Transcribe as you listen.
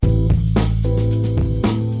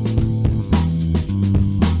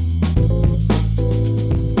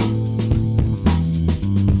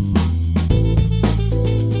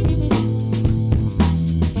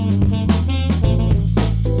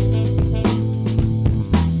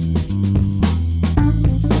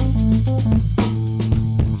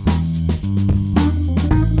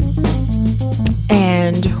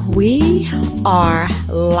are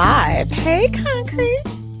live. Hey, Concrete.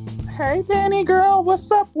 Hey, Danny girl,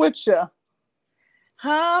 what's up with you?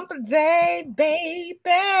 Hump day,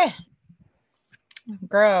 baby.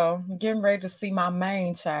 Girl, I'm getting ready to see my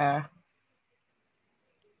main child.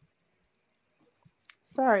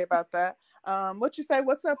 Sorry about that. What you say?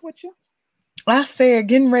 What's up with you? I said,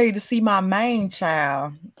 getting ready to see my main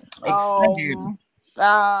child. Excited.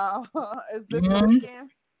 Is this the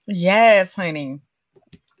weekend? Yes, honey.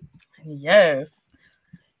 Yes.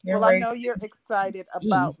 Well, I know you're excited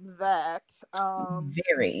about that.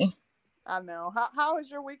 Very. I know. How has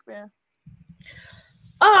your week been?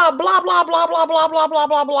 Blah, blah, blah, blah, blah, blah, blah,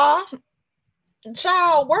 blah, blah.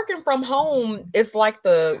 Child, working from home is like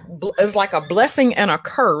a blessing and a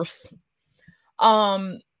curse.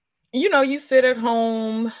 You sit at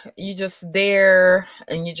home, you just there,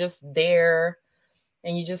 and you're just there,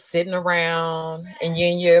 and you're just sitting around, and you're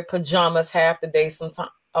in your pajamas half the day sometimes.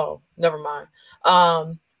 Oh, never mind.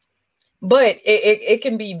 But it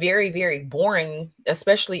can be very, very boring,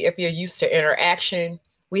 especially if you're used to interaction.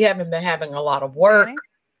 We haven't been having a lot of work. Danny?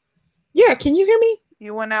 Yeah, can you hear me?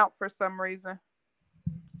 You went out for some reason.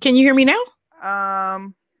 Can you hear me now?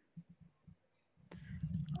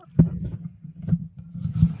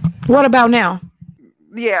 What about now?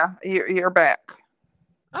 Yeah, you're back.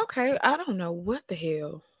 Okay, I don't know what the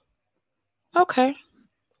hell. Okay.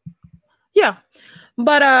 Yeah.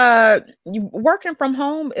 But working from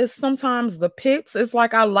home is sometimes the pits. It's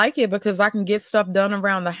like I like it because I can get stuff done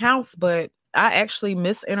around the house, but I actually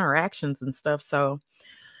miss interactions and stuff. So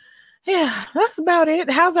yeah, that's about it.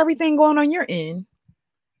 How's everything going on your end?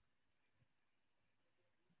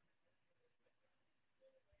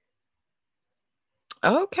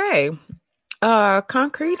 Okay.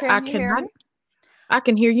 Concrete, Can you hear me? I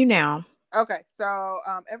can hear you now. Okay, so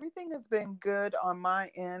everything has been good on my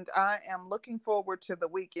end. I am looking forward to the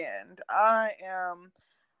weekend. I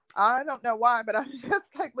don't know why, but I'm just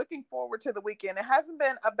like looking forward to the weekend. It hasn't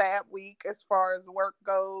been a bad week as far as work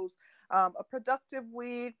goes, a productive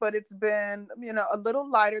week, but it's been, a little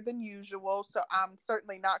lighter than usual. So I'm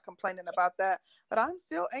certainly not complaining about that, but I'm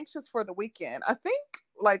still anxious for the weekend. I think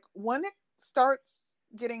like when it starts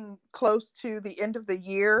getting close to the end of the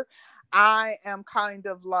year, I am kind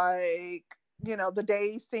of like, the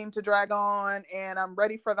days seem to drag on and I'm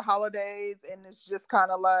ready for the holidays. And it's just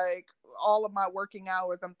kind of like all of my working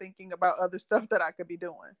hours, I'm thinking about other stuff that I could be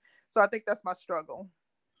doing. So I think that's my struggle.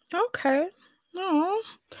 Okay. Oh,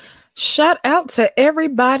 shout out to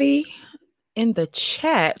everybody in the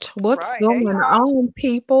chat. What's Right. Hey, going y'all. on,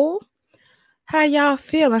 people? How y'all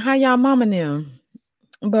feeling? How y'all mama them?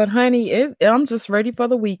 But honey, I'm just ready for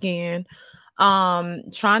the weekend.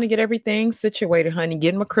 Trying to get everything situated, honey.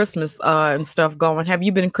 Getting my Christmas and stuff going. Have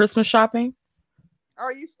you been Christmas shopping?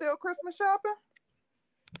 Are you still Christmas shopping?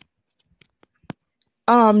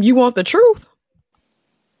 You want the truth?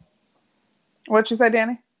 What you say,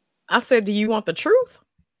 Danny? I said, do you want the truth?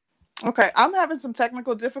 Okay, I'm having some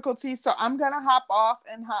technical difficulties, so I'm gonna hop off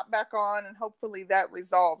and hop back on, and hopefully that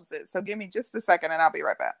resolves it. So give me just a second, and I'll be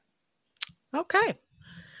right back. Okay.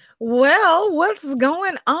 Well, what's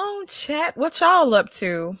going on, chat? What y'all up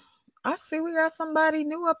to? I see we got somebody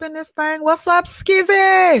new up in this thing. What's up,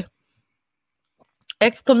 Skizzy?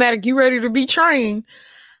 Exclamatic, you ready to be trained?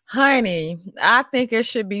 Honey, I think it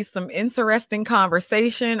should be some interesting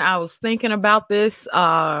conversation. I was thinking about this,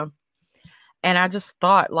 and I just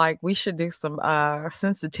thought like we should do some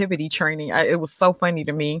sensitivity training. It was so funny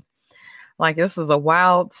to me. Like, this is a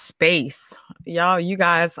wild space. Y'all, you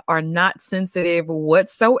guys are not sensitive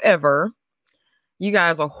whatsoever. You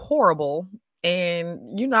guys are horrible.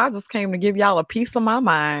 And, I just came to give y'all a piece of my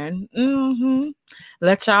mind.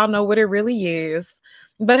 Let y'all know what it really is.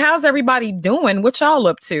 But how's everybody doing? What y'all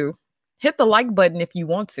up to? Hit the like button if you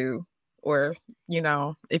want to. Or,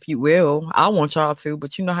 if you will. I want y'all to,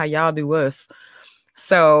 but you know how y'all do us.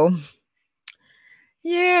 So,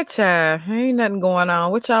 yeah, child. Ain't nothing going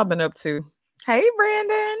on. What y'all been up to? Hey,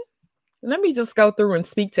 Brandon. Let me just go through and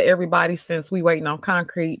speak to everybody since we waiting on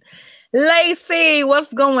Concrete. Lacey,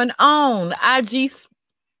 what's going on? I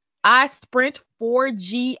Sprint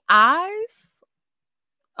 4G eyes.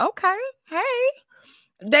 Okay.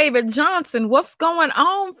 Hey. David Johnson, what's going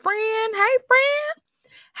on, friend? Hey, friend.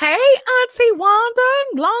 Hey, Auntie Wanda.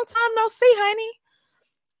 Long time no see, honey.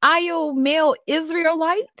 I'll male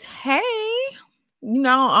Israelite. Hey.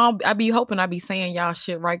 I'll be hoping I be saying y'all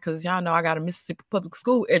shit right because y'all know I got a Mississippi public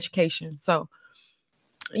school education. So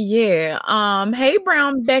yeah. Hey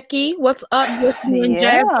Brown Becky, what's up?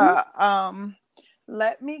 Yeah.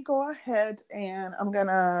 Let me go ahead and I'm going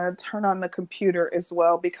to turn on the computer as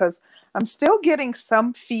well because I'm still getting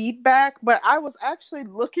some feedback, but I was actually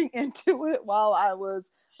looking into it while I was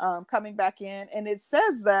coming back in. And it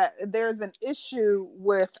says that there's an issue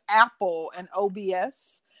with Apple and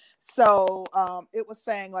OBS. So it was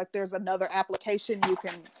saying like there's another application you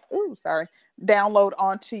can, download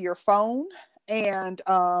onto your phone and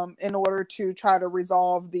in order to try to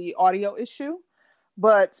resolve the audio issue.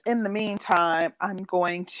 But in the meantime, I'm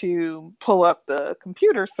going to pull up the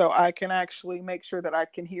computer so I can actually make sure that I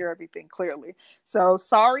can hear everything clearly. So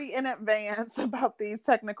sorry in advance about these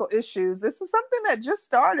technical issues. This is something that just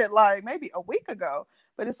started like maybe a week ago,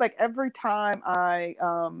 but it's like every time I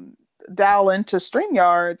dial into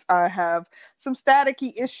StreamYards, I have some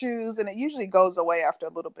staticky issues and it usually goes away after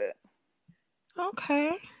a little bit.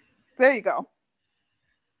 Okay. There you go.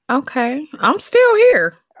 Okay. I'm still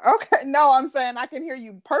here. Okay, no, I'm saying I can hear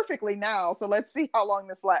you perfectly now. So let's see how long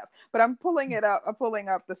this lasts. But I'm pulling it up. I'm pulling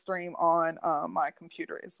up the stream on my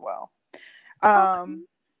computer as well. Okay.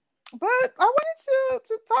 But I wanted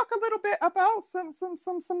to talk a little bit about some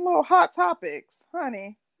little hot topics,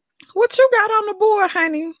 honey. What you got on the board,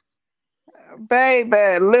 honey?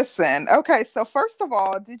 Baby, listen. Okay, so first of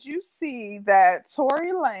all, did you see that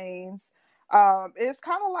Tory Lanez is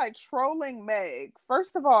kind of like trolling Meg?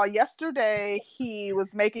 First of all, yesterday he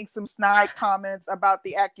was making some snide comments about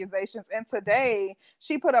the accusations, and today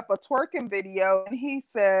she put up a twerking video and he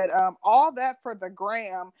said all that for the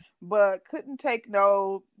gram, but couldn't take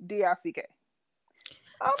no DICK.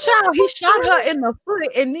 Child, he shot her in the foot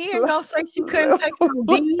and then gonna say she couldn't take no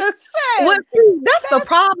D. That's the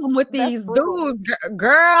problem with these dudes.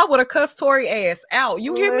 Girl, I would have cussed Tory ass out.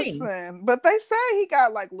 You hear me? Listen, but they say he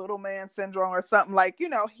got like little man syndrome or something. Like, you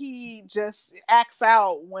know, he just acts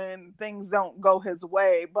out when things don't go his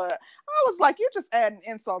way. But I was like, you're just adding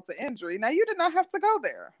insult to injury. Now, you did not have to go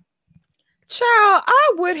there. Child,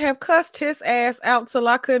 I would have cussed his ass out till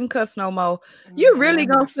I couldn't cuss no more. You really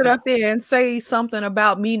gonna sit up there and say something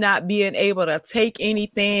about me not being able to take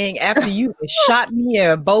anything after you shot me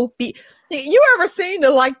in both feet? You ever seen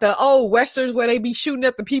the old westerns where they be shooting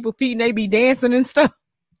at the people's feet and they be dancing and stuff?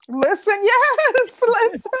 Listen, yes,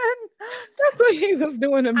 listen. That's what he was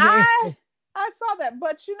doing to me. I saw that,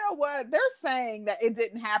 but you know what? They're saying that it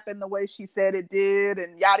didn't happen the way she said it did,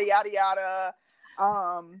 and yada yada yada.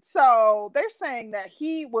 So they're saying that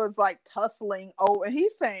he was like tussling. Oh, and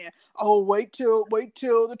he's saying, "Oh, wait till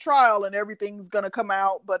the trial and everything's gonna come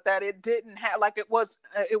out," but that it didn't have like it was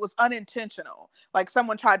unintentional. Like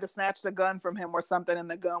someone tried to snatch the gun from him or something,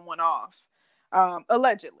 and the gun went off.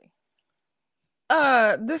 Allegedly.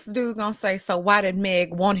 This dude gonna say, so why did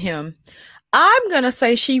Meg want him? I'm gonna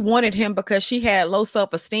say she wanted him because she had low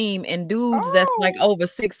self-esteem, and dudes that's like over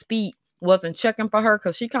 6 feet wasn't checking for her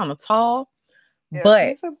because she kind of tall. Yeah,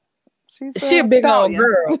 but she's a big old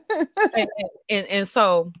girl. and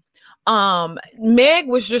so Meg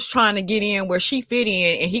was just trying to get in where she fit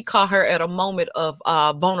in, and he caught her at a moment of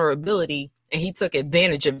vulnerability, and he took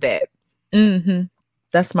advantage of that.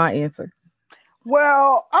 That's my answer.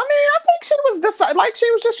 Well, I mean, I think she was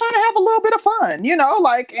just trying to have a little bit of fun, you know,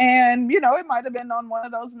 like, and you know, it might have been on one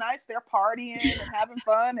of those nights they're partying and having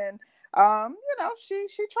fun, and you know, she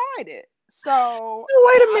tried it. So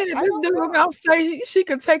wait a minute, this dude was gonna say she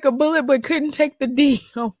could take a bullet but couldn't take the D.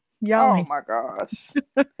 Oh my gosh.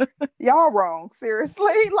 Y'all wrong.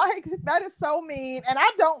 Seriously. Like that is so mean. And I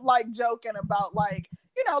don't like joking about like,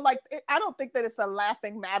 you know, like I don't think that it's a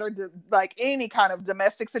laughing matter to like any kind of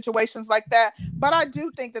domestic situations like that. But I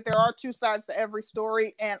do think that there are two sides to every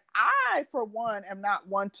story. And I, for one, am not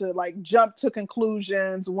one to like jump to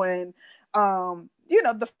conclusions when you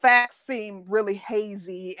know, the facts seem really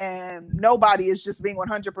hazy and nobody is just being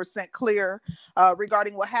 100% clear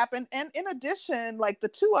regarding what happened. And in addition, like the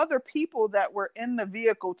two other people that were in the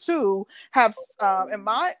vehicle too have,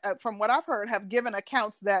 from what I've heard, have given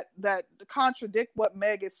accounts that contradict what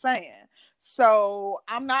Meg is saying. So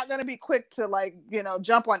I'm not going to be quick to like, you know,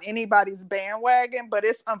 jump on anybody's bandwagon, but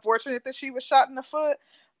it's unfortunate that she was shot in the foot,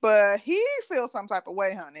 but he feels some type of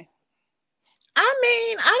way, honey. I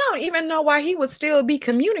mean, I don't even know why he would still be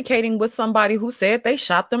communicating with somebody who said they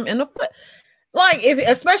shot them in the foot. Like,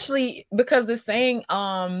 especially because it's saying,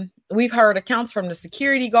 we've heard accounts from the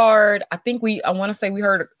security guard. I want to say we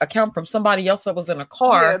heard an account from somebody else that was in a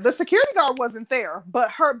car. Yeah, the security guard wasn't there, but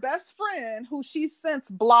her best friend, who she's since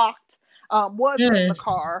blocked, was in the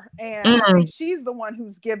car. And I think she's the one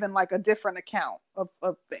who's given like a different account of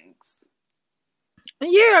things.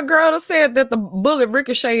 Yeah, a girl that said that the bullet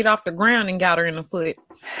ricocheted off the ground and got her in the foot.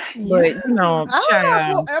 Yeah, But I don't know if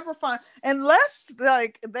we'll child. ever find, unless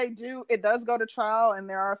like they do, it does go to trial and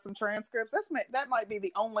there are some transcripts. That might be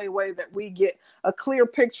the only way that we get a clear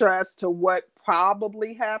picture as to what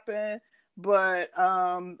probably happened. But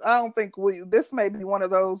I don't think we. This may be one of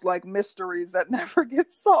those like mysteries that never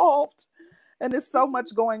gets solved, and there's so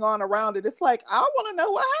much going on around it. It's like I want to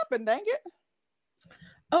know what happened. Dang it!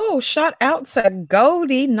 Oh, shout out to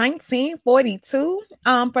Goldie 1942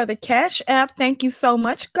 for the Cash App. Thank you so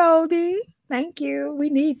much, Goldie. Thank you. We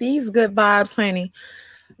need these good vibes, honey.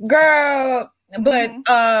 Girl, but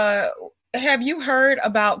Mm-hmm. have you heard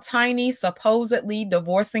about Tiny supposedly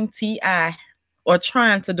divorcing T.I. or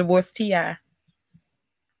trying to divorce T.I.?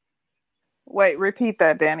 Wait, repeat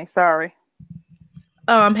that, Danny. Sorry.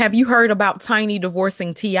 Have you heard about Tiny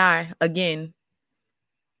divorcing T.I. again?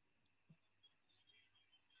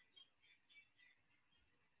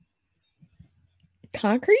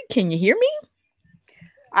 Concrete, can you hear me?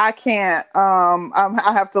 I can't.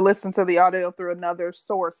 I have to listen to the audio through another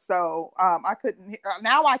source, so I couldn't.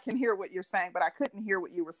 Now I can hear what you're saying, but I couldn't hear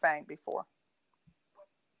what you were saying before.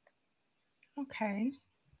 Okay.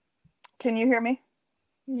 Can you hear me?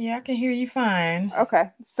 Yeah, I can hear you fine.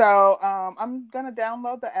 Okay, so I'm gonna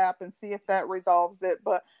download the app and see if that resolves it,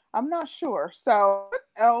 but I'm not sure. So, what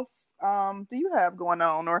else do you have going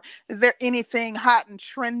on, or is there anything hot and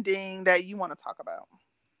trending that you want to talk about?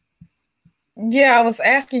 Yeah, I was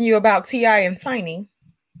asking you about T.I. and Tiny.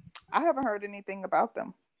 I haven't heard anything about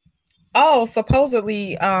them. Oh,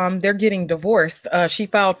 supposedly they're getting divorced. She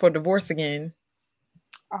filed for divorce again.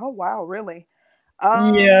 Oh wow, really?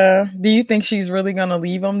 Um, Yeah. Do you think she's really gonna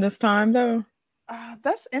leave him this time though?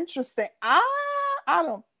 That's interesting. I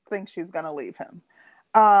don't think she's gonna leave him.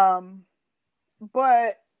 Um,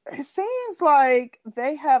 but it seems like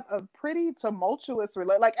they have a pretty tumultuous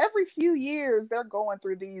like every few years they're going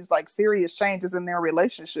through these like serious changes in their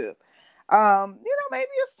relationship. Maybe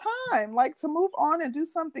it's time like to move on and do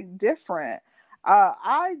something different.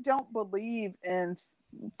 I don't believe in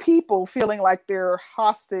people feeling like they're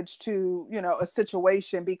hostage to, a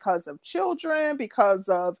situation because of children, because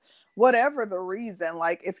of whatever the reason.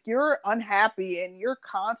 Like if you're unhappy and you're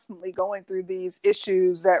constantly going through these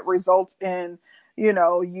issues that result in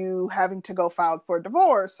you having to go file for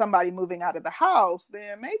divorce, somebody moving out of the house,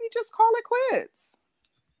 then maybe just call it quits.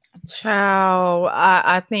 Child,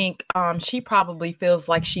 I think she probably feels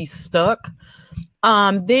like she's stuck.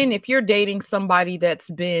 Then if you're dating somebody that's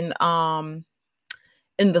been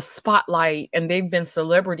in the spotlight and they've been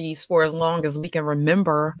celebrities for as long as we can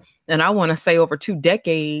remember, and I want to say over 2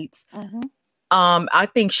 decades, Mm-hmm. I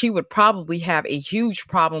think she would probably have a huge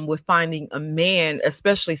problem with finding a man,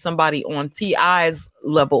 especially somebody on T.I.'s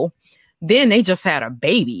level. Then they just had a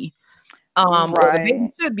baby. Or the baby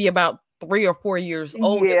Right. should be about 3 or 4 years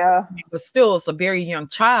old at this Yeah. point, but still it's a very young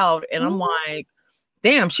child. And I'm Mm-hmm. like,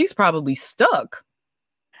 damn, she's probably stuck.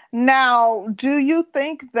 Now, do you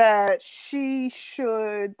think that she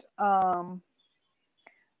should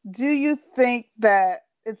do you think that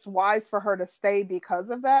it's wise for her to stay because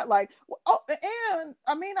of that? Like, oh, and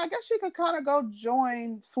I mean, I guess she could kind of go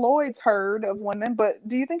join Floyd's herd of women, but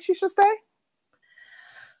do you think she should stay?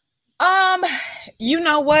 Um, you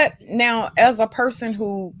know what? Now, as a person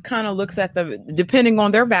who kind of looks at the depending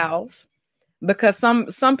on their vows, because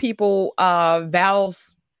some people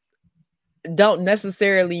vows don't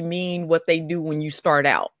necessarily mean what they do when you start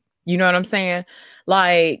out. You know what I'm saying?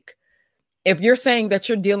 Like if you're saying that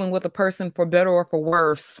you're dealing with a person for better or for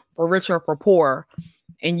worse, for richer or for poor,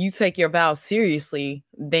 and you take your vows seriously,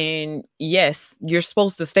 then yes, you're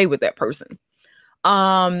supposed to stay with that person.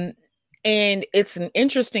 Um, and it's an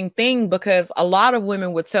interesting thing because a lot of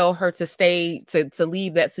women would tell her to stay to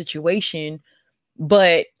leave that situation,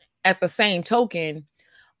 but at the same token,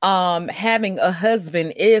 having a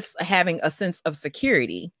husband is having a sense of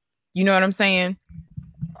security. You know what I'm saying?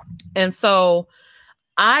 And so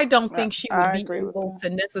I don't think she would I be agree with able that.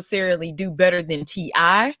 to necessarily do better than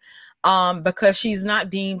T.I. Because she's not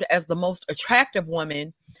deemed as the most attractive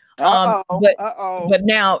woman. Um, Uh-oh. but Uh-oh. but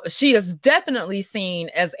now she is definitely seen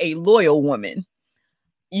as a loyal woman.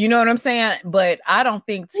 You know what I'm saying? But I don't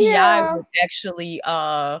think T.I. Yeah. would actually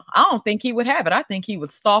I don't think he would have it. I think he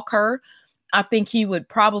would stalk her. I think he would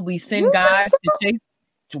probably send You think guys so? to chase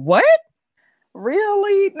what?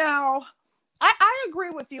 Really? Now, I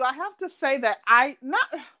agree with you. I have to say that I not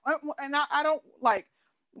and I don't like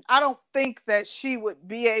I don't think that she would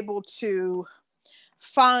be able to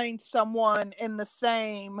find someone in the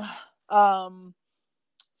same um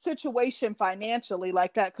situation financially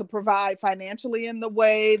like that could provide financially in the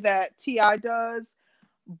way that Ti does,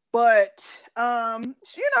 but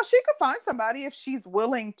she could find somebody if she's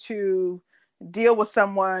willing to deal with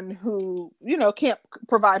someone who, you know, can't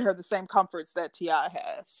provide her the same comforts that T.I.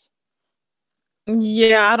 has.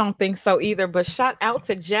 Yeah, I don't think so either. But shout out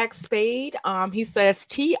to Jack Spade. He says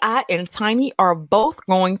T.I. and Tiny are both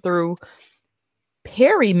going through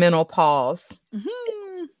perimenopause.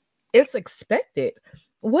 Mm-hmm. It's expected.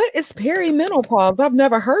 What is perimenopause? I've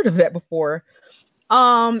never heard of that before.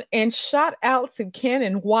 And shout out to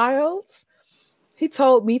Ken Wilds. He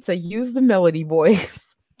told me to use the melody voice.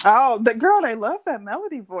 Oh, the girl, they love that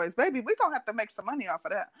melody voice, baby. We're gonna have to make some money off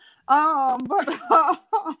of that. But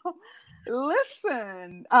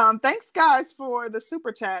listen, thanks guys for the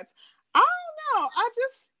super chats. I don't know. I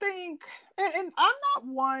just think, and I'm not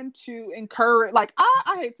one to encourage. Like,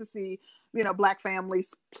 I hate to see, you know, Black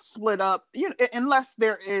families split up. You know, unless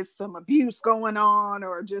there is some abuse going on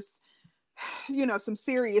or just, you know, some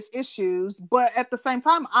serious issues. But at the same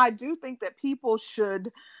time, I do think that people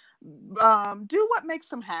should do what makes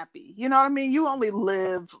them happy. You know what I mean? You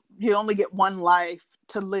only get one life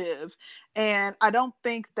to live. And I don't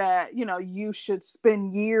think that, you know, you should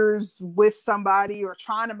spend years with somebody or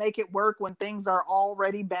trying to make it work when things are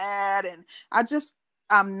already bad. And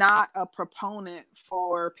I'm not a proponent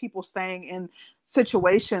for people staying in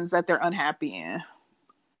situations that they're unhappy in.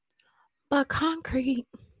 But Concrete,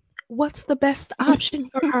 what's the best option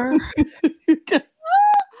for her?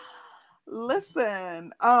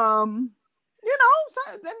 Listen, you know, so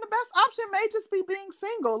then the best option may just be being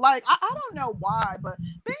single. Like, I don't know why, but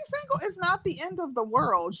being single is not the end of the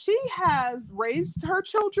world. She has raised her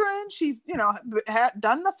children. She's, you know,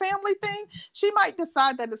 done the family thing. She might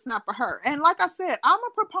decide that it's not for her. And like I said, I'm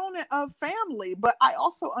a proponent of family, but I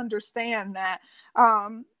also understand that,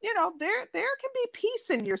 you know, there can be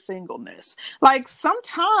peace in your singleness. Like,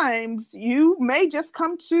 sometimes you may just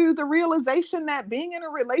come to the realization that being in a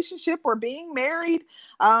relationship or being married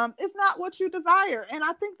is not what you desire. And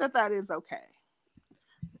I think that that is okay.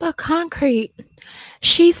 But Concrete,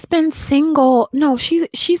 she's been single. No,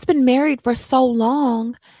 she's been married for so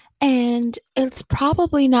long, and it's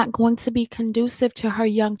probably not going to be conducive to her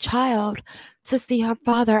young child to see her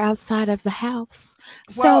father outside of the house.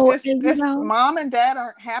 Well, So, if mom and dad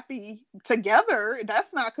aren't happy together,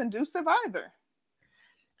 that's not conducive either.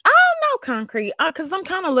 I don't know, Concrete, because I'm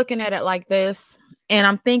kind of looking at it like this, and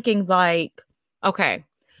I'm thinking like, okay,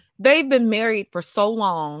 they've been married for so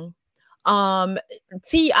long.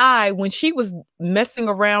 T.I., when she was messing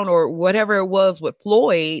around or whatever it was with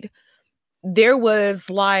Floyd, there was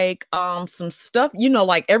like some stuff, you know,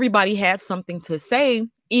 like everybody had something to say,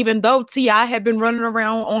 even though T.I. had been running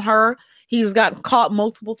around on her. He's gotten caught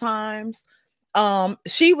multiple times.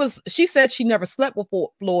 She said she never slept with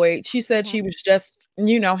Floyd. She said she was just,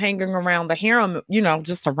 you know, hanging around the harem, you know,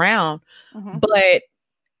 just around. But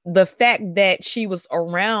the fact that she was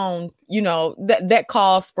around, you know, that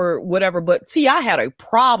caused for whatever. But T.I. had a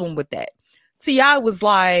problem with that. T.I. was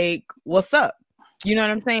like, what's up? You know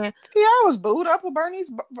what I'm saying? T.I. was booed up with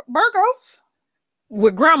Bernice Burgos.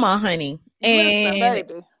 With Grandma Honey. Listen,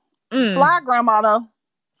 baby. Fly grandma, though.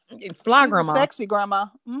 Fly She's grandma. A sexy grandma.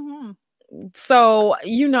 So,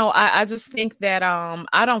 you know, I just think that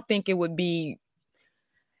I don't think it would be.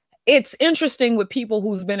 It's interesting with people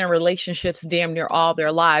who's been in relationships damn near all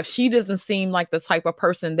their lives. She doesn't seem like the type of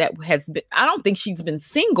person that has been. I don't think she's been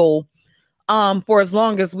single for as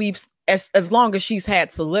long as as long as she's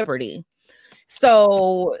had celebrity.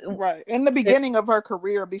 So right in the beginning of her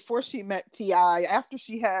career, before she met T.I., after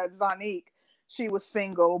she had Zanique, she was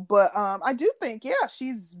single. But I do think, yeah,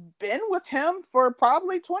 she's been with him for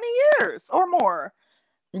probably 20 years or more.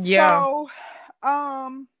 Yeah. So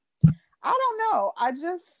I don't know. I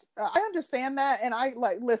understand that. And I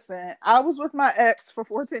listen, I was with my ex for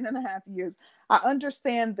 14 and a half years. I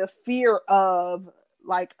understand the fear of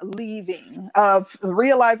like leaving, of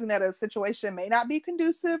realizing that a situation may not be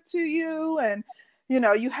conducive to you. And, you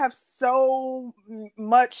know, you have so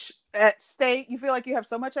much at stake. You feel like you have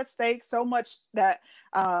so much at stake, so much that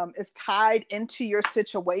is tied into your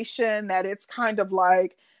situation that it's kind of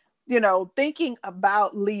like, you know, thinking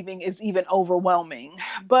about leaving is even overwhelming.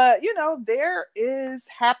 But, you know, there is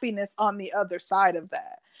happiness on the other side of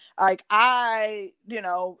that. Like, you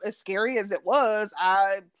know, as scary as it was,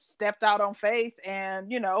 I stepped out on faith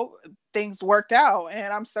and, you know, things worked out.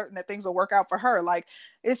 And I'm certain that things will work out for her. Like,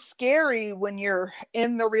 it's scary when you're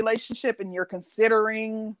in the relationship and you're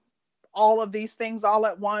considering all of these things all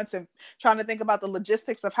at once and trying to think about the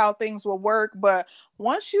logistics of how things will work. But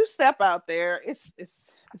once you step out there, it's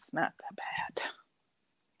not that bad.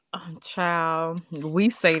 Child, we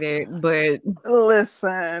say that, but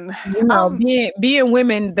listen, you know, being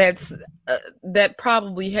women that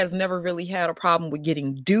probably has never really had a problem with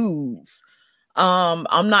getting dudes.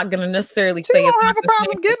 I'm not gonna necessarily She say it's won't not have a the same.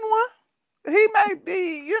 problem getting one. He may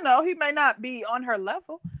be, he may not be on her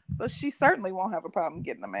level, but she certainly won't have a problem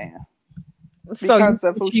getting a man So you because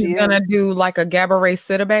of think who she's she gonna is. do like a Gabourey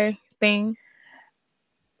Sidibe thing?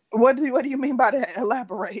 What do you mean by that?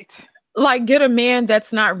 Elaborate. Like get a man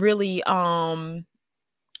that's not really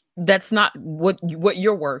that's not what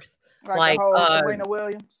you're worth. Like a Like whole Serena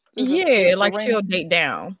Williams to yeah, the like Serena. she'll date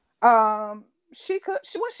down. She could.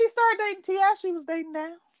 When she started dating Ti, she was dating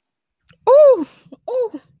now. Ooh,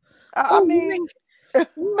 ooh, I ooh, mean,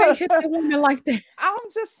 you ain't hit the woman like that. I'm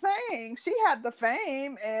just saying she had the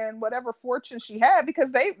fame and whatever fortune she had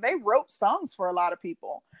because they wrote songs for a lot of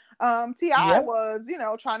people. Ti Yep. was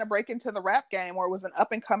trying to break into the rap game or was an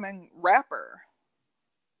up and coming rapper.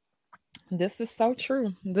 This is so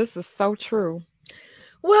true. This is so true.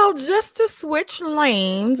 Well, just to switch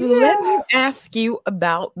lanes, let Yeah. me ask you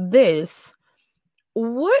about this.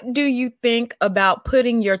 What do you think about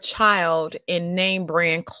putting your child in name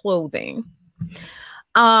brand clothing?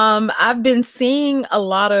 I've been seeing a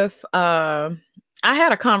lot of I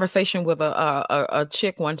had a conversation with a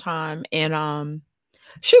chick one time and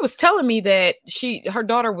she was telling me that her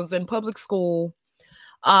daughter was in public school,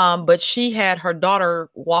 but she had her daughter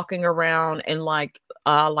walking around in like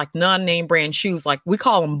non-name brand shoes, like we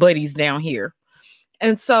call them buddies down here.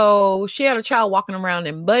 And so she had a child walking around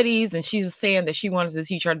in buddies, and she was saying that she wanted to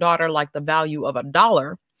teach her daughter like the value of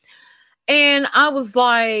 $1. And I was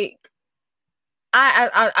like,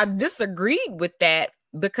 I disagreed with that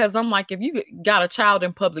because I'm like, if you got a child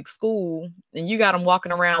in public school and you got them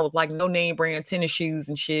walking around with like no name brand tennis shoes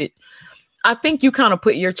and shit, I think you kind of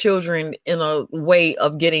put your children in a way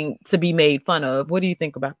of getting to be made fun of. What do you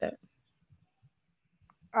think about that?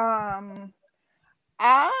 Um,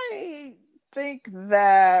 I think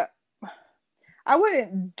that I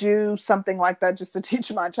wouldn't do something like that just to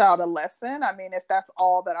teach my child a lesson. I mean, if that's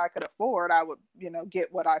all that I could afford, I would,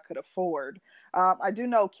 get what I could afford. I do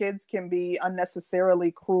know kids can be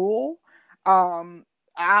unnecessarily cruel. Um,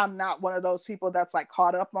 I'm not one of those people that's like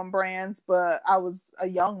caught up on brands, but I was a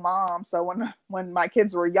young mom, so when my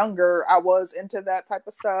kids were younger, I was into that type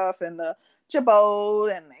of stuff and the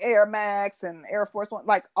Jabot and the Air Max and Air Force One,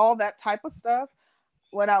 like all that type of stuff.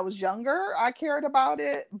 When I was younger, I cared about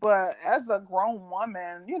it. But as a grown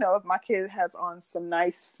woman, if my kid has on some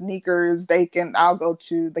nice sneakers, I'll go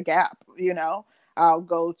to the Gap, I'll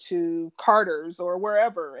go to Carter's or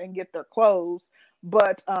wherever and get their clothes.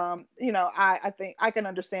 But, I think I can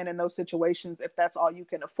understand in those situations if that's all you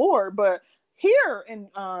can afford. But here in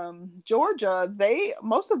Georgia,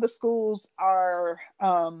 most of the schools are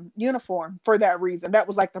uniform for that reason. That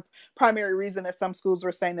was like the primary reason that some schools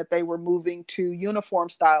were saying that they were moving to uniform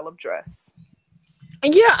style of dress.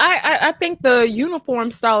 Yeah, I think the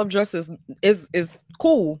uniform style of dress is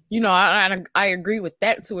cool. I agree with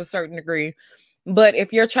that to a certain degree. But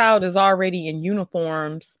if your child is already in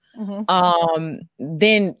uniforms, Mm-hmm.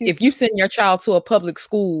 then Excuse if you send your child to a public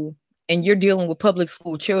school and you're dealing with public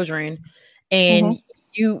school children, me. and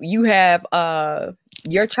Mm-hmm. you have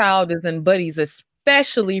your child is in buddies,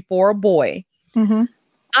 especially for a boy, Mm-hmm.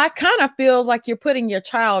 I kind of feel like you're putting your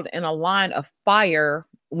child in a line of fire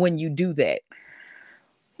when you do that.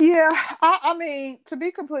 Yeah, I mean, to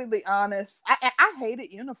be completely honest, I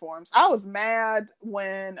hated uniforms. I was mad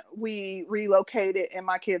when we relocated and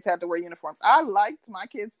my kids had to wear uniforms. I liked my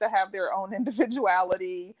kids to have their own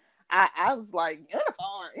individuality. I was like,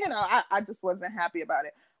 uniform, I just wasn't happy about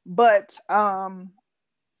it. But I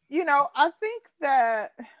think that,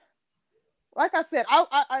 like I said,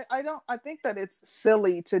 I don't I think that it's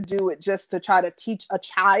silly to do it just to try to teach a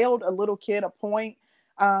little kid a point.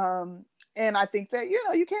 And I think that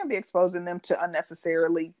you can't be exposing them to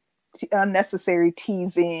unnecessary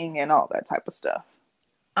teasing and all that type of stuff.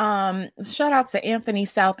 Shout out to Anthony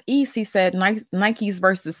Southeast. He said Nikes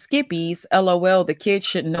versus Skippies. LOL, the kid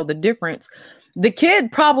should know the difference. The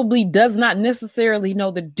kid probably does not necessarily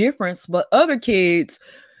know the difference, but other kids,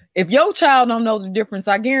 if your child don't know the difference,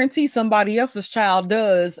 I guarantee somebody else's child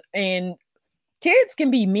does. And kids can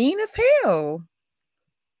be mean as hell.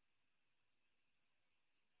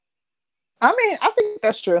 I mean, I think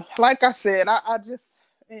that's true. Like I said, I just,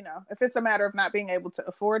 if it's a matter of not being able to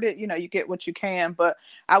afford it, you get what you can, but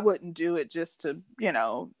I wouldn't do it just to,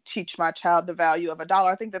 teach my child the value of $1.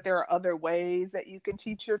 I think that there are other ways that you can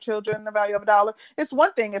teach your children the value of $1. It's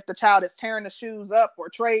one thing if the child is tearing the shoes up or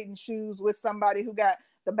trading shoes with somebody who got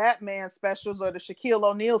the Batman specials or the Shaquille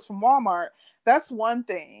O'Neals from Walmart. That's one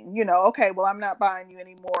thing, okay, well, I'm not buying you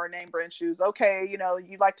any more name brand shoes. Okay,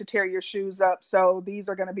 you like to tear your shoes up, so these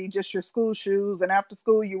are going to be just your school shoes, and after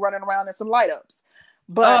school you running around in some light ups.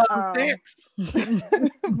 But Thanks.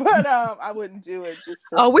 but I wouldn't do it just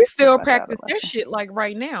to Oh, we teach still my child practice a that lesson. shit like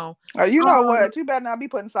right now. You know Um, what? You better not be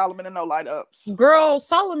putting Solomon in no light ups. Girl,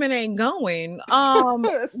 Solomon ain't going.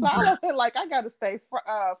 Solomon, like I gotta stay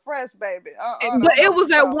fresh, baby. But Don't know it what was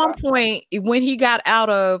you're at talking one about. point when he got out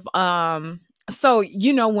of so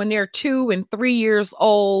when they're 2 and 3 years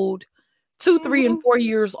old, 2, 3 and 4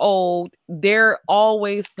 years old, they're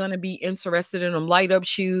always gonna be interested in them light up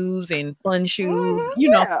shoes and fun shoes,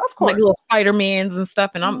 Yeah, of like little course. Spider-Mans and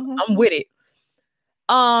stuff, and I'm Mm-hmm. I'm with it.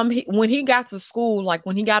 When he got to school, like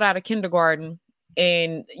when he got out of kindergarten,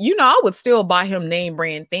 and I would still buy him name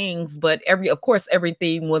brand things, but of course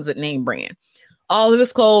everything wasn't name brand. All of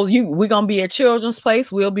his clothes, we're gonna be at Children's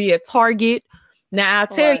Place, we'll be at Target. Now I'll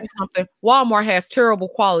tell you Right. something, Walmart has terrible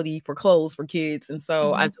quality for clothes for kids, and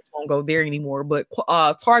so I Mm-hmm. just won't go there anymore. But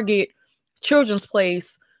Target, Children's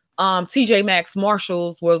Place, TJ Maxx,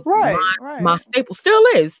 Marshalls was Right. my Right. staple, still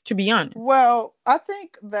is, to be honest. Well, I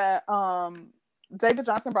think that David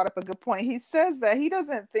Johnson brought up a good point. He says that he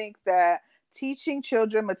doesn't think that teaching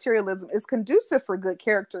children materialism is conducive for good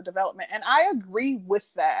character development. And I agree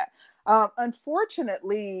with that.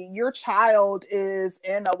 Unfortunately, your child is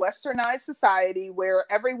in a westernized society where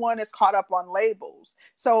everyone is caught up on labels.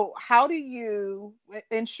 So, how do you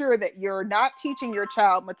ensure that you're not teaching your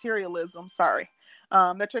child materialism? Sorry.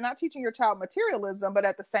 That you're not teaching your child materialism, but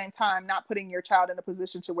at the same time, not putting your child in a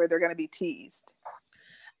position to where they're going to be teased.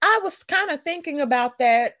 I was kind of thinking about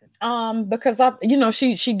that because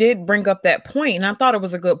she did bring up that point, and I thought it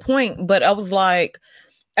was a good point, but I was like,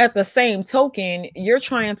 at the same token, you're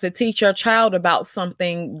trying to teach your child about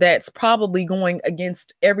something that's probably going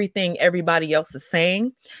against everything everybody else is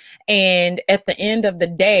saying. And at the end of the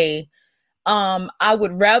day, I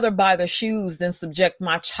would rather buy the shoes than subject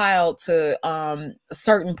my child to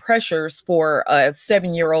certain pressures for a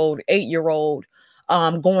 7-year-old, 8-year-old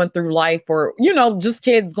going through life, or just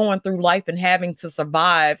kids going through life and having to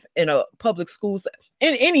survive in a public school,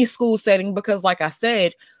 in any school setting, because like I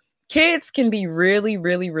said, kids can be really,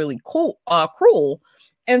 really, really cruel.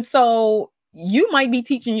 And so you might be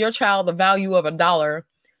teaching your child the value of $1,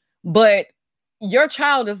 but your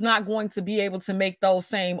child is not going to be able to make those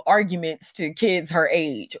same arguments to kids her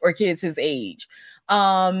age or kids his age.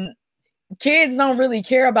 Kids don't really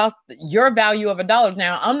care about your value of $1.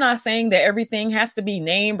 Now, I'm not saying that everything has to be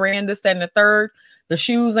name brand, this, that, and the third. The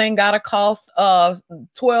shoes ain't gotta cost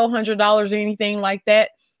 $1,200 or anything like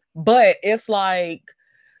that. But it's like,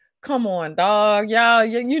 come on, dog. Y'all,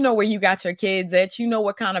 you know where you got your kids at. You know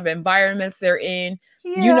what kind of environments they're in.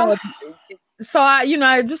 You Yeah. know, so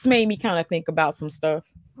it just made me kind of think about some stuff.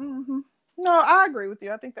 Mm-hmm. No, I agree with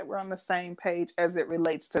you. I think that we're on the same page as it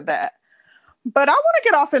relates to that. But I want to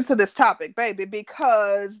get off into this topic, baby,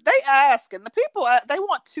 because they ask, and the people they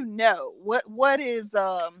want to know what is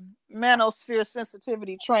Manosphere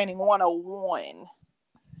Sensitivity Training 101.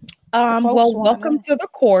 The folks Well, want to welcome know. to the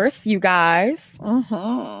course, you guys.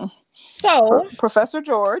 Mm-hmm. So, Professor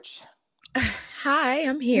George. hi,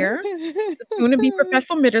 I'm here. Soon to be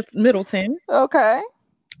Professor Middleton. Okay.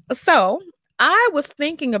 So, I was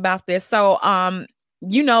thinking about this. So,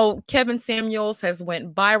 Kevin Samuels has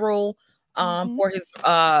went viral Mm-hmm. for his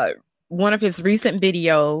one of his recent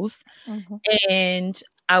videos. Mm-hmm. And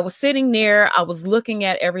I was sitting there, I was looking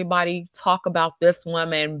at everybody talk about this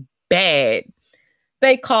woman bad.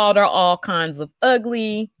 They called her all kinds of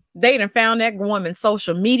ugly. They done found that woman's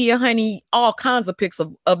social media, honey. All kinds of pics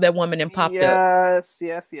of that woman and popped up. Yes,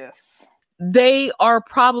 yes, yes. They are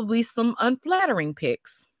probably some unflattering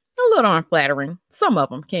pics. A little unflattering. Some of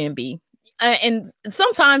them can be. And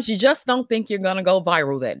sometimes you just don't think you're going to go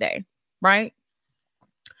viral that day, right?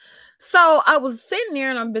 So I was sitting there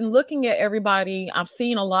and I've been looking at everybody. I've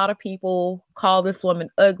seen a lot of people call this woman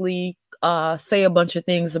ugly, say a bunch of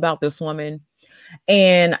things about this woman.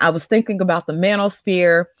 And I was thinking about the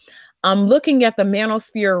Manosphere. I'm looking at the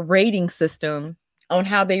Manosphere rating system on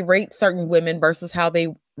how they rate certain women versus how they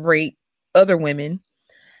rate other women.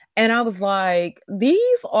 And I was like,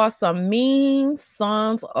 these are some mean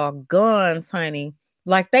sons of guns, honey.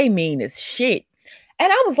 Like, they mean as shit.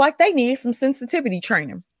 And I was like, they need some sensitivity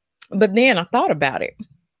training. But then I thought about it.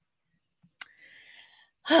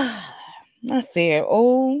 I said,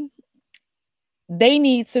 oh, they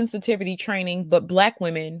need sensitivity training, but Black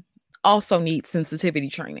women also need sensitivity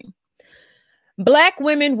training. Black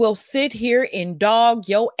women will sit here and dog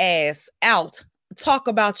your ass out, talk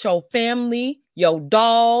about your family, your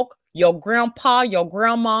dog, your grandpa, your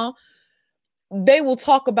grandma. They will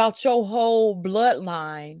talk about your whole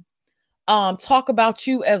bloodline, talk about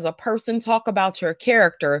you as a person, talk about your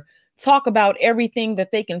character, talk about everything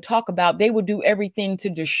that they can talk about. They will do everything to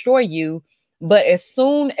destroy you, But as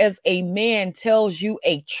soon as a man tells you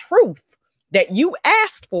a truth that you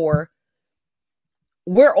asked for,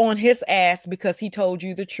 we're on his ass because he told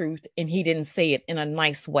you the truth and he didn't say it in a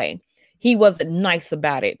nice way. He wasn't nice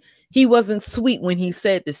about it. He wasn't sweet when he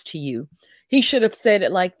said this to you. He should have said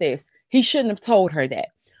it like this. He shouldn't have told her that.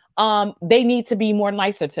 They need to be more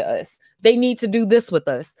nicer to us. They need to do this with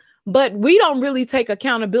us. But we don't really take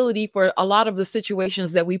accountability for a lot of the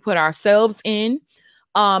situations that we put ourselves in.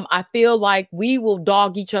 I feel like we will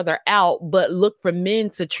dog each other out, but look for men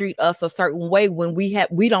to treat us a certain way when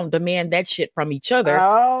we don't demand that shit from each other.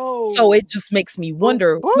 So Oh, it just makes me boop,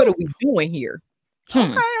 wonder, what are boop. we doing here? Hmm.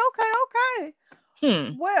 Okay, okay, okay.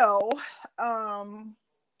 Hmm. Well,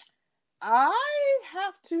 I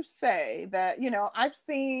have to say that, I've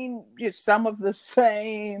seen some of the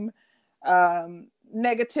same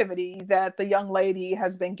negativity that the young lady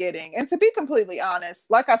has been getting. And to be completely honest,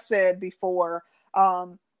 like I said before,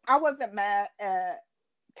 I wasn't mad at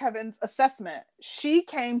Kevin's assessment. She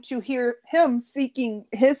came to hear him seeking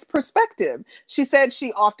his perspective. She said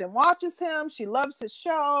she often watches him, she loves his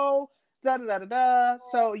show, da da da da da.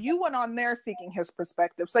 So you went on there seeking his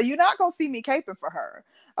perspective. So you're not gonna see me caping for her,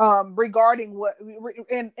 regarding what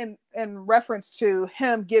in reference to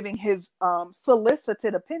him giving his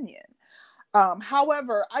solicited opinion.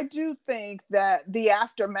 However, I do think that the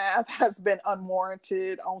aftermath has been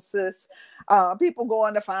unwarranted on sis. People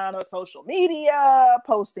going to find her social media,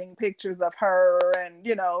 posting pictures of her, and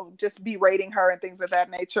just berating her and things of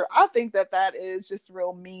that nature. I think that that is just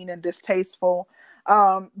real mean and distasteful.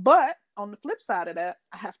 But on the flip side of that,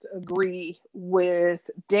 I have to agree with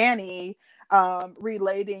Danny,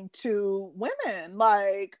 relating to women.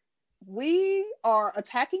 Like, we are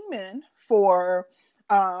attacking men for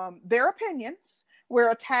their opinions.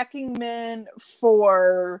 We're attacking men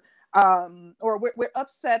for, or we're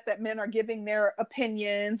upset that men are giving their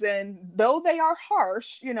opinions. And though they are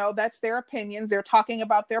harsh, that's their opinions. They're talking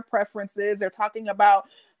about their preferences. They're talking about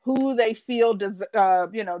who they feel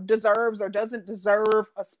deserves or doesn't deserve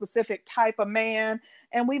a specific type of man.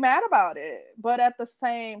 And we mad about it. But at the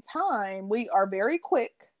same time, we are very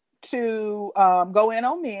quick to go in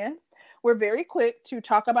on men. We're very quick to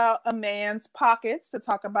talk about a man's pockets, to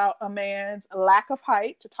talk about a man's lack of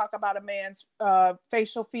height, to talk about a man's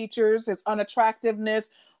facial features, his unattractiveness,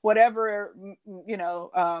 whatever,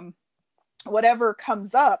 whatever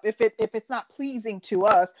comes up. If it's not pleasing to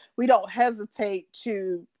us, we don't hesitate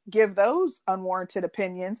to give those unwarranted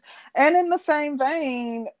opinions. And in the same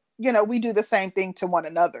vein, we do the same thing to one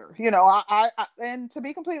another. I and to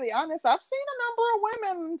be completely honest, I've seen a number of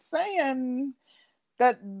women saying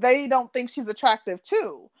that they don't think she's attractive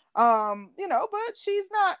too. But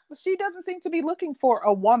she doesn't seem to be looking for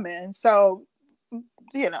a woman. So,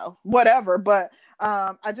 whatever. But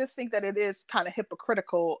I just think that it is kind of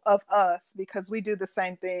hypocritical of us because we do the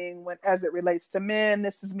same thing as it relates to men.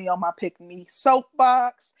 This is me on my pick me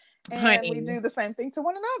soapbox. And we Honey, do the same thing to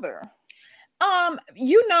one another.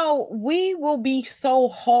 we will be so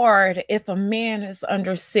hard if a man is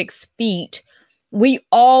under 6 feet. We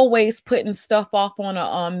always putting stuff off on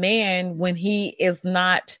a man when he is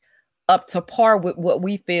not up to par with what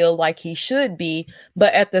we feel like he should be.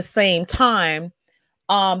 But at the same time,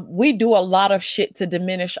 we do a lot of shit to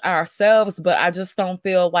diminish ourselves, but I just don't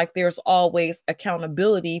feel like there's always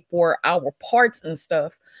accountability for our parts and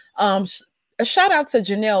stuff. A shout out to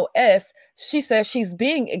Janelle S. She says she's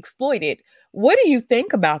being exploited. What do you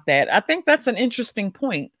think about that? I think that's an interesting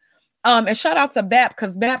point. And shout out to BAP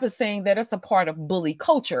because BAP is saying that it's a part of bully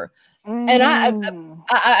culture. And I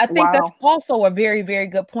think that's Wow. also a very, very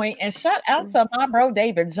good point. And shout out to my bro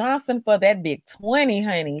David Johnson for that big 20,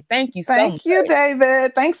 honey. Thank you so Thank you, much.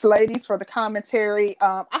 David. Thanks, ladies, for the commentary.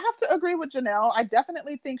 I have to agree with Janelle. I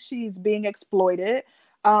definitely think she's being exploited.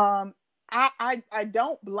 Um, I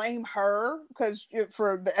don't blame her because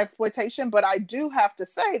for the exploitation, but I do have to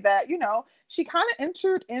say that she kind of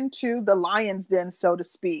entered into the lion's den, so to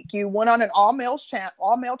speak. You went on an all male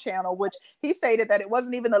channel, which he stated that it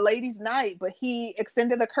wasn't even the ladies' night, but he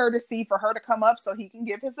extended the courtesy for her to come up so he can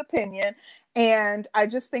give his opinion. And I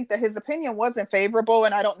just think that his opinion wasn't favorable.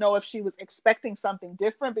 And I don't know if she was expecting something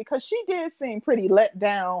different because she did seem pretty let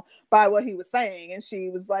down by what he was saying. And she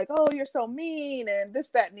was like, "Oh, you're so mean," and this,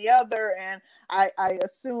 that, and the other. And I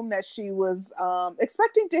assume that she was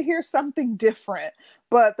expecting to hear something different.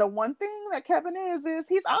 But the one thing that Kevin is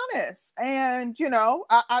he's honest. And,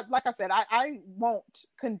 I like I said, I won't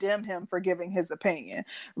condemn him for giving his opinion,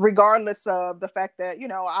 regardless of the fact that,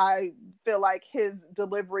 I feel like his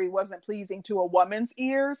delivery wasn't pleasing to a woman's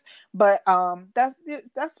ears. But that's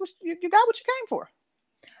what you got what you came for.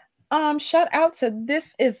 Shout out to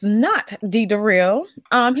This Is Not D Darrell.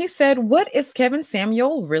 He said, "What is Kevin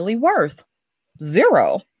Samuel really worth?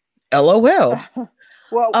 Zero. LOL."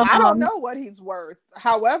 Well, I don't Um, know what he's worth.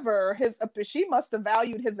 However, she must have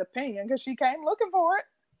valued his opinion because she came looking for it.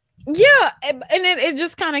 yeah, and it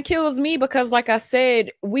just kind of kills me because, like I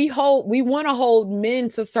said, we want to hold men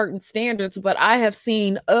to certain standards, but I have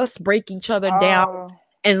seen us break each other down Oh,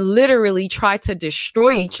 and literally try to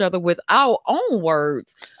destroy each other with our own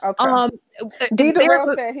words. okay. Um, D. there's Darrell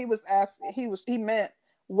a said he meant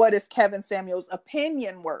what is Kevin Samuel's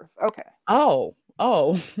opinion worth? Okay. oh,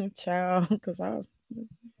 child, because I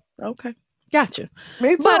okay, gotcha,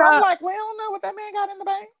 Me too. but I'm like, we don't know what that man got in the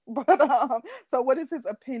bank. But so what is his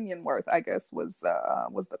opinion worth? I guess was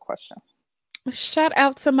the question. shout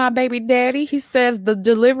out to my baby daddy. He says the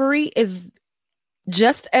delivery is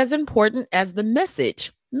just as important as the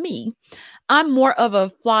message. Me. I'm more of a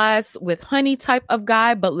flies with honey type of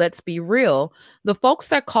guy, but let's be real. The folks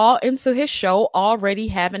that call into his show already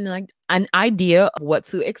have an idea of what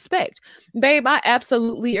to expect. Babe, I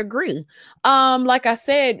absolutely agree. Like I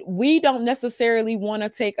said, we don't necessarily want to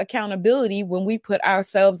take accountability when we put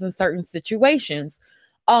ourselves in certain situations.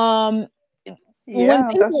 Um, when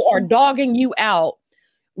Yeah, that's people are true. dogging you out,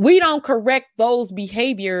 we don't correct those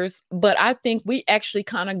behaviors, but I think we actually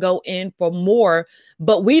kind of go in for more,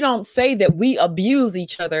 but we don't say that we abuse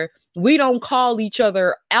each other. We don't call each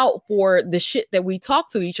other out for the shit that we talk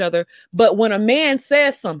to each other. But when a man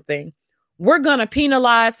says something, we're going to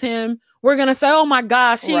penalize him. We're going to say, oh my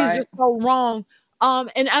gosh, she's Right. just so wrong.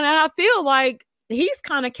 And I feel like he's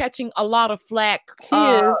kind of catching a lot of flack. He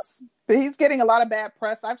is, but he's getting a lot of bad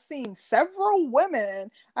press. I've seen several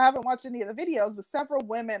women. I haven't watched any of the videos, but several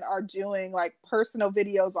women are doing like personal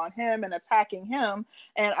videos on him and attacking him.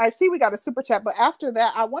 And I see we got a super chat, but after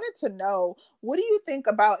that, I wanted to know, what do you think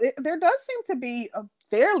about it? There does seem to be a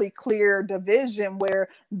fairly clear division where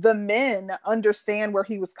the men understand where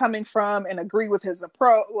he was coming from and agree with his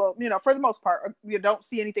approach. Well, for the most part, you don't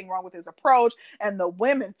see anything wrong with his approach. And the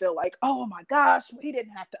women feel like, oh my gosh, he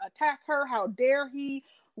didn't have to attack her. How dare he?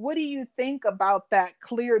 What do you think about that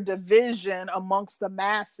clear division amongst the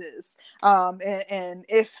masses? And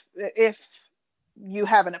if you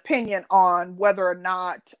have an opinion on whether or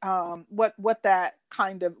not what that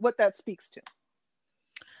speaks to.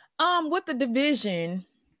 With the division,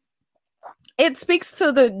 it speaks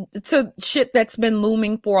to shit that's been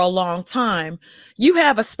looming for a long time. You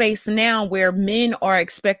have a space now where men are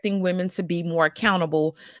expecting women to be more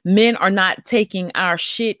accountable. Men are not taking our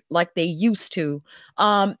shit like they used to.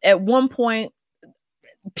 At one point,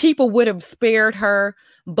 people would have spared her,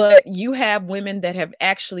 but you have women that have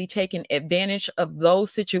actually taken advantage of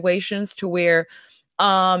those situations to where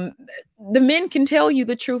um the men can tell you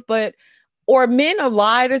the truth, but or men will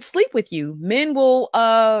lie to sleep with you. Men will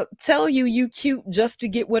tell you cute just to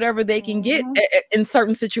get whatever they can get Mm-hmm. in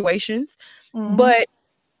certain situations. Mm-hmm. But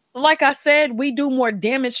like I said, we do more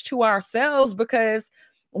damage to ourselves because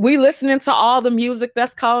we listening to all the music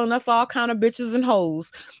that's calling us all kind of bitches and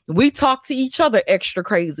hoes. We talk to each other extra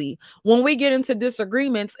crazy. When we get into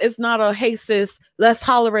disagreements, it's not a hey sis, let's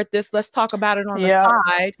holler at this, let's talk about it on the Yeah,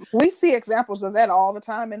 side. we see examples of that all the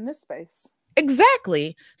time in this space.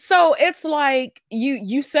 Exactly. So it's like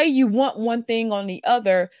you say you want one thing on the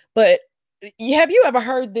other, but have you ever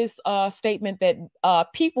heard this statement that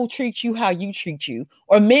people treat you how you treat you,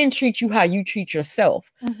 or men treat you how you treat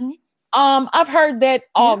yourself? Mm-hmm. I've heard that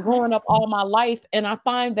all Yeah. growing up all my life, and I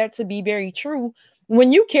find that to be very true.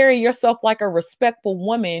 When you carry yourself like a respectful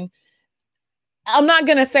woman, I'm not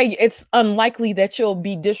gonna say it's unlikely that you'll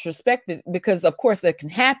be disrespected because of course that can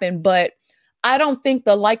happen, but I don't think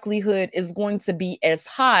the likelihood is going to be as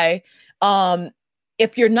high um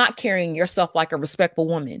if you're not carrying yourself like a respectful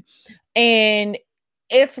woman. And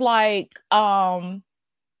it's like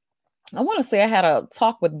I want to say I had a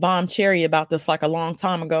talk with Bomb Cherry about this like a long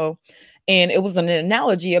time ago. And it was an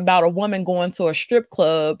analogy about a woman going to a strip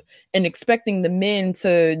club and expecting the men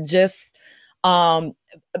to just um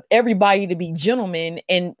everybody to be gentlemen.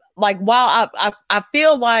 And like while I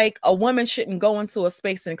feel like a woman shouldn't go into a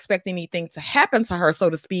space and expect anything to happen to her, so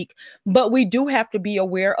to speak, but we do have to be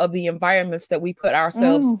aware of the environments that we put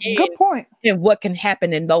ourselves in Good point. and what can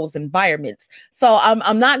happen in those environments. So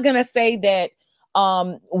I'm not gonna say that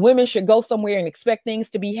women should go somewhere and expect things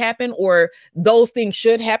to be happen, or those things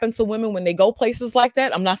should happen to women when they go places like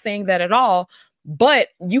that. I'm not saying that at all, but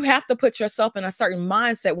you have to put yourself in a certain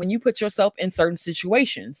mindset when you put yourself in certain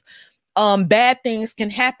situations. Bad things can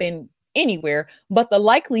happen anywhere, but the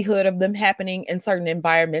likelihood of them happening in certain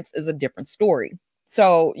environments is a different story.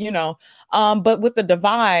 So but with the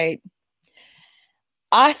divide,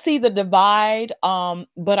 I see the divide,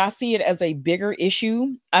 but I see it as a bigger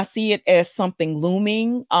issue. I see it as something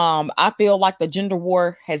looming. I feel like the gender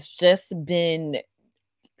war has just been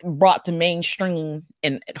brought to mainstream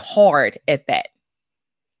and hard at that.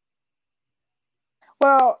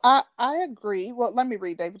 Well, I agree. Well, let me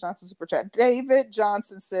read David Johnson's super chat. David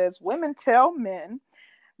Johnson says women tell men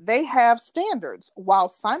they have standards while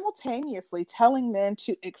simultaneously telling men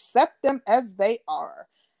to accept them as they are.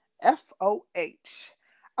 FOH.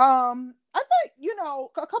 I think,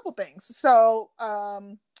 a couple things. So,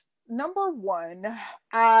 number one,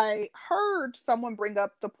 I heard someone bring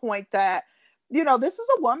up the point that, this is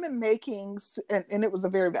a woman making, and it was a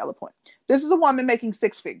very valid point. This is a woman making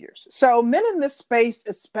six figures. So men in this space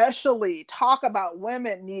especially talk about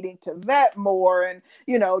women needing to vet more and,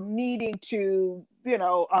 needing to,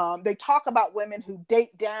 they talk about women who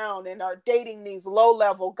date down and are dating these low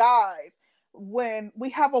level guys when we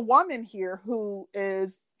have a woman here who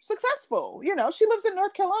is successful. She lives in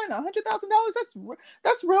North Carolina. $100,000.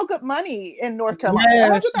 That's real good money in North Carolina.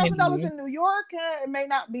 Yes, $100,000 in New York, it may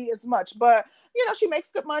not be as much, but she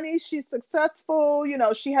makes good money. She's successful.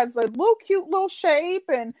 She has a little cute little shape,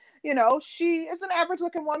 and she is an average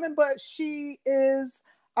looking woman, but she is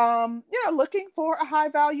looking for a high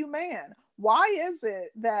value man. Why is it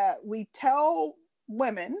that we tell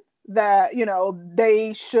women that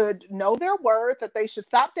they should know their worth, that they should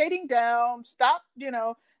stop dating down, stop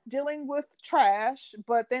dealing with trash,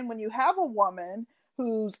 but then when you have a woman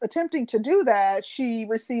who's attempting to do that, she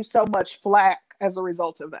receives so much flack as a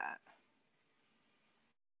result of that?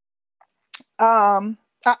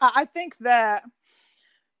 I think that's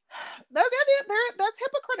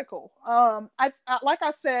hypocritical. I like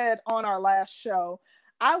I said on our last show,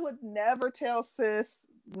 I would never tell sis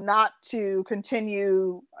not to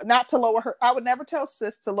continue, not to lower her. I would never tell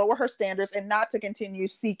sis to lower her standards and not to continue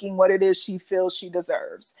seeking what it is she feels she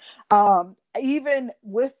deserves. Even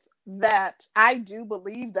with that, I do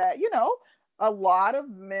believe that, a lot of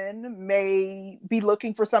men may be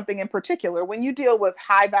looking for something in particular. When you deal with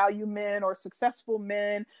high value men or successful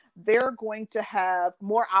men, they're going to have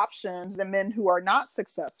more options than men who are not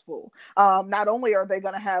successful. Not only are they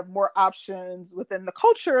going to have more options within the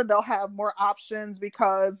culture, they'll have more options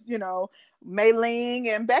because, Mei Ling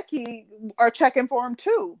and Becky are checking for them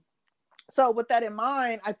too. So with that in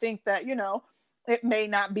mind, I think that, it may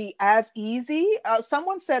not be as easy.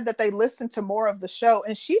 Someone said that they listened to more of the show,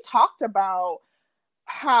 and she talked about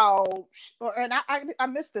how, and I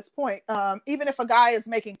missed this point. Even if a guy is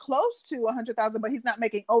making close to 100,000, but he's not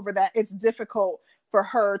making over that, it's difficult for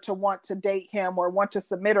her to want to date him or want to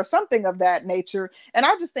submit or something of that nature. And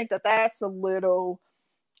I just think that that's a little,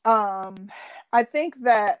 I think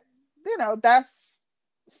that, that's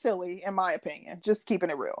silly in my opinion, just keeping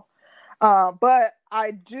it real. But I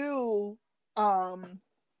do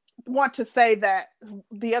want to say that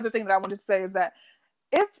the other thing that I wanted to say is that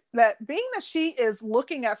being that she is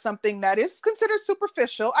looking at something that is considered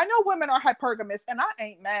superficial, I know women are hypergamous, and I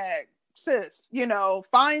ain't mad, sis.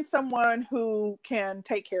 Find someone who can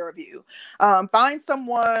take care of you. Find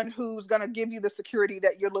someone who's going to give you the security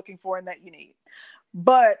that you're looking for and that you need.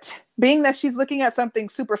 But being that she's looking at something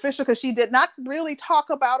superficial, because she did not really talk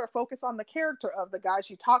about or focus on the character of the guy,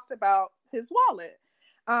 she talked about his wallet.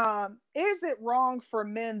 Is it wrong for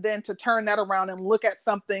men then to turn that around and look at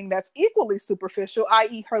something that's equally superficial,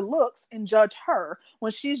 i.e. her looks, and judge her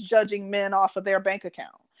when she's judging men off of their bank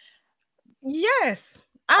account? Yes.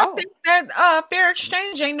 I think that fair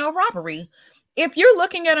exchange ain't no robbery. If you're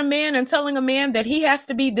looking at a man and telling a man that he has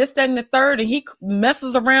to be this, that, and the third, and he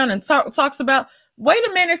messes around and talks about, wait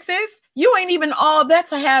a minute, sis, you ain't even all that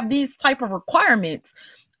to have these type of requirements.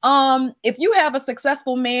 If you have a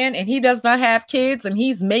successful man and he does not have kids and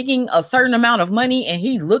he's making a certain amount of money and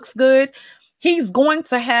he looks good, he's going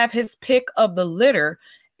to have his pick of the litter.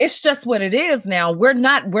 It's just what it is now. We're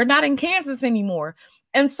not in Kansas anymore.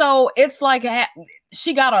 And so it's like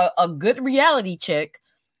she got a good reality check.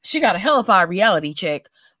 She got a hellified reality check.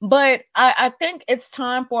 But I think it's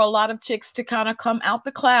time for a lot of chicks to kind of come out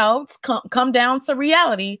the clouds, come down to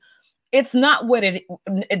reality. It's not what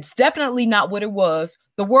it's definitely not what it was.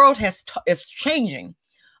 The world is changing.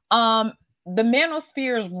 The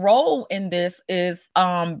Manosphere's role in this is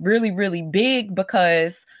really, really big,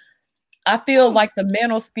 because I feel like the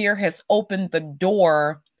Manosphere has opened the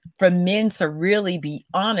door for men to really be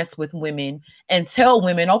honest with women and tell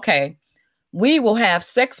women, okay, we will have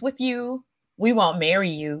sex with you. We won't marry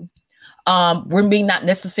you. We may not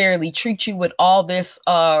necessarily treat you with all this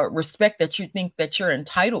respect that you think that you're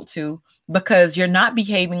entitled to, because you're not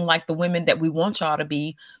behaving like the women that we want y'all to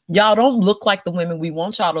be. Y'all don't look like the women we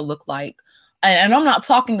want y'all to look like. and I'm not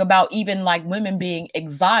talking about even like women being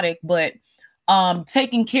exotic, but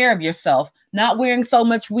taking care of yourself, not wearing so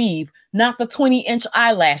much weave, not the 20-inch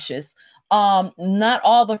eyelashes, not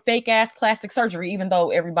all the fake ass plastic surgery, even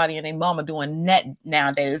though everybody and their mama doing that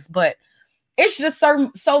nowadays. But it's just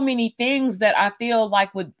so many things that I feel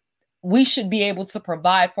like we should be able to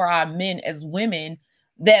provide for our men as women,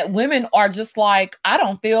 that women are just like, I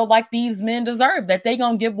don't feel like these men deserve that. They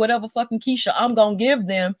gonna give whatever fucking Keisha I'm gonna give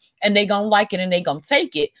them, and they gonna like it and they gonna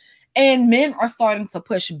take it. And men are starting to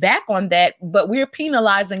push back on that, but we're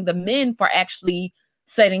penalizing the men for actually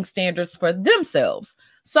setting standards for themselves.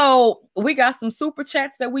 So we got some super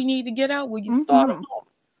chats that we need to get out. Will you start them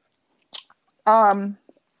off?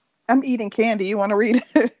 I'm eating candy. You want to read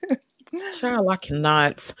it? Child, I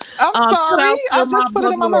cannot. I'm sorry. I just put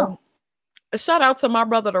it in my mouth. Shout out to my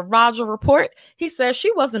brother, the Roger Report. He says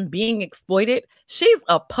she wasn't being exploited. She's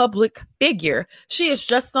a public figure. She is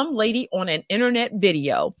just some lady on an internet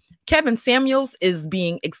video. Kevin Samuels is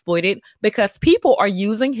being exploited because people are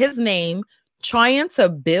using his name, trying to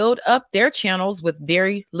build up their channels with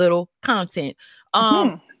very little content.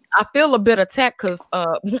 I feel a bit attacked because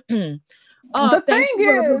the thing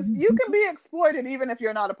is, you can be exploited even if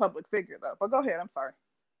you're not a public figure, though. But go ahead. I'm sorry.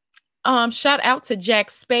 Shout out to Jack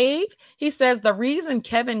Spade. He says the reason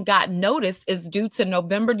Kevin got noticed is due to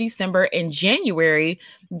November, December, and January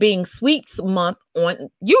being sweeps month on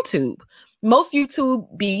YouTube. Most YouTube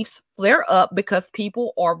beefs flare up because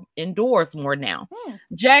people are indoors more now.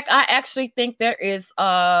 Jack, I actually think there is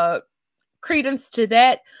credence to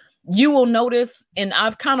that. You will notice, and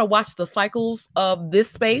I've kind of watched the cycles of this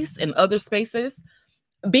space and other spaces.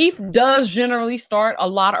 Beef does generally start a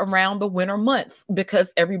lot around the winter months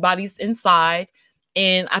because everybody's inside.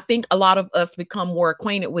 And I think a lot of us become more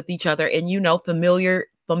acquainted with each other. And,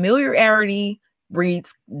 familiarity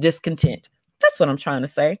breeds discontent. That's what I'm trying to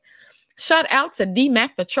say. Shout out to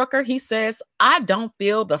D-Mac the trucker. He says, I don't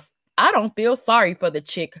feel sorry for the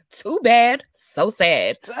chick. Too bad. So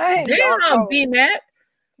sad. Dang, damn, D-Mac.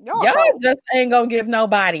 Y'all just ain't gonna give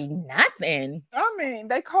nobody nothing. I mean,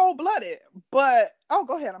 they cold-blooded, but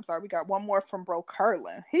go ahead. I'm sorry. We got one more from Bro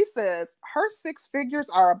Curlin. He says her 6 figures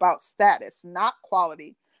are about status, not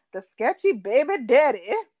quality. The sketchy baby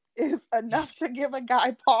daddy is enough to give a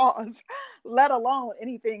guy pause, let alone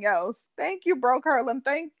anything else. Thank you, Bro Curlin.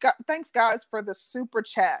 Thanks, guys, for the super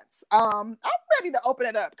chats. I'm ready to open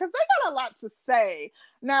it up because they got a lot to say.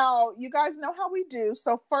 Now, you guys know how we do.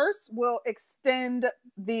 So first, we'll extend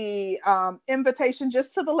the invitation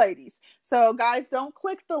just to the ladies. So guys, don't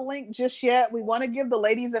click the link just yet. We want to give the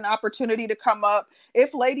ladies an opportunity to come up.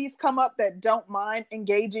 If ladies come up that don't mind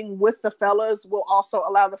engaging with the fellas, we'll also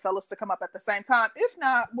allow the fellas to come up at the same time. If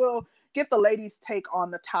not, we'll get the ladies' take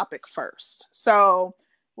on the topic first. So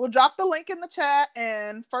we'll drop the link in the chat.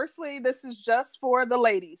 And firstly, this is just for the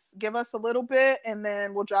ladies. Give us a little bit and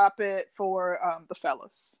then we'll drop it for the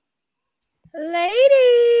fellas. Ladies.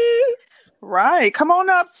 Right. Come on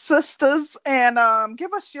up, sisters, and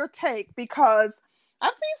give us your take, because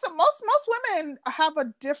I've seen most women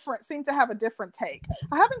seem to have a different take.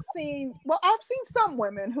 I've seen some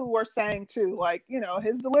women who were saying too, like,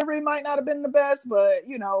 his delivery might not have been the best, but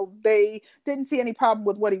they didn't see any problem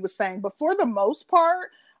with what he was saying. But for the most part,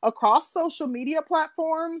 across social media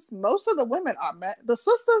platforms, most of the women are mad. The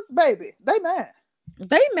sisters, baby, they mad.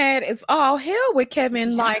 They mad as all hell with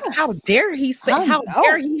Kevin. Yes. Like, how dare he say,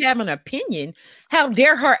 dare he have an opinion? How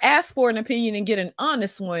dare her ask for an opinion and get an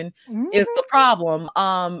honest one is the problem.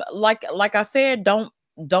 Like I said,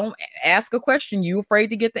 don't ask a question you afraid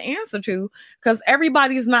to get the answer to, because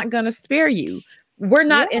everybody's not going to spare you. We're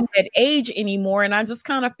not in that age anymore. And I just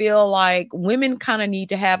kind of feel like women kind of need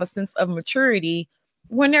to have a sense of maturity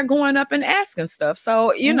when they're going up and asking stuff.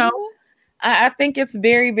 So, I think it's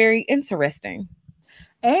very, very interesting.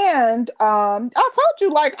 And I told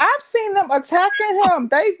you, like, I've seen them attacking him.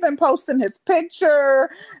 They've been posting his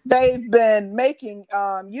picture. They've been making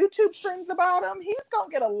YouTube streams about him. He's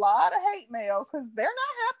going to get a lot of hate mail because they're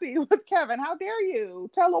not happy with Kevin. How dare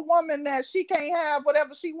you tell a woman that she can't have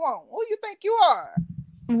whatever she wants? Who you think you are?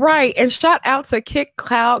 Right. And shout out to Kick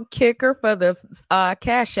Cloud Kicker for the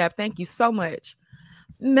Cash App. Thank you so much.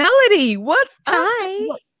 Melody, what's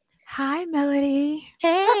up? Hi, Melody.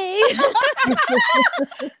 Hey.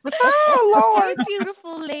 Oh, Lord. Hey,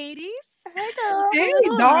 beautiful ladies. Hey, girl. Hey,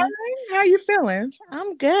 darling. How you feeling?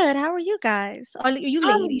 I'm good. How are you guys? Are you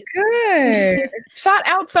ladies? I'm good. Shout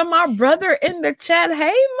out to my brother in the chat.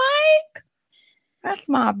 Hey, Mike. That's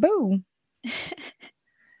my boo.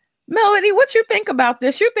 Melody, what you think about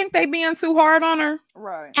this? You think they being too hard on her?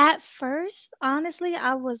 Right. At first, honestly,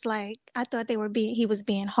 I was like, I thought he was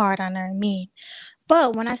being hard on her and mean.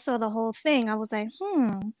 But when I saw the whole thing, I was like,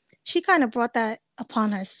 she kind of brought that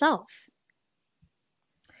upon herself.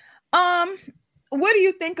 What do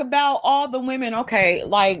you think about all the women? Okay,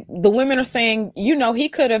 like the women are saying, he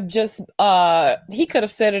could have just he could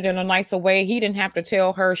have said it in a nicer way. He didn't have to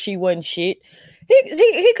tell her she wasn't shit.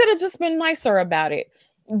 He could have just been nicer about it.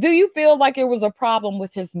 Do you feel like it was a problem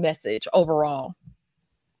with his message overall?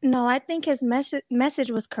 No, I think his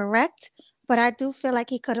message was correct, but I do feel like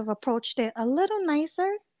he could have approached it a little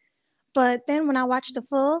nicer. But then when I watched the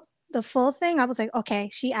full thing, I was like, okay,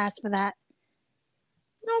 she asked for that.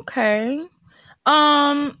 Okay.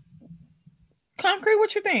 Concrete,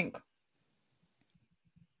 what you think?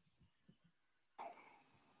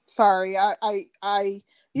 Sorry, I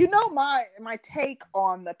my take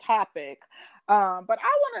on the topic, but I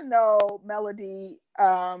want to know, Melody,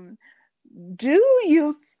 do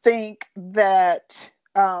you think that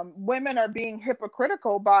women are being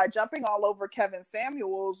hypocritical by jumping all over Kevin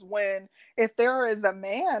Samuels when, if there is a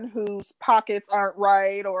man whose pockets aren't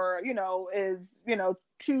right, or is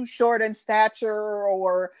too short in stature,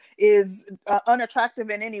 or is unattractive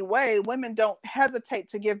in any way, women don't hesitate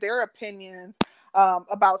to give their opinions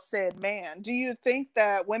about said man? Do you think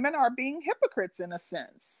that women are being hypocrites in a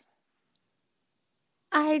sense?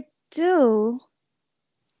 I do,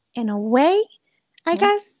 in a way, I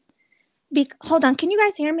guess. Hold on, can you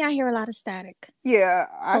guys hear me? I hear a lot of static. Yeah,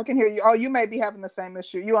 I can hear you. Oh, you may be having the same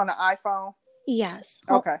issue. You on the iPhone? Yes.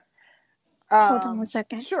 Okay. Hold on 1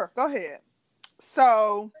 second. Sure, go ahead.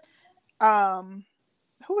 So,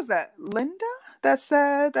 who was that? Linda that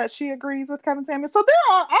said that she agrees with Kevin Samuels. So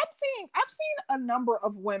I've seen a number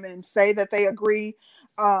of women say that they agree.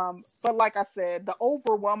 But like I said, the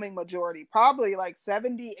overwhelming majority, probably like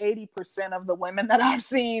 70-80% of the women that I've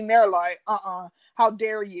seen, they're like, how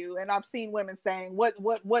dare you? And I've seen women saying, what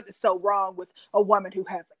is so wrong with a woman who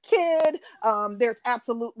has a kid? There's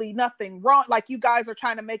absolutely nothing wrong. Like, you guys are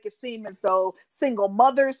trying to make it seem as though single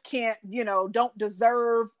mothers can't, don't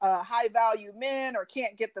deserve high value men, or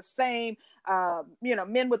can't get the same,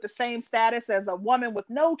 men with the same status as a woman with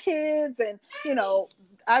no kids. And,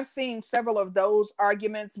 I've seen several of those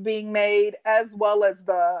arguments being made, as well as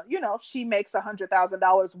the, she makes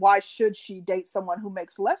 $100,000. Why should she date someone who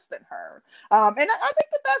makes less than her? And I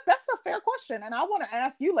think that's a fair question. And I want to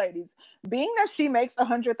ask you ladies, being that she makes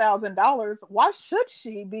 $100,000, why should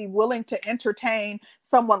she be willing to entertain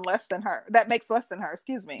someone that makes less than her?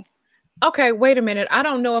 Excuse me. Okay, wait a minute. I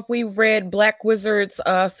don't know if we read Black Wizard's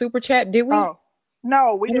super chat. Did we? Oh.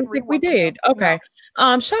 No, we didn't read one. We did. Okay.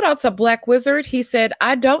 No. Shout out to Black Wizard. He said,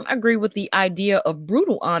 I don't agree with the idea of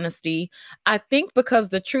brutal honesty. I think because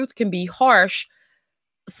the truth can be harsh,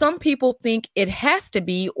 some people think it has to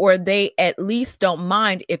be, or they at least don't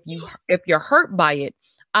mind if you're hurt by it.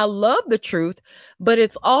 I love the truth, but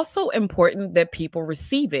it's also important that people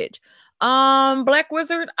receive it. Black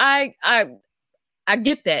Wizard, I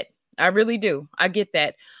get that. I really do. I get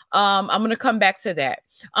that. I'm going to come back to that.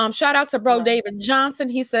 Shout out to bro David Johnson.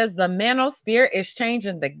 He says the manosphere is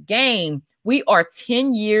changing the game. We are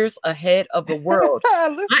 10 years ahead of the world.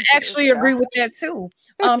 I actually agree with that too.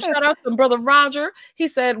 Shout out to brother Roger. He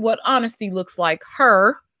said what honesty looks like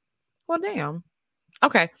her. Well, damn.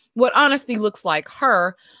 Okay. What honesty looks like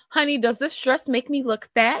her. Honey, does this dress make me look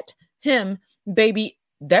fat? Him, baby,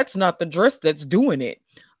 that's not the dress that's doing it.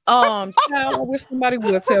 Child, I wish somebody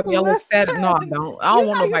would tell me I look fat. No, I don't. I don't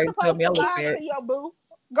want nobody to tell me I look fat.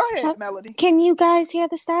 Go ahead, Melody. Can you guys hear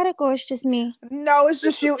the static, or it's just me? No, it's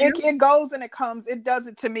just you. It goes and it comes. It does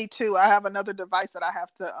it to me too. I have another device that I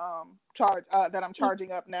have to charge that I'm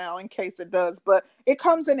charging up now in case it does. But it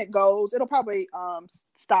comes and it goes. It'll probably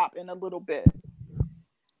stop in a little bit.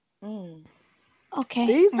 Okay.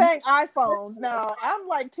 These dang iPhones. Now, I'm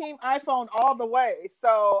like team iPhone all the way.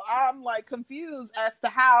 So I'm like confused as to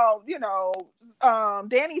how,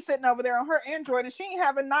 Danny's sitting over there on her Android and she ain't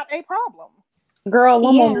having not a problem. Girl,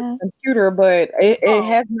 I'm on the computer, but it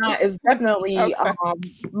has not. It's definitely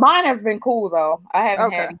mine has been cool though. I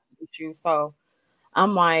haven't had issues, so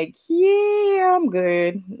I'm like, yeah, I'm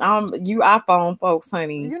good. You iPhone folks,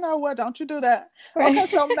 honey. You know what? Don't you do that. Okay,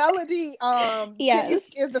 so Melody,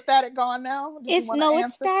 yes. Is the static gone now? It's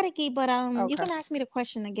staticky, but you can ask me the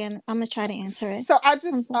question again. I'm gonna try to answer it. So I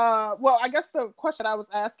just well, I guess the question I was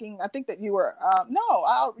asking, I think that you were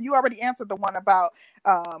you already answered the one about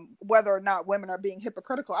whether or not women are being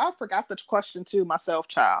hypocritical. I forgot the question too myself,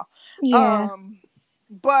 child. Yeah.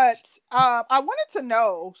 But I wanted to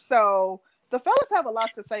know, so the fellas have a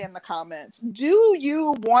lot to say in the comments. Do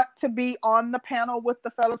you want to be on the panel with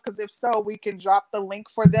the fellas? Because if so, we can drop the link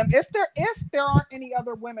for them. If there aren't any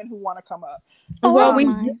other women who want to come up. Well, we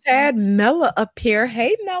just had Mella up here.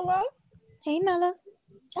 Hey, Mella. Hey, Mella.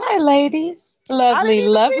 Hi, ladies. I didn't Lovely,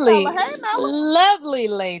 even see Mela. lovely, Hey, Mela. lovely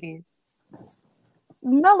ladies.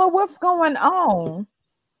 Mella, what's going on?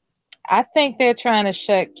 I think they're trying to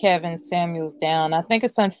shut Kevin Samuels down. I think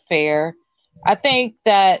it's unfair. I think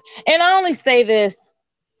that, and I only say this,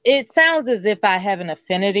 it sounds as if I have an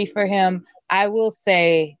affinity for him. I will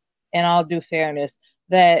say, in all due fairness,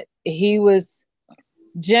 that he was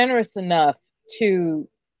generous enough to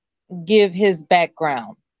give his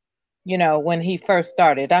background, when he first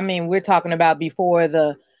started. I mean, we're talking about before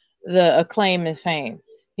the acclaim and fame.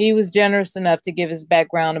 He was generous enough to give his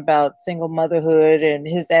background about single motherhood and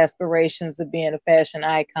his aspirations of being a fashion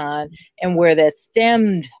icon and where that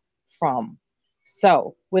stemmed from.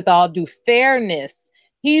 So, with all due fairness,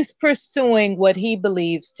 he's pursuing what he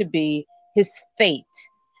believes to be his fate.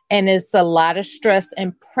 And it's a lot of stress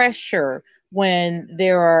and pressure when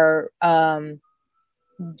there are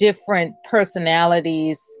different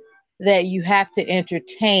personalities that you have to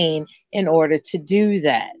entertain in order to do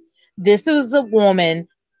that. This was a woman,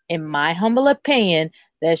 in my humble opinion,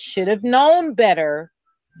 that should have known better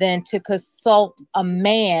than to consult a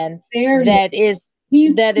man that is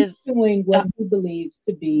He's that is pursuing what he believes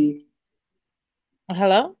to be.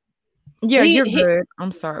 hello. Yeah, he you're he good.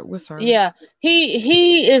 I'm sorry. We're sorry. yeah,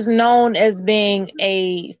 he is known as being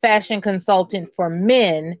a fashion consultant for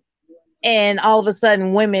men, and all of a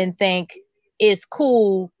sudden women think it's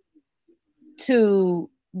cool to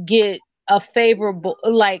get a favorable,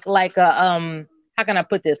 like a how can I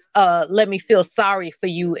put this, let me feel sorry for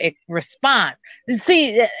you response.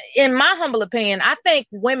 See, in my humble opinion, I think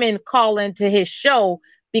women call into his show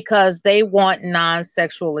because they want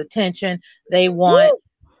non-sexual attention. They want Woo!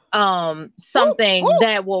 Woo, something woo.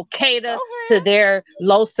 that will Go cater to ahead. their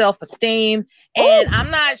low self-esteem. And Woo!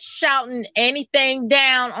 I'm not shouting anything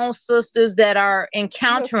down on sisters that are Listen,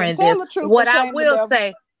 encountering tell this. the truth and shame the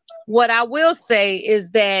devil. What I will say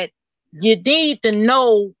is that you need to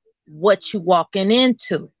know what you're walking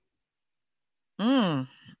into. Mm,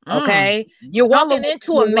 mm. Okay, you're Tell her walking what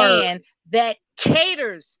into a your word. man that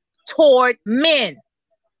caters toward men.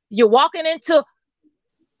 You're walking into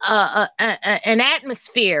an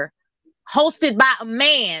atmosphere hosted by a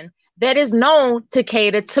man that is known to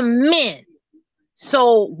cater to men.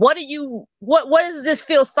 So what is this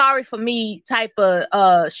feel sorry for me type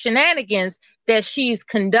of shenanigans that she's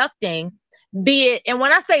conducting? Be it, and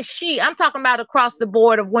when I say she, I'm talking about across the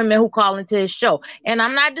board of women who call into his show. And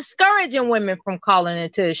I'm not discouraging women from calling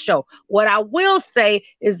into his show. What I will say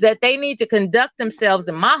is that they need to conduct themselves,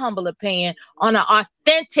 in my humble opinion, on an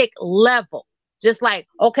authentic level. Just like,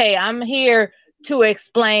 okay, I'm here to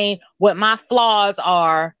explain what my flaws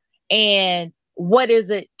are and what is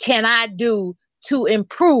it can I do to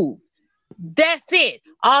improve. That's it.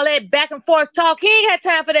 All that back and forth talk, he ain't got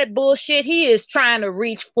time for that bullshit. He is trying to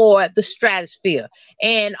reach for the stratosphere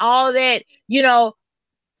and all that,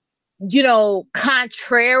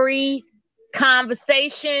 contrary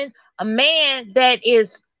conversation. A man that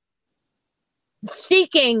is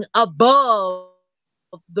seeking above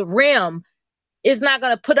the rim is not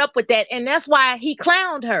going to put up with that. And that's why he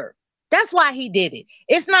clowned her. That's why he did it.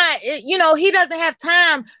 It's not, he doesn't have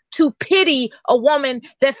time to pity a woman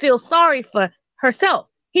that feels sorry for herself.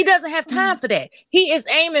 He doesn't have time for that. He is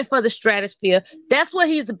aiming for the stratosphere. That's what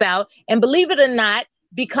he's about. And believe it or not,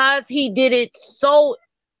 because he did it so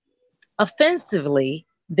offensively,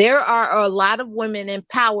 there are a lot of women in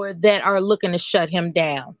power that are looking to shut him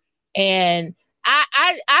down. And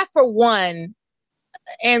I for one,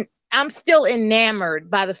 and I'm still enamored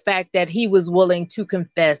by the fact that he was willing to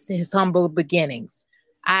confess his humble beginnings.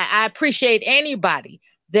 I appreciate anybody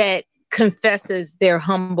that confesses their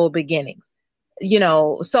humble beginnings.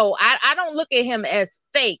 So I don't look at him as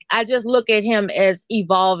fake. I just look at him as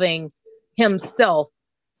evolving himself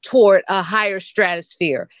toward a higher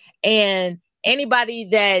stratosphere. And anybody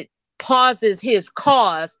that pauses his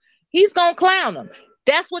cause, he's gonna clown them.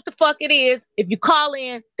 That's what the fuck it is. If you call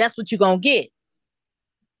in, that's what you're gonna get.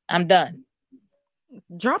 I'm done.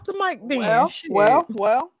 Drop the mic then. Well, Shit. well,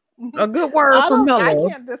 well. A good word from I Mella.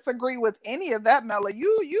 can't disagree with any of that, Mela. You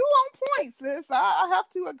on point, sis. I have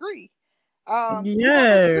to agree. We have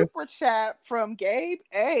a Yes. super chat from Gabe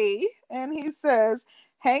A, and he says,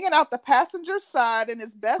 hanging out the passenger side in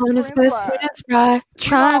his best On his friend's best ride. friend's ride,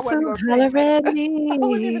 You know I trying wasn't to gonna sing holler that. at I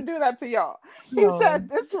wouldn't even me. do that to y'all. He Oh. said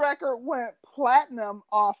this record went platinum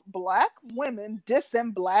off black women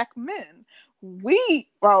dissing black men. We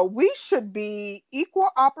should be equal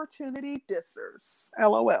opportunity dissers.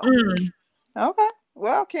 LOL. Mm. Okay.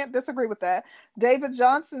 Well, can't disagree with that. David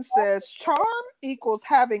Johnson says charm equals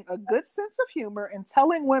having a good sense of humor and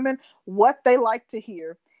telling women what they like to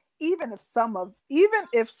hear. even if some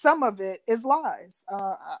of it is lies.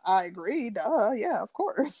 I agree. Yeah, of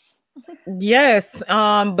course. Yes.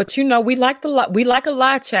 But we like we like a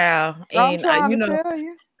lie, child. I'm And trying to tell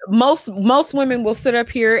you. most women will sit up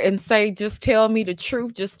here and say, just tell me the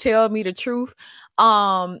truth, just tell me the truth.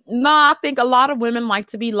 No, I think a lot of women like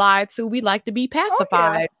to be lied to. We like to be Oh yeah.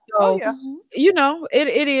 pacified. Oh So yeah.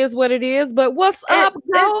 it is what it is. But what's It, up,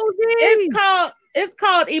 Goldie? it's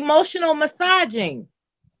called emotional massaging.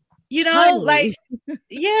 Honey. Like,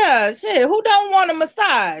 yeah, shit. Who don't want a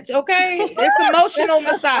massage? Okay, it's emotional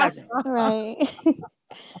massaging. Right.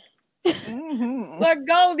 But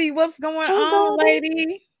Goldie, what's going Hey, on, Goldie.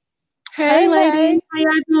 lady? Hey, Hey, ladies, hey. how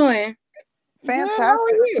y'all doing? Good, how are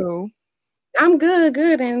Fantastic. you? I'm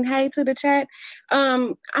good, and hey to the chat.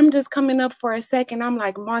 I'm just coming up for a second. I'm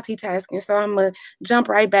like multitasking, so I'm gonna jump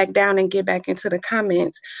right back down and get back into the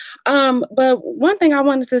comments. But one thing I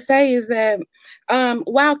wanted to say is that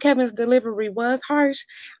while Kevin's delivery was harsh,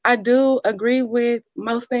 I do agree with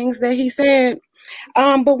most things that he said.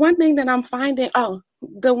 But one thing that I'm finding,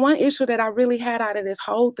 the one issue that I really had out of this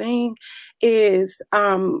whole thing is,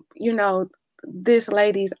 this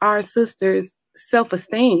lady's, our sister's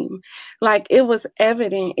self-esteem. Like it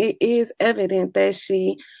is evident that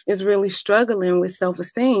she is really struggling with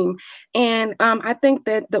self-esteem. And I think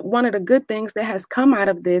that one of the good things that has come out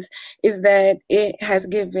of this is that it has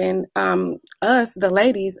given us, the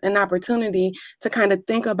ladies, an opportunity to kind of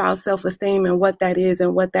think about self-esteem and what that is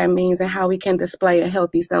and what that means and how we can display a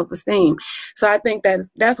healthy self-esteem. So I think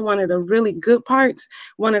that's one of the really good parts,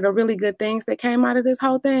 one of the really good things that came out of this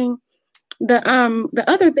whole thing. The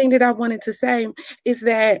other thing that I wanted to say is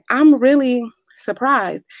that I'm really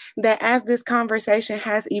surprised that as this conversation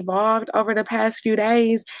has evolved over the past few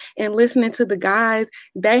days and listening to the guys,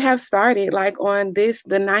 they have started like on the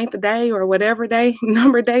 9th day or whatever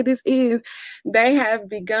number day this is, they have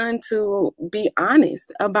begun to be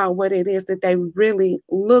honest about what it is that they really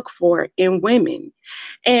look for in women.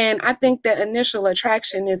 And I think that initial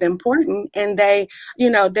attraction is important, and they,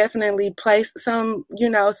 definitely place some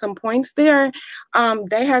points there.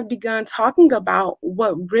 They have begun talking about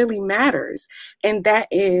what really matters, and that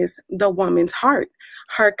is the woman's heart,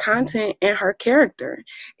 her content, and her character.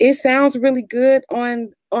 It sounds really good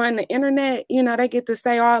on the internet. They get to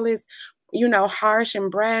say all this, harsh and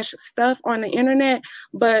brash stuff on the internet,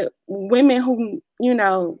 but women who,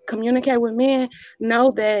 communicate with men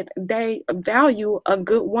know that they value a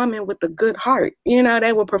good woman with a good heart.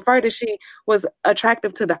 They would prefer that she was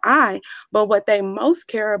attractive to the eye, but what they most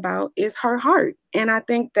care about is her heart. And I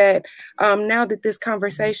think that now that this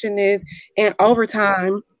conversation is in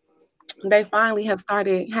overtime, they finally have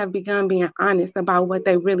begun being honest about what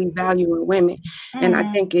they really value in women. And I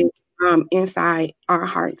think it's inside our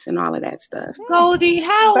hearts and all of that stuff. Goldie,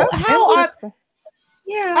 That's interesting.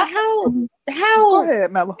 Go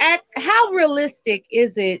ahead, Mello. How realistic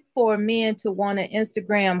is it for men to want an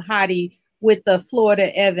Instagram hottie with the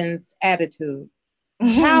Florida Evans attitude?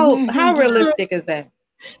 How realistic is that?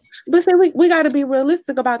 But see, we got to be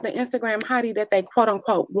realistic about the Instagram hottie that they quote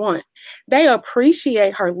unquote want. They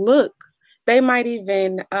appreciate her look. They might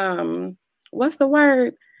even what's the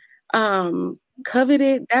word?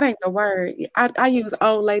 Coveted. That ain't the word. I use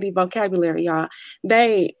old lady vocabulary, y'all.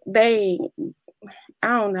 They I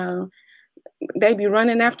don't know. They be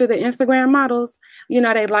running after the Instagram models.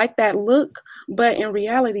 They like that look, but in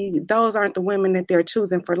reality, those aren't the women that they're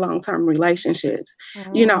choosing for long-term relationships,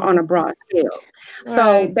 on a broad scale. Right.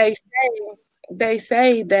 So they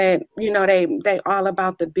say that, they all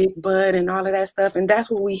about the big butt and all of that stuff. And that's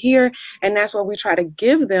what we hear. And that's what we try to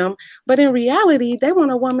give them. But in reality, they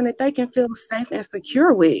want a woman that they can feel safe and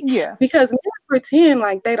secure with. Yeah. Because men pretend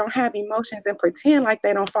like they don't have emotions and pretend like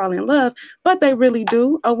they don't fall in love, but they really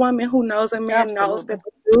do. A woman who knows a man knows that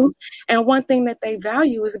they do. And one thing that they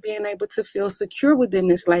value is being able to feel secure within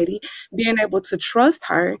this lady, being able to trust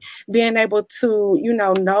her, being able to,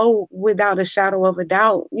 know without a shadow of a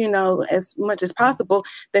doubt, as much as possible,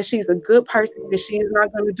 that she's a good person, that she's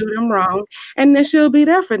not going to do them wrong, and that she'll be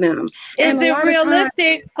there for them. Is it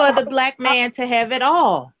realistic for the black man to have it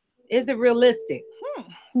all? Is it realistic?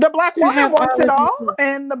 The black woman wants it all,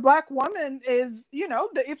 and the black woman is,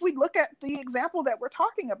 if we look at the example that we're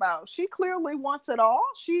talking about, she clearly wants it all.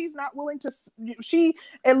 She's not willing to, she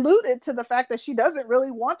alluded to the fact that she doesn't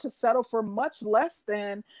really want to settle for much less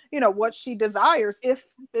than, what she desires, if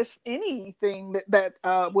anything that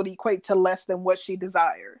would equate to less than what she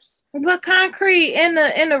desires. But concrete, in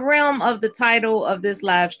the realm of the title of this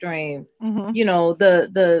live stream,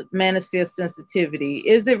 the Manosphere Sensitivity,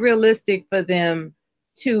 is it realistic for them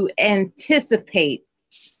to anticipate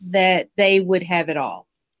that they would have it all?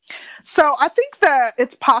 So I think that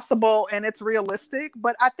it's possible and it's realistic,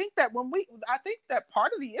 but I think that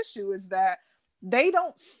part of the issue is that they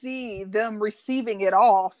don't see them receiving it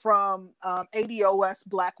all from ADOS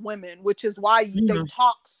Black women, which is why they Mm.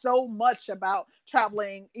 talk so much about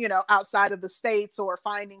traveling, outside of the states or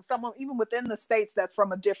finding someone even within the states that's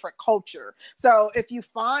from a different culture. So if you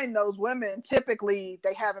find those women, typically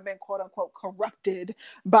they haven't been quote unquote corrupted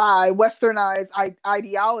by westernized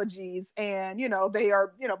ideologies, and they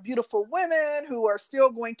are beautiful women who are still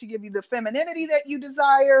going to give you the femininity that you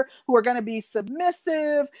desire, who are going to be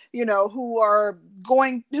submissive, who's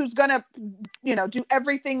going to do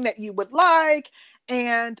everything that you would like,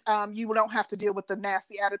 and you don't have to deal with the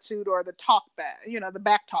nasty attitude or the talk back, the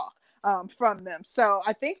back talk from them. So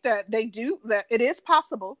I think that that it is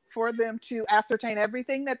possible for them to ascertain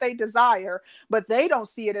everything that they desire, but they don't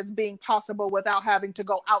see it as being possible without having to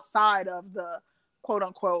go outside of the quote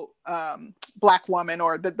unquote Black woman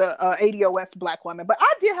or the ADOS Black woman. But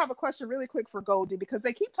I did have a question really quick for Goldie, because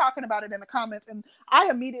they keep talking about it in the comments, and I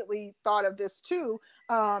immediately thought of this too.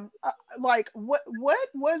 Like what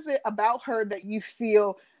was it about her that you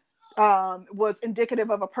feel was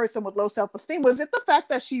indicative of a person with low self-esteem? Was it the fact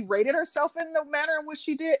that she rated herself in the manner in which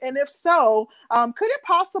she did? And if so, could it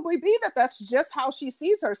possibly be that that's just how she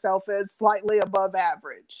sees herself, as slightly above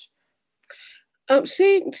average?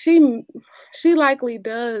 She likely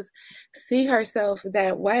does see herself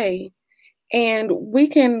that way. And we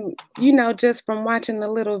can, just from watching the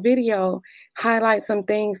little video, highlight some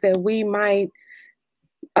things that we might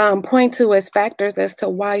point to as factors as to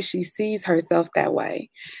why she sees herself that way.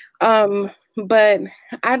 But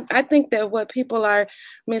I think that what people are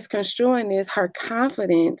misconstruing is her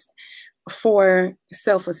confidence for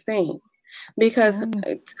self-esteem. Because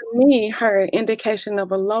to me, her indication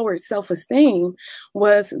of a lower self-esteem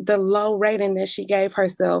was the low rating that she gave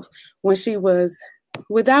herself when she was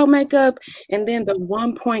without makeup, and then the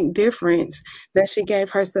 1 point difference that she gave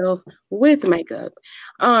herself with makeup.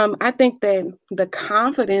 I think that the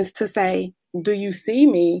confidence to say, "Do you see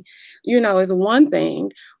me?" is one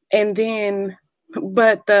thing, and then,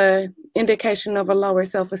 but the indication of a lower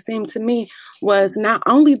self-esteem to me was not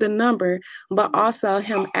only the number, but also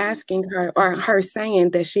him asking her, or her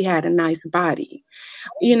saying that she had a nice body.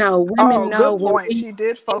 Women know Good point. She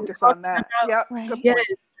did focus on that. Yep. Right. Good yes,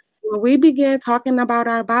 point. when we begin talking about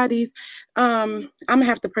our bodies, I'm gonna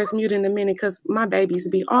have to press mute in a minute because my babies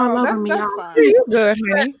be all over me, That's y'all. fine. Yeah, you good,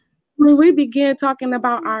 honey. When we begin talking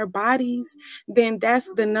about our bodies, then that's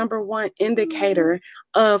the number one indicator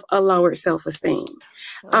of a lower self-esteem.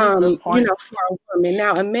 Good point. For a woman.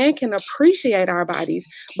 Now, a man can appreciate our bodies,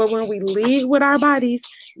 but when we lead with our bodies,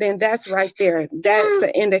 then that's right there. That's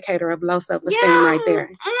an indicator of low self-esteem right there.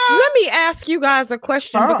 Let me ask you guys a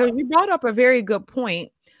question, because you brought up a very good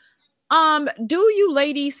point. Do you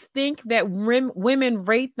ladies think that women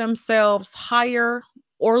rate themselves higher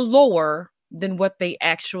or lower than what they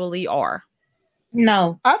actually are?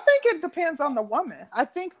 No. I think it depends on the woman. I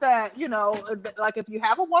think that, like if you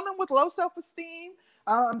have a woman with low self-esteem,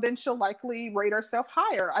 then she'll likely rate herself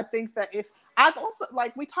higher. I think that if I've also,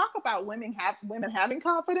 like, we talk about women having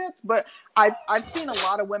confidence, but I've seen a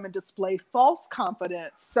lot of women display false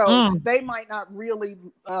confidence. So they might not really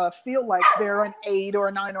feel like they're an 8 or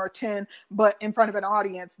a 9 or a 10, but in front of an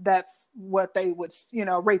audience, that's what they would,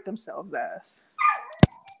 rate themselves as.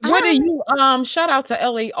 What do you shout out to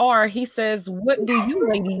LAR? He says, what do you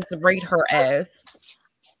ladies rate her as?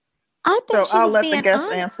 I think she I'll was let the being guest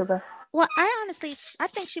honest. answer that. Well, I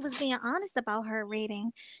think she was being honest about her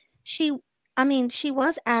rating. She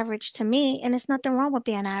was average to me, and it's nothing wrong with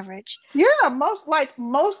being average. Yeah, most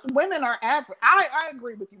women are average. I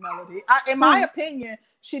agree with you, Melody. In my opinion,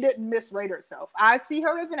 she didn't misrate herself. I see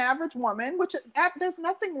her as an average woman, which there's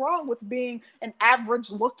nothing wrong with being an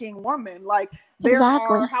average looking woman. Like, there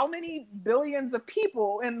are how many billions of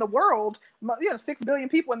people in the world? 6 billion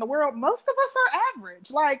people in the world. Most of us are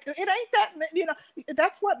average. Like, it ain't that,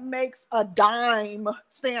 that's what makes a dime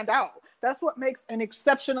stand out. That's what makes an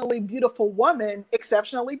exceptionally beautiful woman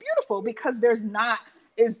exceptionally beautiful, because there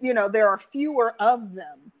are fewer of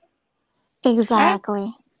them.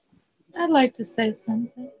 Exactly. I'd like to say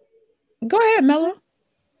something. Go ahead, Mella.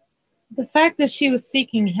 The fact that she was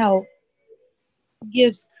seeking help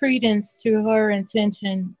gives credence to her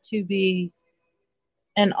intention to be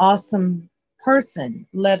an awesome person,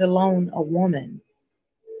 let alone a woman.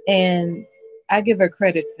 And I give her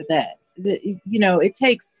credit for that. It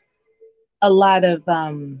takes a lot of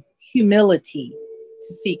humility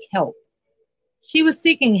to seek help. She was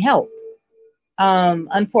seeking help.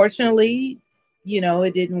 Unfortunately,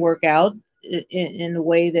 it didn't work out in the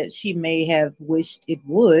way that she may have wished it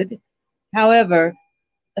would. However,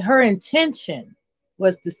 her intention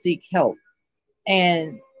was to seek help.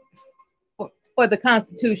 And for the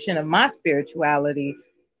constitution of my spirituality,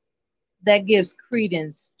 that gives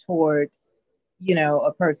credence toward,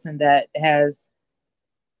 a person that has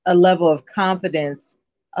a level of confidence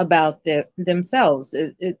about themselves.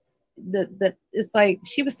 It's like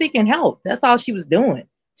she was seeking help. That's all she was doing.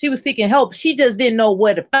 She was seeking help. She just didn't know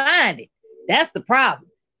where to find it. That's the problem.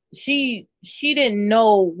 She didn't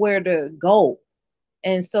know where to go,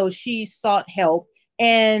 and so she sought help.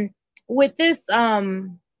 And with this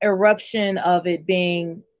eruption of it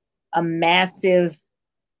being a massive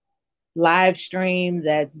live stream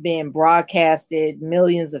that's been broadcasted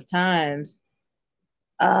millions of times,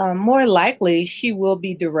 more likely she will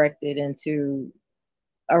be directed into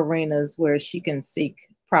arenas where she can seek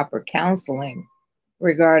proper counseling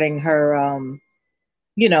regarding her,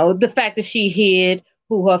 the fact that she hid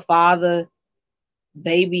who her father,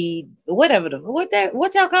 baby, whatever, what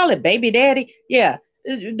y'all call it, baby daddy. Yeah.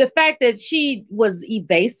 The fact that she was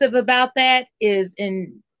evasive about that is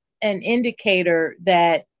an indicator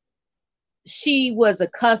that she was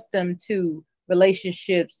accustomed to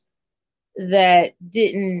relationships that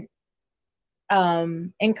didn't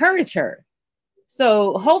encourage her.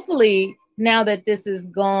 So hopefully, now that this has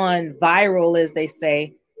gone viral, as they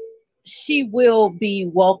say, she will be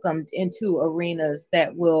welcomed into arenas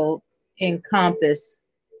that will encompass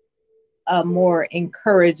a more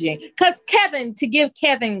encouraging. Because Kevin, to give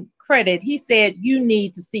Kevin credit, he said you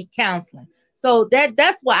need to seek counseling. So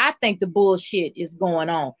that's why I think the bullshit is going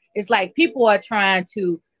on. It's like people are trying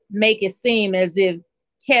to make it seem as if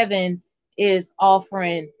Kevin is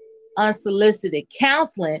offering unsolicited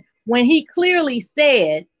counseling when he clearly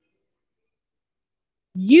said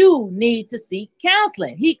you need to seek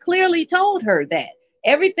counseling. He clearly told her that.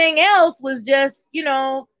 Everything else was just,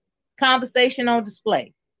 conversation on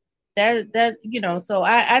display. So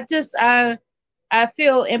I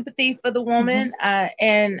feel empathy for the woman,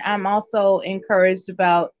 and I'm also encouraged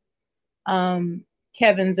about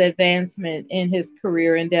Kevin's advancement in his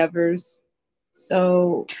career endeavors.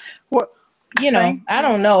 So, What? I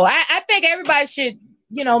don't know. I think everybody should,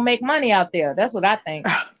 make money out there. That's what I think.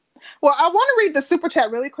 Well, I want to read the super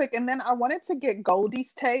chat really quick, and then I wanted to get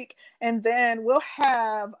Goldie's take, and then we'll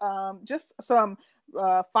have just some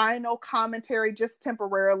final commentary just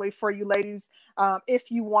temporarily for you ladies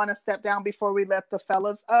if you want to step down before we let the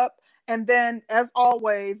fellas up. And then, as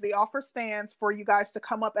always, the offer stands for you guys to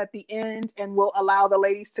come up at the end, and we'll allow the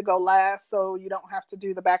ladies to go last so you don't have to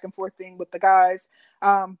do the back and forth thing with the guys.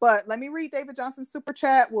 But let me read David Johnson's super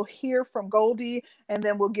chat. We'll hear from Goldie, and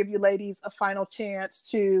then we'll give you ladies a final chance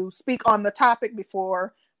to speak on the topic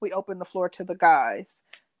before we open the floor to the guys.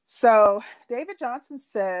 So David Johnson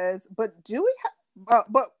says, but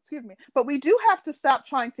we do have to stop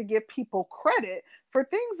trying to give people credit for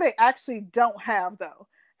things they actually don't have, though.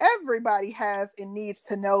 Everybody has and needs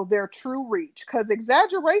to know their true reach, because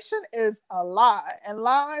exaggeration is a lie and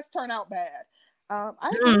lies turn out bad. I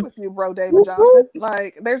agree with you, bro, David Johnson.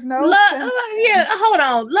 Like, there's no sense. Yeah, hold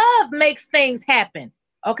on. Love makes things happen.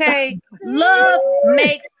 Okay, love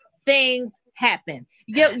makes things happen.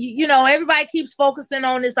 Everybody keeps focusing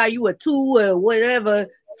on this. Are you a 2 or whatever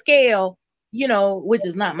scale? Which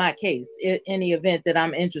is not my case in the event that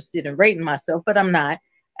I'm interested in rating myself, but I'm not.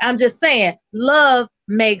 I'm just saying, love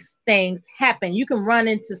makes things happen. You can run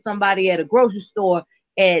into somebody at a grocery store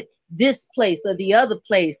at this place or the other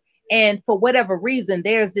place, and for whatever reason,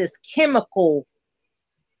 there's this chemical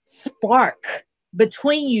spark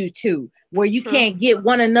between you two where you can't get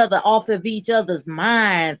one another off of each other's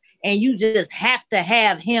minds, and you just have to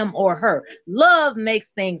have him or her. Love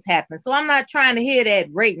makes things happen. So I'm not trying to hear that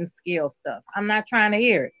rating scale stuff. I'm not trying to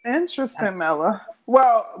hear it. Interesting, Mella.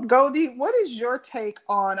 Well, Goldie, what is your take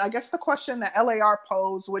on, I guess, the question that LAR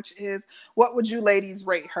posed, which is, what would you ladies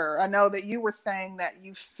rate her? I know that you were saying that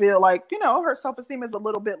you feel like, her self-esteem is a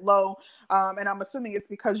little bit low, and I'm assuming it's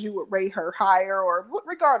because you would rate her higher, or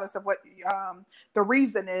regardless of what the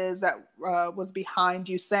reason is that was behind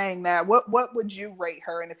you saying that. What would you rate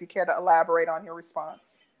her, and if you care to elaborate on your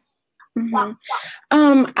response? Mm-hmm.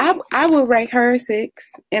 I would rate her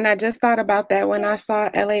 6, and I just thought about that when I saw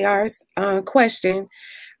LAR's question.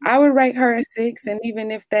 I would rate her a 6, and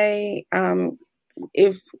even if they, the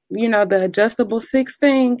adjustable 6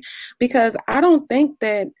 thing, because I don't think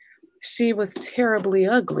that she was terribly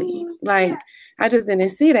ugly. Like, I just didn't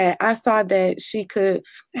see that. I saw that she could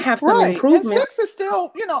have some improvement. And 6 is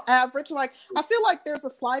still, average. Like, I feel like there's a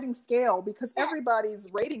sliding scale because everybody's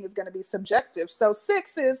rating is going to be subjective. So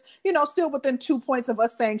 6 is, still within 2 points of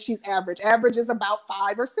us saying she's average. Average is about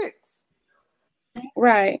 5 or 6.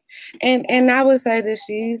 Right. And I would say that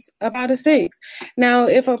she's about a 6. Now,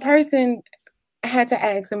 if a person had to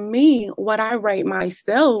ask me what I rate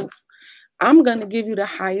myself, I'm gonna give you the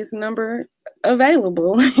highest number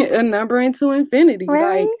available, a number into infinity.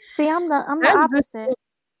 Really? Like, See, I'm the that's opposite.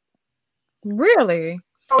 Really?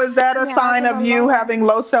 So is that a Yeah, I sign give of a you lower. having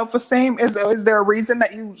low self-esteem? Is there a reason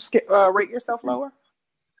that you rate yourself lower?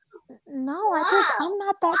 No, I'm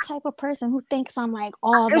not that type of person who thinks I'm like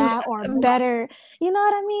all that or better. You know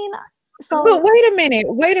what I mean? But So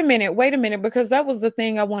wait a minute, because that was the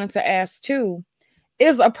thing I wanted to ask too.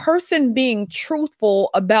 Is a person being truthful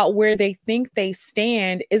about where they think they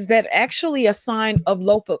stand, is that actually a sign of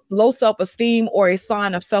low self-esteem or a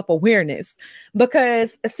sign of self-awareness?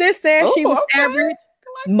 Because sis said she was okay. average.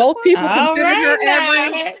 Like Most people All consider right her now.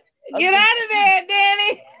 average. Get out of there,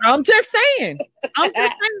 Danny. I'm just saying.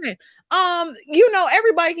 You know,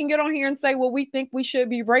 everybody can get on here and say what we think we should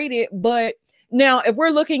be rated, but now if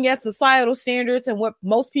we're looking at societal standards and what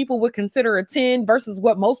most people would consider a 10 versus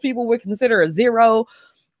what most people would consider a 0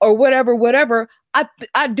 or whatever,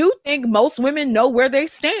 I do think most women know where they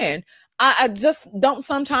stand. I just don't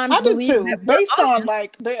sometimes I do believe too, that based we're on honest.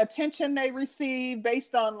 like the attention they receive,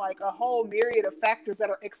 based on like a whole myriad of factors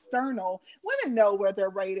that are external. Women know where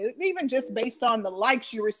they're rated, even just based on the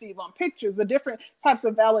likes you receive on pictures, the different types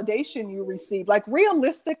of validation you receive. Like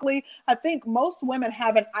realistically, I think most women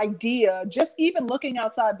have an idea, just even looking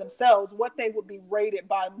outside themselves, what they would be rated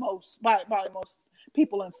by most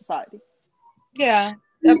people in society. Yeah.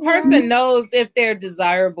 A yeah, person knows if they're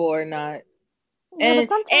desirable or not. yeah, but And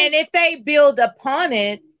sometimes if they build upon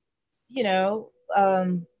it, you know,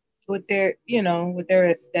 with their, with their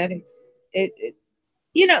aesthetics, they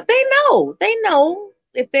know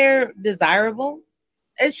if they're desirable.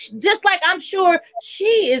 It's just like I'm sure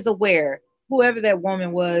she is aware, whoever that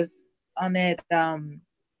woman was on that,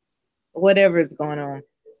 whatever is going on.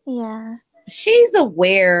 yeah. She's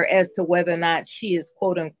aware as to whether or not she is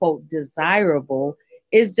quote unquote desirable.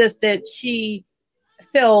 It's just that she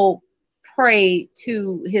fell prey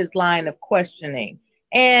to his line of questioning.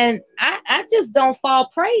 And I just don't fall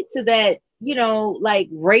prey to that, like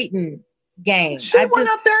rating game. She went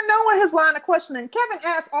up there knowing his line of questioning. Kevin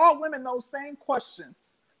asked all women those same questions.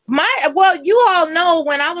 Well, you all know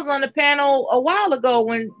when I was on the panel a while ago,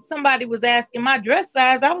 when somebody was asking my dress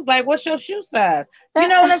size, I was like, "What's your shoe size?" You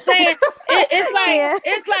know what I'm saying? Yeah.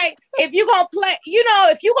 It's like if you gonna play,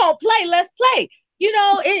 if you gonna play, let's play.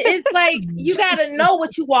 It's like you gotta know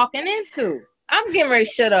what you walking into. I'm getting ready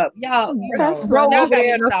to shut up, y'all. That's Bro funny. Y'all over got there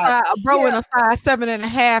me in a stopped. in a size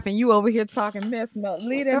 7.5, and you over here talking mess. No,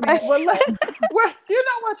 leave that man. Well, you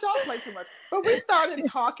know what? Y'all play too much. But we started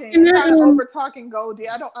talking and kind of And, over talking Goldie.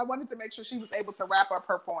 I wanted to make sure she was able to wrap up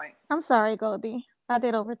her point. I'm sorry, Goldie. I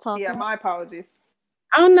did overtalk Yeah, her. my apologies.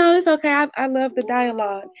 oh no, it's okay. I love the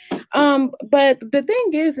dialogue. But the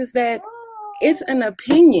thing is that it's an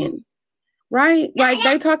opinion, right? Like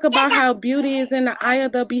they talk about how beauty is in the eye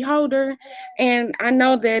of the beholder, and I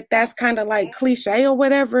know that that's kind of like cliche or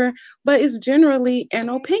whatever, but it's generally an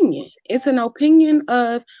opinion. It's an opinion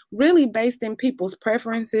of really based in people's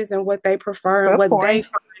preferences and what they prefer and Good what they point.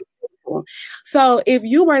 find beautiful. So if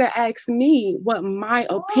you were to ask me what my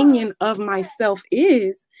opinion of myself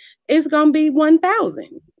is, it's gonna be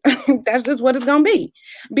 1,000. That's just what it's gonna be,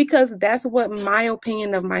 because that's what my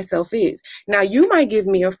opinion of myself is. Now you might give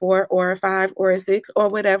me a 4 or a 5 or a 6 or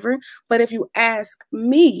whatever, but if you ask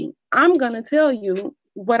me, I'm gonna tell you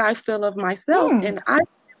what I feel of myself, and I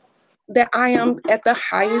am at the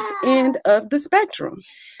highest end of the spectrum.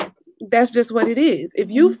 That's just what it is. If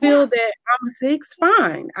you feel that I'm a 6,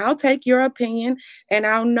 fine. I'll take your opinion and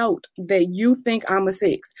I'll note that you think I'm a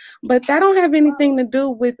 6. But that don't have anything to do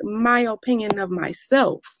with my opinion of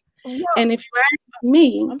myself. And if you ask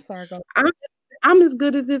me, I'm sorry, go. I'm as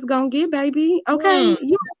good as it's gonna get, baby. Okay,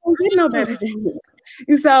 you don't get no better than me.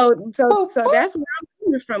 So that's where I'm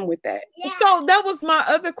coming from with that. So that was my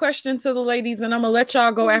other question to the ladies, and I'm gonna let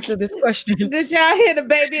y'all go after this question. Did y'all hear the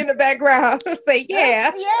baby in the background say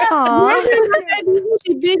yeah? Aw. You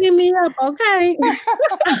be bigging me up, okay?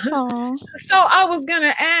 Aw. So I was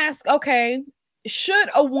gonna ask, okay, should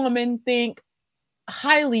a woman think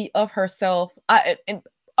highly of herself?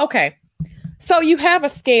 Okay, so you have a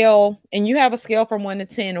scale, and you have a scale from 1 to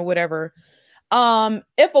 10 or whatever.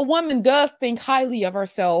 If a woman does think highly of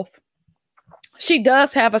herself, she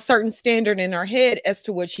does have a certain standard in her head as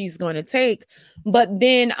to what she's going to take. But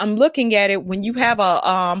then I'm looking at it, when you have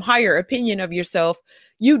a higher opinion of yourself,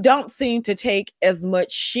 you don't seem to take as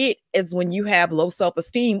much shit as when you have low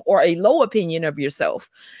self-esteem or a low opinion of yourself.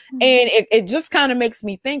 And it just kind of makes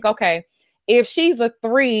me think, okay, if she's a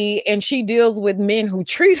 3 and she deals with men who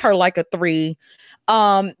treat her like a 3,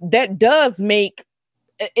 that does make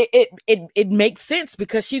it makes sense,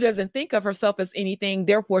 because she doesn't think of herself as anything,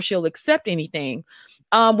 therefore she'll accept anything.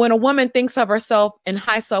 When a woman thinks of herself in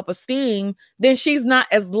high self-esteem, then she's not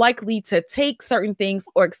as likely to take certain things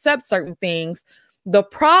or accept certain things. The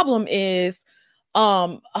problem is,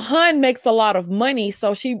 Hun makes a lot of money,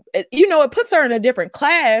 so she, it puts her in a different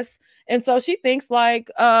class, and so she thinks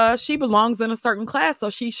like she belongs in a certain class,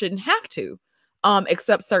 so she shouldn't have to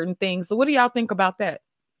accept certain things. So what do y'all think about that?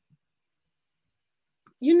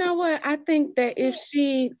 You know what? I think that if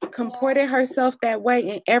she comported herself that way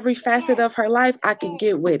in every facet of her life, I could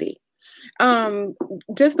get with it.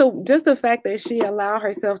 Just the fact that she allowed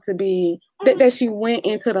herself to be that she went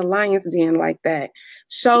into the lion's den like that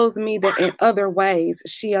shows me that in other ways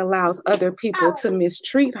she allows other people to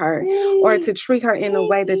mistreat her, or to treat her in a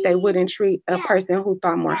way that they wouldn't treat a person who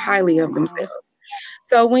thought more highly of themselves.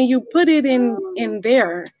 So when you put it in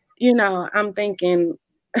there, I'm thinking,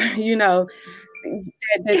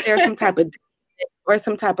 that there's some type of or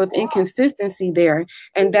some type of inconsistency there,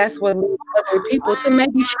 and that's what leads other people to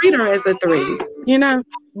maybe treat her as a 3. Yes.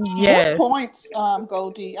 Good points,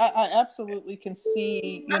 Goldie. I absolutely can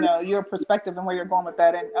see your perspective and where you're going with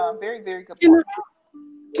that, and very, very good points.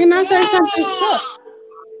 Can I say something? Sure.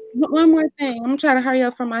 One more thing. I'm trying to hurry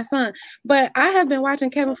up for my son. But I have been watching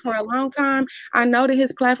Kevin for a long time. I know that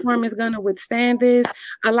his platform is going to withstand this.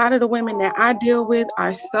 A lot of the women that I deal with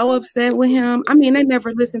are so upset with him. I mean, they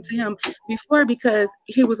never listened to him before because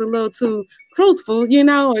he was a little too truthful,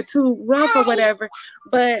 or too rough or whatever.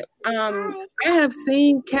 But I have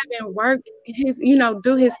seen Kevin work his,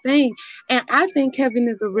 do his thing. And I think Kevin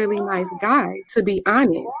is a really nice guy, to be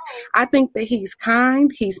honest. I think that he's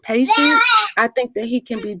kind, he's patient. I think that he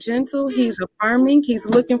can be gentle, he's affirming, he's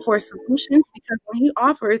looking for solutions, because when he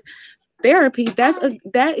offers therapy,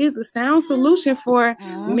 that is a sound solution for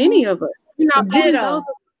many of us. Even those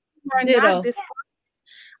who are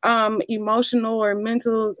not emotional or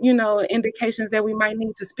mental, indications that we might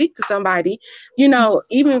need to speak to somebody,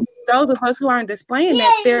 even those of us who aren't displaying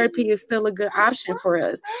that, therapy is still a good option for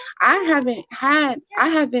us. I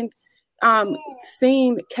haven't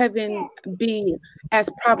seen Kevin be as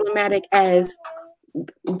problematic as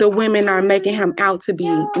the women are making him out to be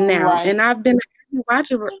now. Right. And I've been a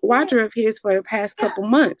watcher of his for the past couple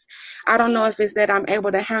months. I don't know if it's that I'm able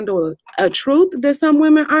to handle a truth that some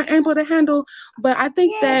women aren't able to handle, but I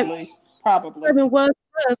think that probably Kevin was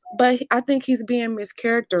tough, but I think he's being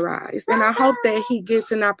mischaracterized. And I hope that he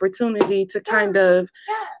gets an opportunity to kind of,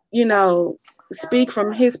 speak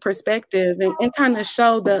from his perspective and kind of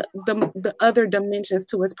show the other dimensions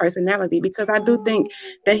to his personality, because I do think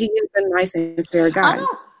that he is a nice and fair guy.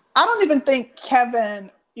 I don't even think Kevin,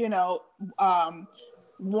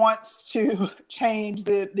 wants to change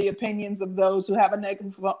the opinions of those who have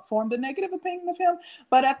formed a negative opinion of him.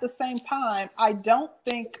 But at the same time, I don't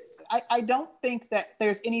think that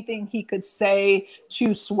there's anything he could say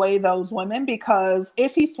to sway those women, because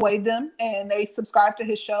if he swayed them and they subscribe to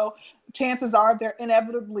his show, chances are they're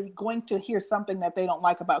inevitably going to hear something that they don't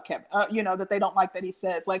like about Kevin, that they don't like that he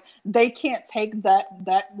says. Like, they can't take that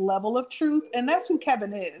level of truth. And that's who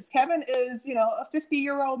Kevin is. Kevin is, a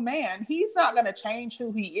 50-year-old man. He's not going to change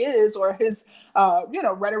who he is or his,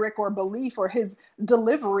 rhetoric or belief or his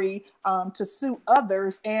delivery to suit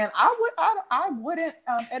others. And I wouldn't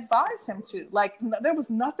advise him to. Like, there was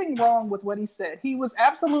nothing wrong with what he said. He was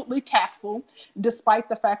absolutely tactful, despite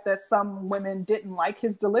the fact that some women didn't like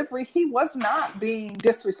his delivery. He was not being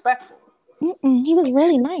disrespectful. He was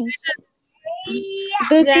really nice.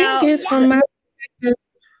 The thing is, from my perspective,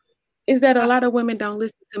 is that a lot of women don't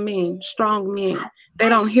listen to men, strong men. They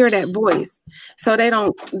don't hear that voice, so they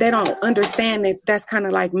don't understand that that's kind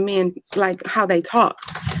of like men, like how they talk.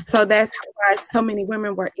 So that's why so many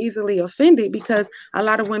women were easily offended, because a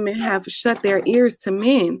lot of women have shut their ears to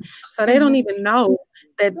men, so they don't even know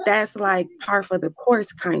that that's like par for the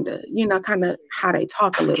course, kind of how they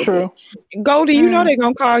talk a little bit. Goldie, they're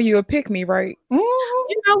gonna call you a pick-me, right?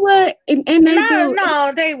 You know what? And they do.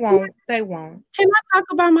 No, they won't. They won't. Can I talk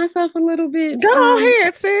about myself a little bit? Go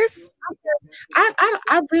ahead, sis.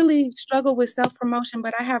 I really struggle with self-promotion,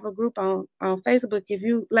 but I have a group on Facebook. If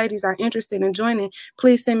you ladies are interested in joining,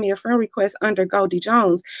 please send me a friend request under Goldie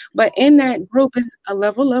Jones. But in that group is a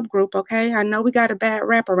level up group, okay? I know we got a bad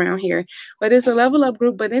rap around here, but it's a level up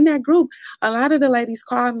group. But in that group, a lot of the ladies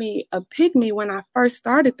called me a pick-me when I first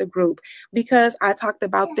started the group, because I talked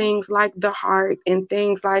about things like the heart and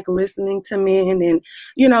things like listening to men and,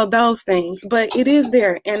 those things. But it is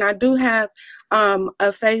there. And I do have a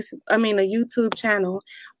YouTube channel.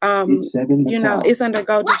 You know, it's under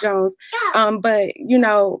Goldie Jones. But you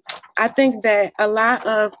know, I think that a lot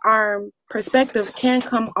of our perspective can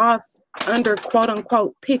come off under quote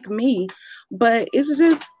unquote pick me, but it's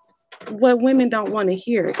just what women don't want to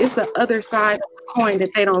hear. It's the other side of the coin that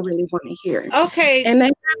they don't really want to hear. Okay. And they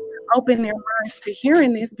have to open their minds to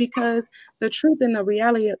hearing this, because the truth and the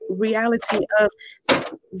reality of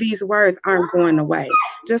these words aren't going away.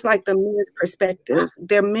 Just like the men's perspective,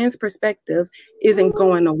 their men's perspective isn't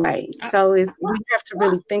going away. So we have to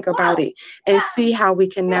really think about it and see how we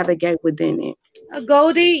can navigate within it.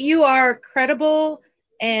 Goldie, you are credible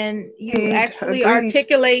and you actually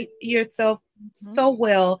articulate yourself so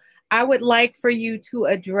well. I would like for you to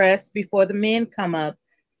address, before the men come up,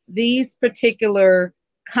 these particular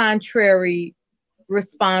contrary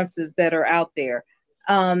responses that are out there.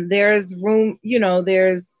 There's room, you know,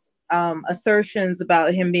 there's assertions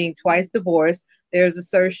about him being twice divorced. There's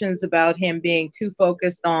assertions about him being too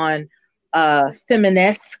focused on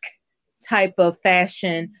feminesque type of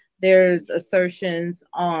fashion. There's assertions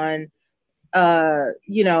on,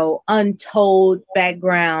 you know, untold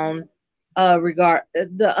background,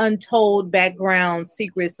 the untold background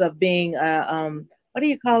secrets of being what do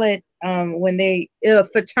you call it, when they a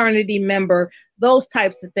fraternity member, those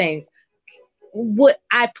types of things. What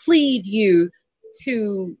I plead you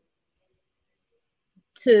to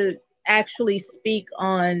actually speak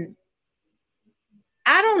on,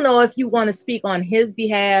 I don't know if you want to speak on his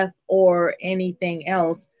behalf or anything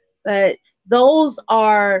else, but those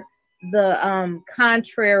are the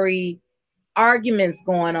contrary arguments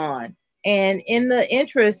going on. And in the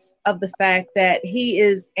interest of the fact that he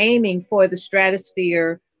is aiming for the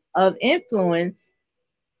stratosphere of influence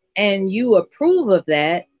and you approve of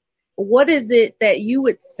that, what is it that you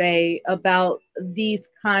would say about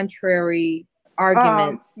these contrary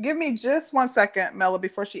arguments? Give me just 1 second, Mela,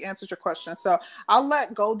 before she answers your question. So I'll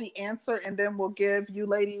let Goldie answer, and then we'll give you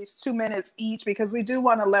ladies 2 minutes each, because we do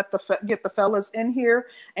want to get the fellas in here,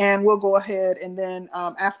 and we'll go ahead and then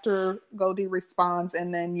after Goldie responds,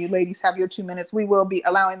 and then you ladies have your 2 minutes, we will be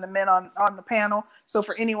allowing the men on the panel. So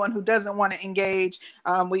for anyone who doesn't want to engage,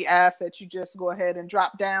 we ask that you just go ahead and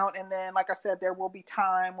drop down, and then, like I said, there will be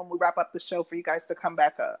time when we wrap up the show for you guys to come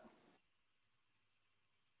back up.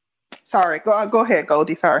 Sorry, go ahead,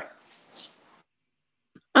 Goldie. Sorry.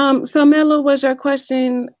 So Mela, was your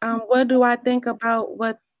question, what do I think about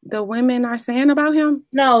what the women are saying about him?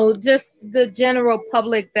 No, just the general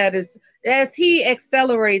public that is, as he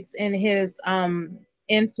accelerates in his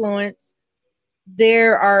influence,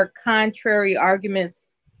 there are contrary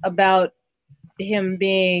arguments about him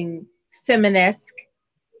being feminesque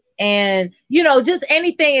and, you know, just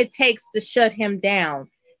anything it takes to shut him down.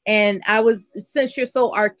 And since you're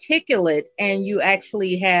so articulate and you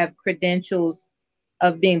actually have credentials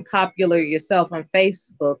of being popular yourself on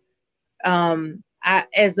Facebook,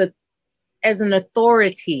 as an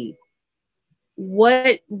authority,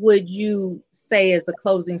 what would you say as a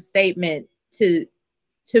closing statement to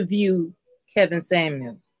view Kevin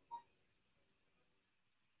Samuels?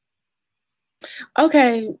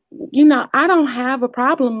 Okay, you know, I don't have a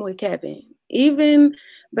problem with Kevin. Even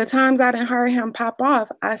the times I didn't hear him pop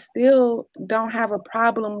off, I still don't have a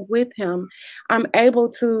problem with him. I'm able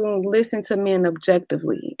to listen to men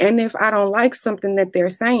objectively. And if I don't like something that they're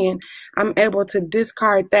saying, I'm able to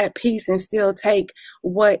discard that piece and still take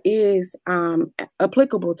what is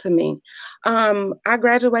applicable to me. I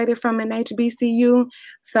graduated from an HBCU,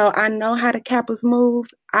 so I know how the Kappas move.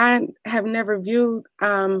 I have never viewed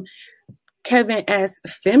Kevin as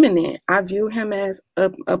feminine. I view him as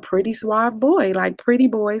a pretty suave boy, like pretty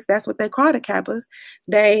boys. That's what they call the Kappas.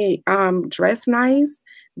 They dress nice.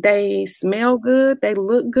 They smell good. They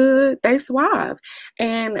look good. They suave.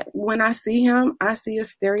 And when I see him, I see a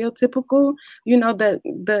stereotypical, you know,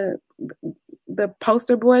 the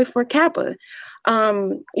poster boy for Kappa.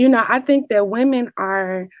 You know, I think that women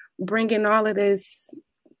are bringing all of this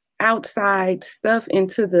outside stuff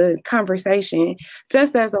into the conversation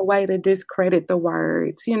just as a way to discredit the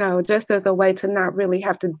words, you know, just as a way to not really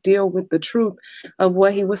have to deal with the truth of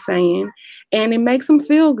what he was saying. And it makes them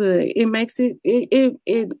feel good. It makes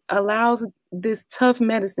it allows this tough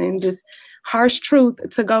medicine, this harsh truth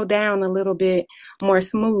to go down a little bit more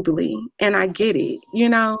smoothly. And I get it. You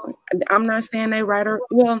know, I'm not saying they right or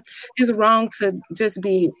well, it's wrong to just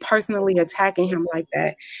be personally attacking him like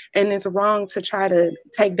that. And it's wrong to try to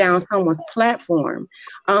take down someone's platform.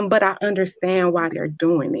 But I understand why they're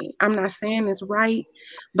doing it. I'm not saying it's right,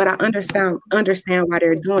 but I understand why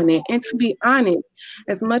they're doing it. And to be honest,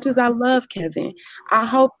 as much as I love Kevin, I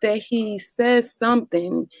hope that he says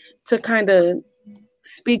something to kind of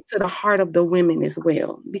speak to the heart of the women as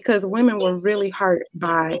well, because women were really hurt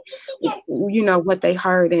by, what they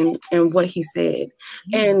heard and what he said.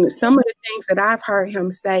 And some of the things that I've heard him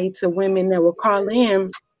say to women that will call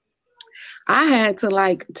in, I had to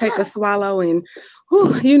like take a swallow and,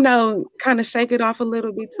 kind of shake it off a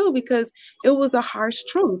little bit too, because it was a harsh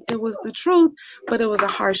truth. It was the truth, but it was a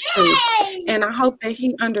harsh truth. And I hope that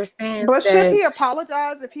he understands. But should he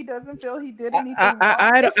apologize if he doesn't feel he did anything wrong?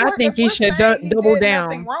 I think he should double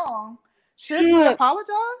down. Nothing wrong. Should he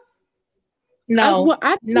apologize? No,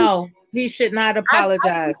 no, he should not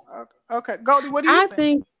apologize. Okay, Goldie, what do you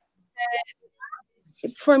think? That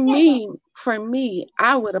for me,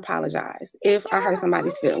 I would apologize if I hurt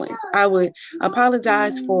somebody's feelings. I would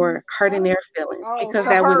apologize for hurting their feelings, because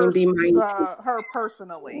that wouldn't be my intent. Her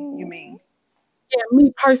personally, you mean? Yeah,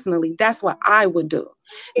 me personally, that's what I would do.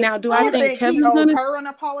 Now, do I think Kevin's owes her an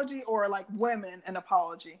apology, or like women an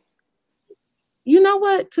apology? You know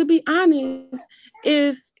what? To be honest,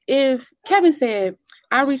 if Kevin said,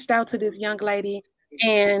 I reached out to this young lady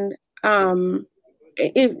and I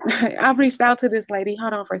reached out to this lady.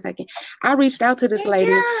 Hold on for a second. I reached out to this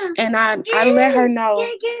lady and I let her know.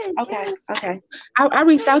 Okay. I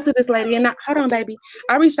reached out to this lady and hold on, baby.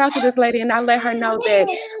 I reached out to this lady and I let her know that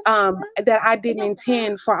that I didn't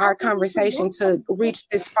intend for our conversation to reach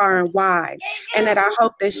this far and wide, and that I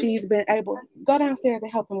hope that she's been able go downstairs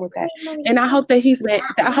and help him with that. And I hope that she's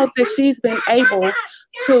been able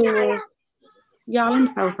to. Y'all, I'm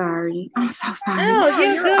so sorry. I'm so sorry. No,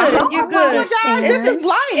 you're good. You're good. This is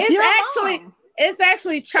life. It's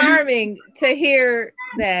actually charming to hear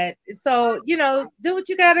that. So, do what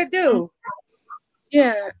you gotta do.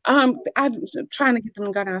 Yeah. I'm trying to get them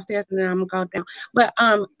to go downstairs and then I'm gonna go down. But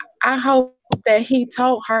I hope that he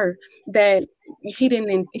told her that he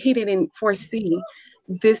didn't foresee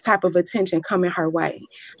this type of attention coming her way,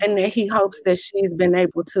 and that he hopes that she's been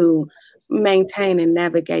able to maintain and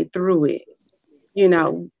navigate through it.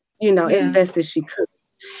 As best as she could.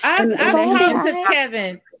 I've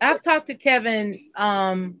talked to Kevin,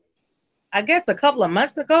 I guess a couple of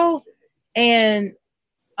months ago, and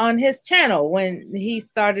on his channel when he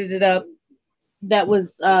started it up, that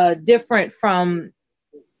was different from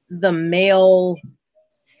the male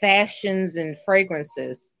fashions and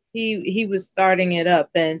fragrances. He was starting it up,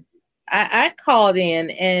 and I called in,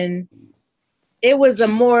 and it was a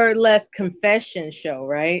more or less confession show,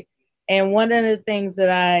 right? And one of the things that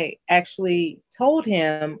I actually told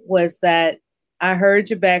him was that I heard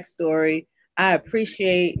your backstory. I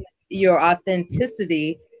appreciate your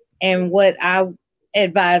authenticity. And what I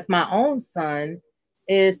advise my own son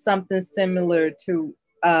is something similar to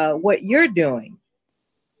what you're doing.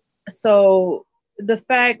 So the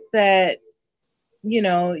fact that,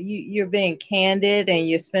 you're being candid and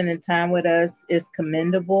you're spending time with us is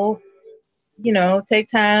commendable. Take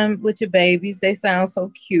time with your babies. They sound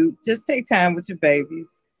so cute. Just take time with your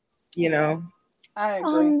babies. I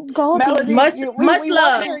agree. Melody, much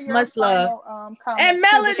love. And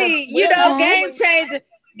Melody, game changer.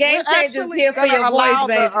 Game changers here for your voice,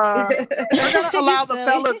 baby. We're gonna allow the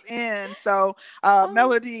fellas in. So,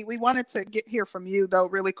 Melody, we wanted to hear from you though,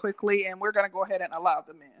 really quickly, and we're gonna go ahead and allow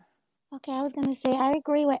them in. Okay, I was gonna say I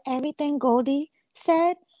agree with everything Goldie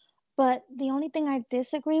said. But the only thing I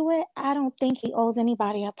disagree with, I don't think he owes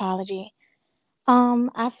anybody an apology.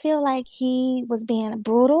 I feel like he was being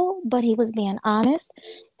brutal, but he was being honest.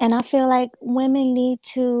 And I feel like women need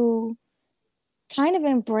to kind of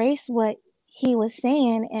embrace what he was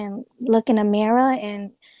saying and look in the mirror,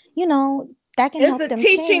 and, that can help them change. It's a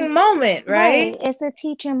teaching moment, right? It's a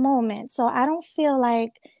teaching moment. So I don't feel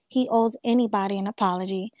like he owes anybody an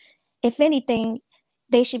apology. If anything,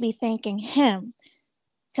 they should be thanking him.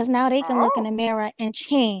 Because now they can look in the mirror and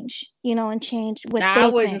change, and change what they think. I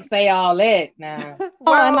wouldn't say all that now.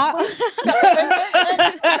 Melody has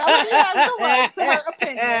the right to her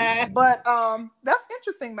opinion. But that's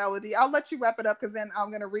interesting, Melody. I'll let you wrap it up, because then I'm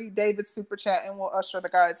going to read David's super chat and we'll usher the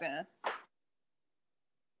guys in.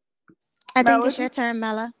 I think it's your turn,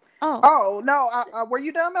 Mela. Oh, no. Were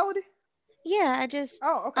you done, Melody? Yeah, I just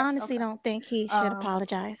honestly don't think he should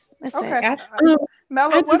apologize. That's it.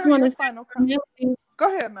 Mela, what are your final comments?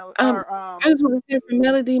 Go ahead, Melody. I just want to say for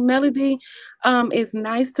Melody. Melody, it's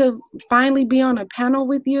nice to finally be on a panel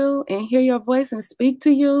with you and hear your voice and speak to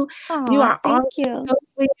you. You are so sweet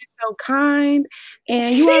and so kind,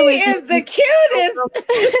 and she is the cutest.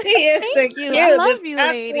 She is the cutest. I love you,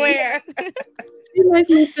 lady. I swear. She makes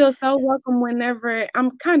me feel so welcome whenever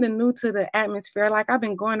I'm kind of new to the atmosphere. Like, I've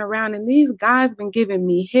been going around and these guys been giving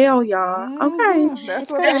me hell, y'all. Okay.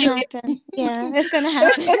 That's it's going to happen. Yeah, it's going to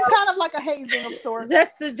happen. It's kind of like a hazing of sorts.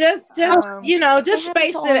 Just space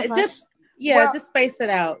it. Yeah, Well, just space it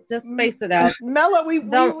out. Just space it out. Mella, we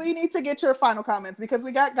need to get your final comments because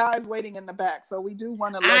we got guys waiting in the back, so we do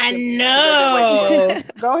want to let them in. know.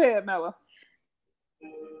 Go ahead, Mella.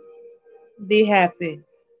 Be happy.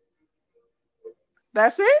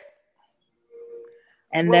 That's it?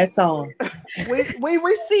 And that's all. We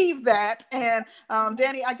received that. And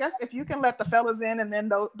Danny, I guess if you can let the fellas in, and then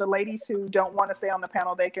the ladies who don't want to stay on the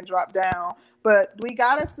panel, they can drop down. But we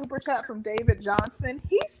got a super chat from David Johnson.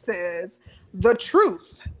 He says, the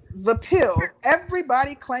truth, the pill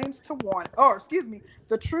everybody claims to want, or excuse me,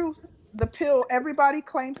 the truth, the pill everybody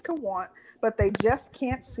claims to want, but they just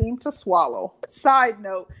can't seem to swallow. Side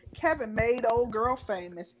note, Kevin made old girl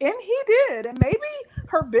famous, and he did, and maybe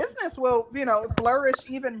her business will, flourish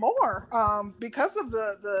even more because of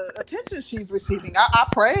the attention she's receiving. I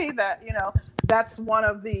pray that, that's one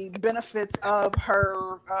of the benefits of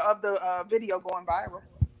her of the video going viral.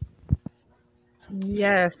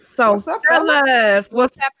 Yes. So, what's up, fellas?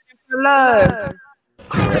 What's happening, fellas?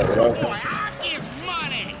 Boy, I give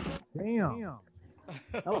money. Damn.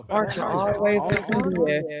 Archer always listen to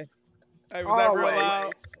this. Hey, was that real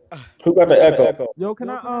loud? Who got the echo? Yo, can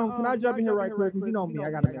I jump in here right quick? You know me,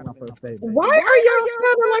 I gotta make my first statement. Why are y'all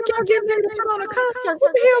feeling like y'all getting ready to put on a concert?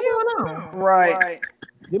 What the hell going on? Right.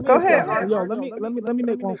 Go ahead. Yo, let me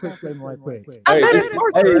make one quick statement right quick.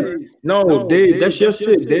 Hey, no, Dave, that's your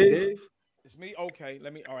shit, Dave. It's me. Okay,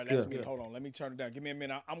 all right, that's me. Hold on, let me turn it down. Give me a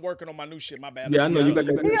minute. I'm working on my new shit. My bad. Yeah, I know you got.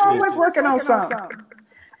 He always working on something.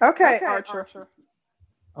 Okay, Archer.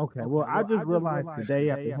 Okay, well, I just realized today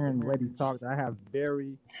after hearing the ladies talk that I have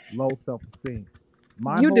very low self-esteem.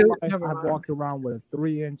 My whole life, I've walked around with a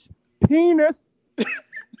 3-inch penis.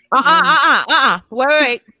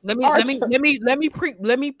 Wait. Let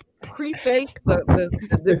me preface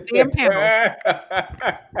the damn panel.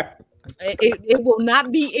 It will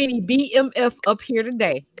not be any BMF up here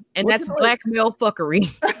today, and that's blackmail fuckery.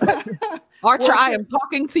 Archer, I am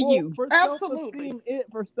talking to you. Absolutely.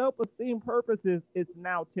 For self-esteem purposes, it's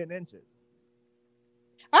now 10 inches.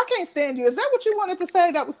 I can't stand you. Is that what you wanted to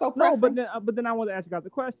say? That was so pressing. No, but then I want to ask you guys a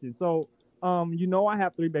question. So, I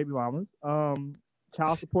have 3 baby mamas.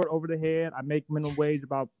 Child support over the head. I make minimum wage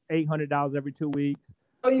about $800 every 2 weeks.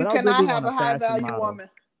 So you cannot have a high value woman.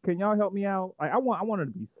 Can y'all help me out? Like, I want her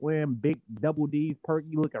to be slim, big, double D's,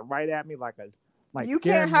 perky, looking right at me like you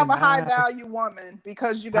can't have a high value woman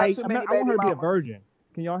because you got too many baby mamas. I want her to be a virgin.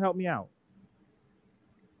 Can y'all help me out?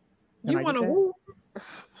 You want to who?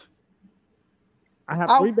 I have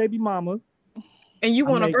 3 baby mamas. And you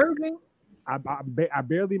want a virgin? I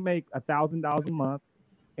barely make $1,000 a month,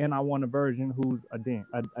 and I want a virgin who's a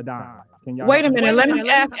dime. Can y'all wait a minute? Let me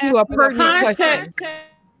ask you a pertinent question.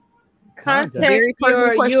 Contact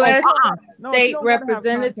your U.S. state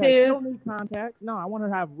representative. You don't need contact. No, I want her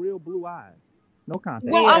to have real blue eyes. No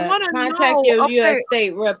contact. Well, I want to contact your U.S.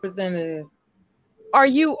 state representative. Are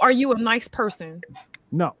you a nice person?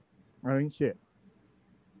 No, I ain't shit.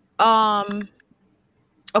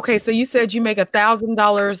 Okay, so you said you make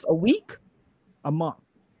 $1,000 a week? A month.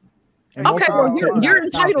 Okay, well, you're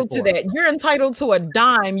entitled to that. You're entitled to a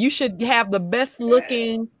dime. You should have the best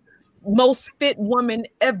looking, most fit woman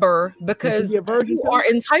ever because you are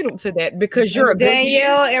entitled to that because you're a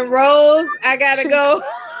Danielle and Rose. I gotta go.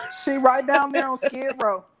 She right down there on Skid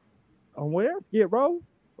Row. On where? Skid Row?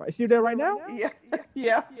 Is she there right now?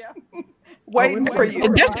 Yeah. Waiting for you.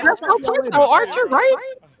 That's no Archer,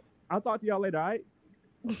 right? I'll talk to y'all later, all right?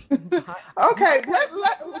 Okay,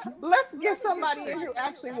 let's get somebody in who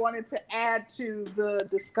actually wanted to add to the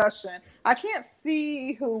discussion. I can't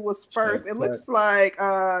see who was first. It looks like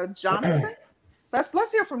Jonathan.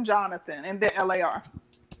 Let's hear from Jonathan and then LAR.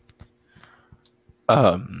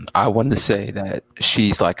 I wanted to say that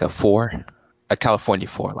she's like a 4, a California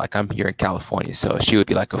 4. Like I'm here in California, so she would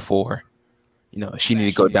be like a 4. She need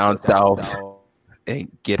to go down south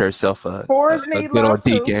and get herself a good old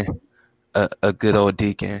deacon. A good old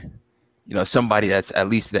deacon, somebody that's at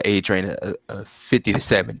least the age range of 50 to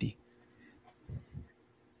 70.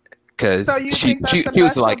 Because she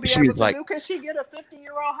was like, can she get a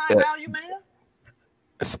 50-year-old high value man?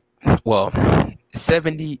 Well,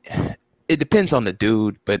 70. It depends on the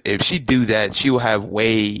dude, but if she do that, she will have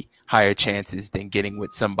way higher chances than getting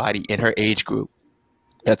with somebody in her age group.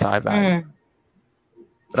 That's high value.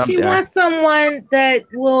 She wants someone that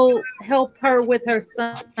will help her with her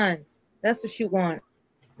son. That's what she wants.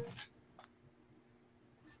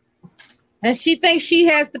 And she thinks she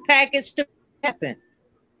has the package to happen.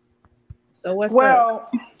 So what's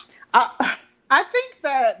up? I think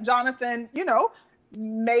that Jonathan,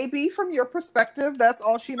 maybe from your perspective, that's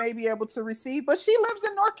all she may be able to receive. But she lives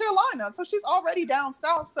in North Carolina, so she's already down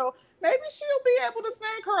south. So maybe she'll be able to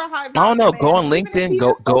snag her a high. I don't know. Go on man, even if LinkedIn. he Go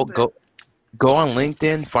just holds it. go on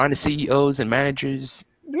LinkedIn. Find the CEOs and managers.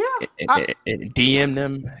 Yeah, and DM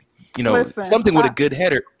them. You know, listen, something with a good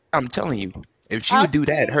header. I'm telling you, if she would do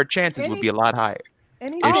that, her chances would be a lot higher.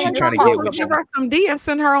 If she's trying to get with you. Give her some D and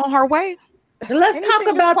send her on her way. Let's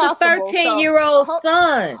talk about the 13-year-old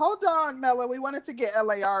son. Hold on, Mella. We wanted to get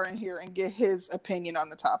LAR in here and get his opinion on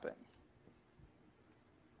the topic.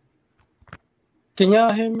 Can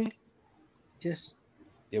y'all hear me? Just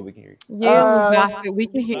yeah, we can hear you. Yeah, we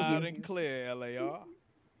can hear loud you. and clear, LAR.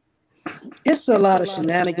 It's a lot of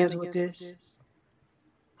shenanigans with this.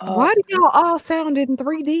 Why do y'all all sound in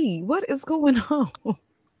 3D? What is going on?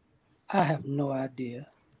 I have no idea.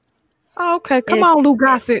 Oh, okay, come on, Lou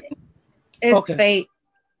Gossett. It's fate.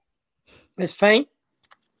 It's faint.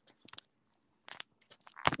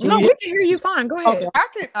 No, we can hear you fine. Go ahead.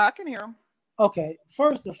 Okay. I can hear him. Okay,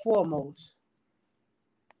 first and foremost,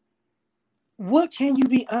 what can you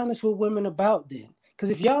be honest with women about then? Because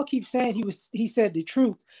if y'all keep saying he said the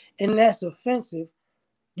truth and that's offensive,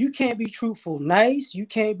 you can't be truthful nice, you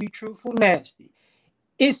can't be truthful nasty.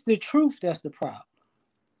 It's the truth that's the problem.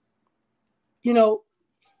 You know,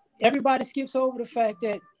 everybody skips over the fact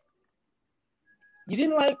that you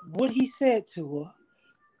didn't like what he said to her.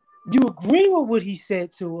 You agree with what he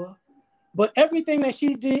said to her, but everything that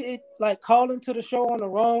she did, like calling to the show on the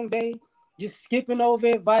wrong day, just skipping over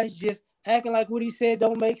advice, just acting like what he said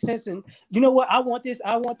don't make sense. And you know what? I want this.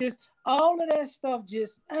 All of that stuff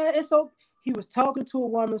just, it's so, he was talking to a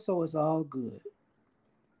woman, so it's all good.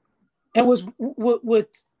 And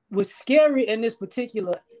what's scary in this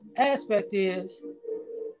particular aspect is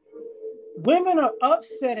women are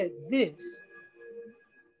upset at this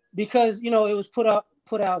because, you know, it was put out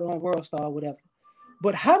on World Star or whatever.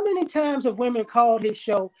 But how many times have women called his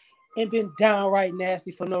show and been downright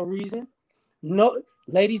nasty for no reason? No,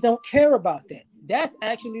 ladies don't care about that. That's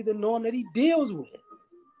actually the norm that he deals with.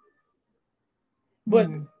 But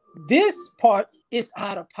this part is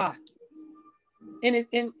out of pocket. And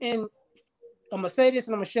I'm gonna say this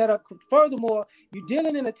and I'm gonna shut up. Furthermore, you're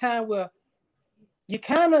dealing in a time where you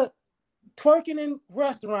kind of twerking in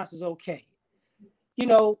restaurants is okay. You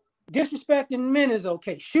know, disrespecting men is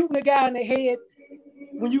okay. Shooting a guy in the head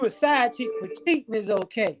when you a side chick for cheating is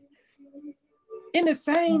okay. In the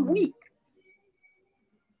same week.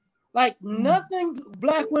 Like nothing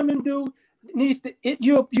black women do needs to,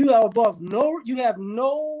 you are above you have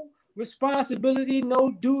no responsibility, no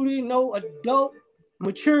duty, no adult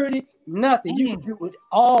maturity, nothing. You can do it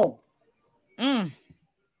all. I'm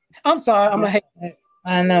sorry, I'm gonna hate.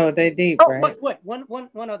 I know they deep, right? Wait,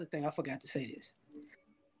 one other thing. I forgot to say this.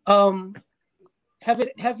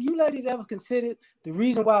 Have you ladies ever considered the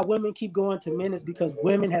reason why women keep going to men is because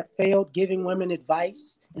women have failed giving women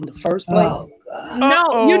advice in the first place?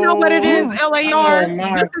 No, you know what it is, LAR.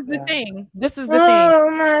 This is the thing.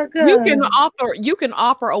 Oh my God. You can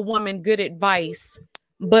offer a woman good advice,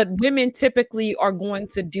 but women typically are going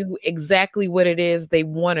to do exactly what it is they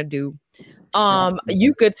want to do.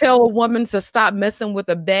 You could tell a woman to stop messing with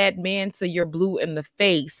a bad man till you're blue in the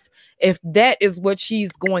face. If that is what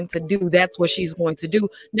she's going to do, that's what she's going to do.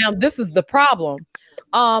 Now, this is the problem.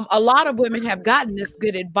 A lot of women have gotten this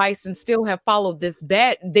good advice and still have followed this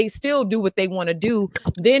bad. They still do what they want to do.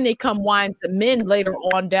 Then they come whine to men later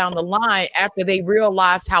on down the line after they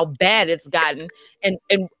realize how bad it's gotten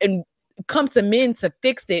and come to men to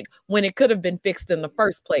fix it when it could have been fixed in the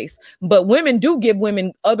first place. But women do give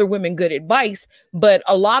other women good advice, but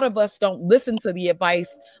a lot of us don't listen to the advice.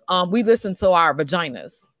 We listen to our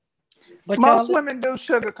vaginas. But most women do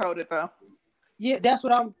sugarcoat it though. Yeah, that's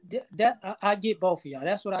what I get both of y'all.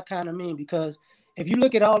 That's what I kind of mean, because if you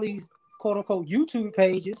look at all these quote unquote YouTube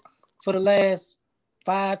pages for the last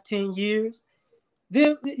 5-10 years,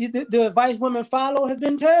 the advice women follow have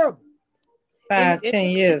been terrible.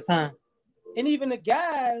 5-10 years, huh? And even the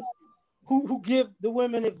guys who give the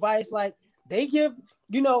women advice, like they give,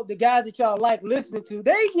 you know, the guys that y'all like listening to,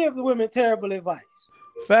 they give the women terrible advice.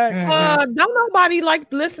 Facts. Don't nobody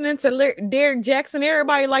like listening to Derrick Jackson.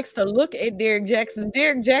 Everybody likes to look at Derrick Jackson.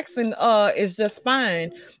 Derrick Jackson is just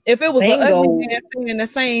fine. If it was an ugly man saying the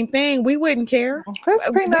same thing, we wouldn't care.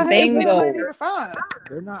 Bingo.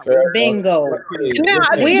 Bingo. Now,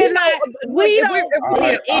 we're not. We don't.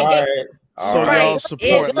 So y'all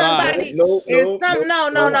support lies. No.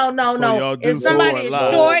 If somebody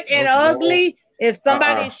is short and ugly, if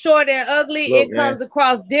somebody's short and ugly, it comes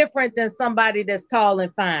across different than somebody that's tall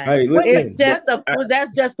and fine. Hey, it's just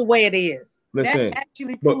that's just the way it is. That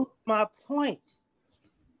actually proves my point.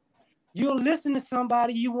 You'll listen to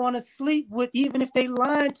somebody you want to sleep with, even if they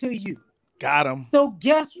lying to you. Got him. So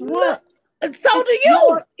guess what? So do you.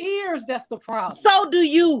 Your ears, that's the problem. So do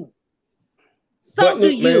you. So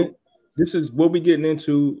do you. Man, this is what we're getting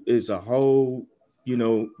into is a whole,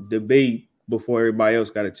 debate before everybody else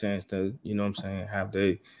got a chance to, what I'm saying, have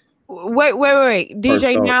they. Wait.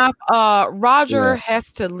 DJ Naf, Roger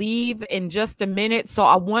has to leave in just a minute, so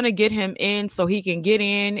I want to get him in so he can get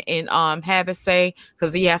in and have a say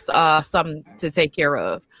because he has something to take care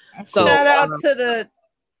of. So shout out to the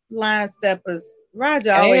line steppers.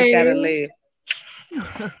 Roger always gotta leave.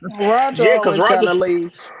 Roger always gotta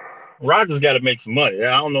leave. Roger's got to make some money.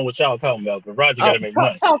 I don't know what y'all talking about, but Roger got to make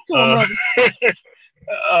money. Talk to him,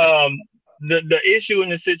 the issue in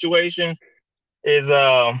the situation is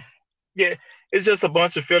it's just a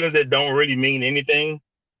bunch of feelings that don't really mean anything.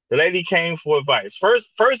 The lady came for advice.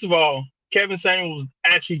 First of all, Kevin Samuels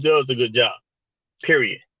actually does a good job.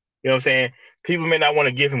 Period. You know what I'm saying? People may not want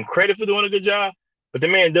to give him credit for doing a good job, but the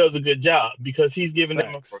man does a good job because he's giving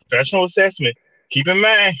them a professional assessment. Keep in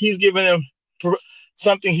mind, he's giving them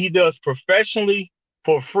something he does professionally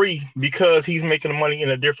for free because he's making the money in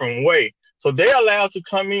a different way. So they're allowed to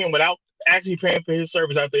come in without actually paying for his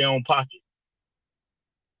service out their own pocket.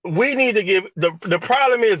 We need to give the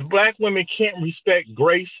problem is black women can't respect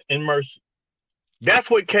grace and mercy. That's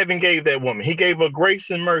what Kevin gave that woman. He gave her grace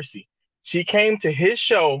and mercy. She came to his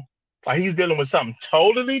show while he's dealing with something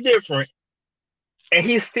totally different, and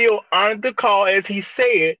he still honored the call as he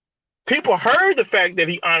said. People heard the fact that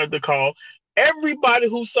he honored the call. Everybody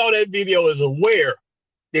who saw that video is aware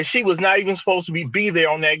that she was not even supposed to be there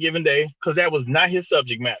on that given day because that was not his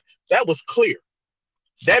subject matter. That was clear.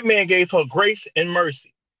 That man gave her grace and mercy.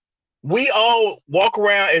 We all walk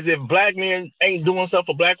around as if black men ain't doing stuff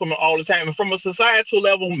for black women all the time. And from a societal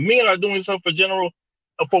level, men are doing stuff for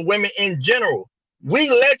women in general. We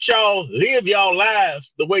let y'all live y'all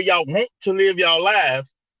lives the way y'all want to live y'all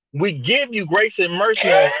lives. We give you grace and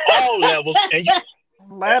mercy on all levels, and you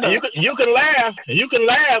can laugh,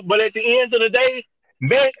 but at the end of the day,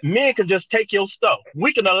 men can just take your stuff.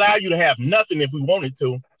 We can allow you to have nothing if we wanted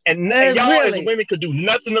to, and y'all as women could do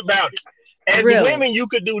nothing about it. As women, you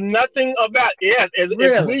could do nothing about it. Yes,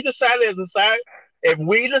 if we decided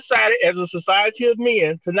as a society of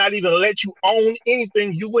men to not even let you own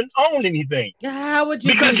anything, you wouldn't own anything. How would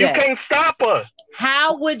you? Because you can't stop us.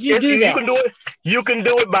 How would you do that? You can do it. You can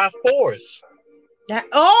do it by force. Okay.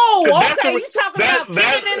 You talking about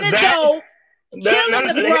kicking in the door,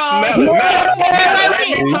 killing the broad? Let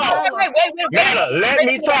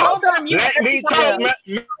me talk. Hold on, let me talk.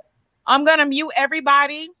 I'm gonna mute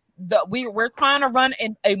everybody. We're trying to run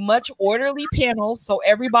in a much orderly panel so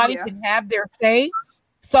everybody can have their say.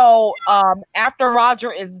 So after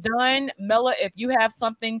Roger is done, Mela, if you have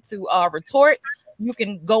something to retort, you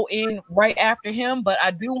can go in right after him. But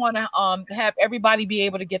I do want to have everybody be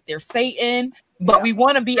able to get their say in. But we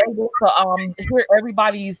want to be able to hear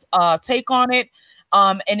everybody's take on it.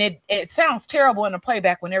 And it sounds terrible in the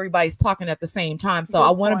playback when everybody's talking at the same time. So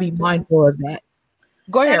I want to be mindful of that.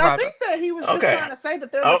 Go ahead, and Roger. I think that he was just trying to say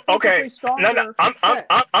that they're physically stronger. No.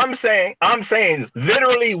 I'm saying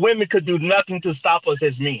literally women could do nothing to stop us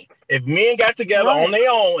as men. If men got together on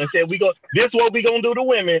their own and said this is what we gonna do to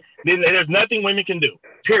women, then there's nothing women can do.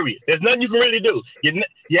 Period. There's nothing you can really do. You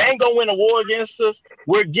ain't gonna win a war against us.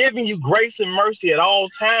 We're giving you grace and mercy at all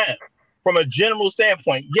times. From a general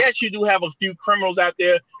standpoint, yes, you do have a few criminals out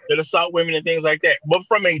there that assault women and things like that. But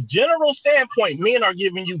from a general standpoint, men are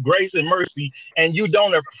giving you grace and mercy, and you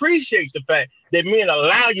don't appreciate the fact that men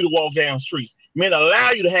allow you to walk down streets. Men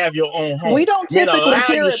allow you to have your own home. We don't typically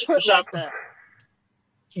hear it put like that.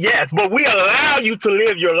 Yes, but we allow you to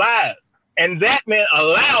live your lives. And that man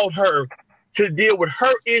allowed her to deal with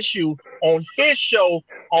her issue on his show,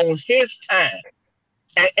 on his time.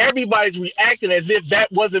 And everybody's reacting as if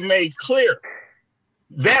that wasn't made clear.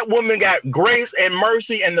 That woman got grace and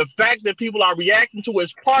mercy, and the fact that people are reacting to it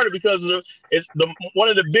is part of because one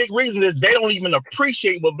of the big reasons is they don't even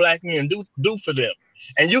appreciate what black men do for them.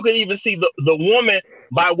 And you can even see the woman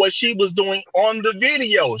by what she was doing on the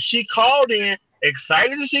video. She called in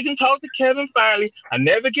excited that she can talk to Kevin finally. I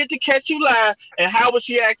never get to catch you live. And how was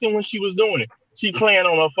she acting when she was doing it? She playing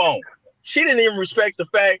on her phone. She didn't even respect the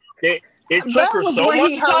fact that it took her so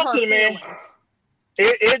much to talk to the man.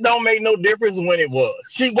 It don't make no difference when it was.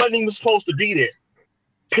 She wasn't even supposed to be there.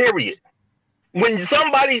 Period. When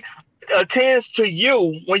somebody attends to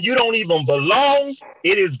you when you don't even belong,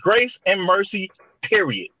 it is grace and mercy,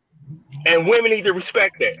 period. And women need to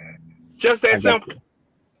respect that. Just that simple.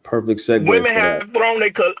 Perfect segue. Women have thrown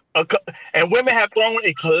women have thrown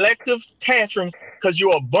a collective tantrum because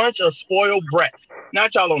you're a bunch of spoiled brats.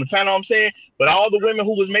 Not y'all on the panel, I'm saying, but all the women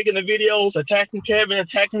who was making the videos attacking Kevin,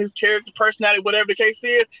 attacking his character, personality, whatever the case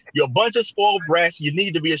is, you're a bunch of spoiled brats. You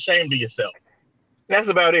need to be ashamed of yourself. That's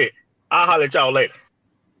about it. I'll holler at y'all later.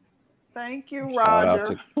 Thank you, Shout out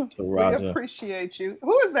Roger. to We Roger. appreciate you.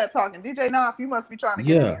 Who is that talking? DJ Knopf, you must be trying to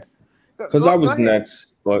get in Yeah, here. because I was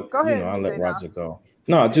next, but Go ahead, I'll let DJ Roger go.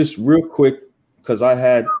 No, just real quick, because I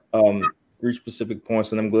had 3 specific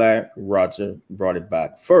points, and I'm glad Roger brought it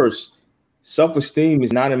back. First, self-esteem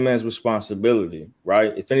is not a man's responsibility,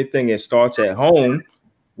 right? If anything, it starts at home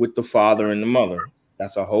with the father and the mother.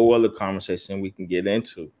 That's a whole other conversation we can get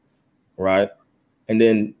into, right? And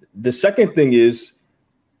then the second thing is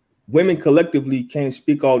women collectively can't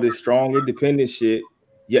speak all this strong, independent shit,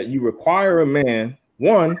 yet you require a man,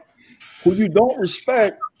 one, who you don't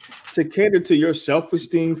respect, to cater to your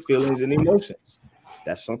self-esteem, feelings, and emotions.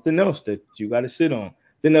 That's something else that you got to sit on.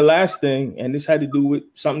 Then the last thing, and this had to do with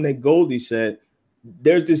something that Goldie said,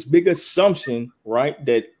 there's this big assumption, right,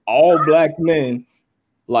 that all black men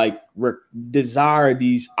like desire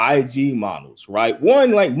these IG models, right?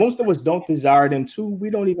 One, like most of us don't desire them. Two, we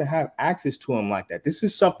don't even have access to them like that. This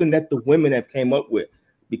is something that the women have came up with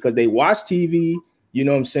because they watch TV, you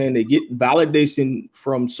know what I'm saying? They get validation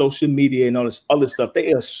from social media and all this other stuff.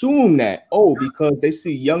 They assume that, oh, because they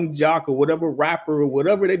see Young Jock or whatever rapper or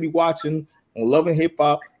whatever they be watching on Love and Hip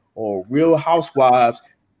Hop or Real Housewives,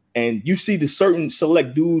 and you see the certain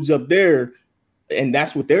select dudes up there, and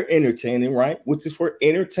that's what they're entertaining, right? Which is for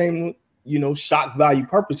entertainment, shock value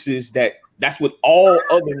purposes. That's what all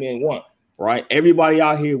other men want, right? Everybody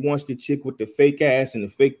out here wants the chick with the fake ass and the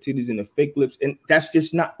fake titties and the fake lips, and that's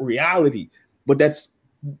just not reality. But that's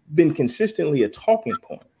been consistently a talking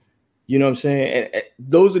point. You know what I'm saying? And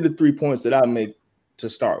those are the 3 points that I make to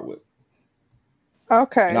start with.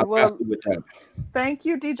 Okay, well, thank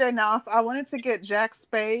you, DJ Knopf. I wanted to get Jack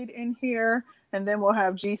Spade in here, and then we'll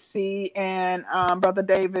have GC and Brother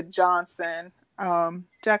David Johnson.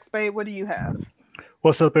 Jack Spade, what do you have?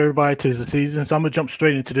 What's up, everybody? 'Tis the season, so I'm gonna jump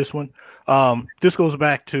straight into this one. This goes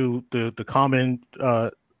back to the common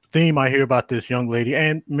theme I hear about this young lady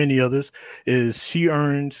and many others is she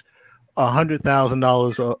earns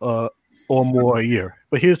 $100,000 or more a year.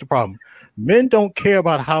 But here's the problem: men don't care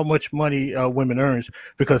about how much money women earns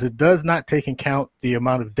because it does not take into account the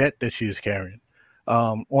amount of debt that she is carrying.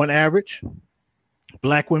 On average,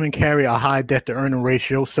 Black women carry a high debt to earning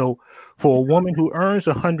ratio. So for a woman who earns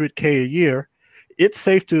 $100K a year, it's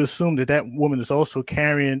safe to assume that that woman is also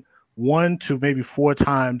carrying 1 to maybe 4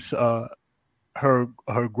 times her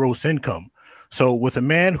gross income. So with a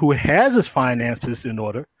man who has his finances in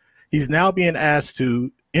order, he's now being asked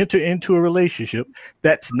to enter into a relationship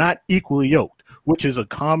that's not equally yoked, which is a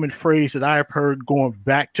common phrase that I've heard going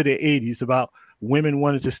back to the 80s about women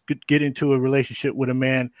wanting to get into a relationship with a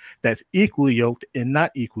man that's equally yoked and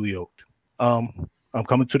not equally yoked. I'm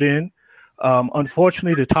coming to the end.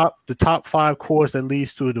 Unfortunately, the top 5 cause that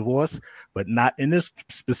leads to a divorce, but not in this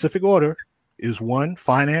specific order, is 1,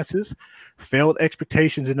 finances, failed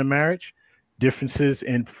expectations in the marriage, differences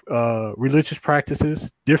in religious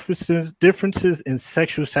practices, differences in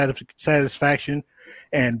sexual satisfaction,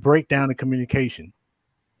 and breakdown in communication.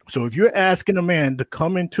 So if you're asking a man to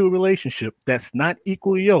come into a relationship that's not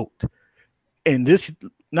equally yoked, and this,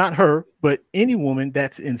 not her, but any woman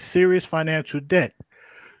that's in serious financial debt,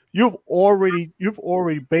 you've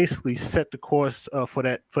already basically set the course for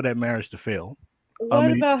that marriage to fail.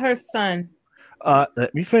 What about her son?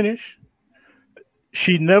 Let me finish.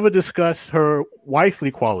 She never discussed her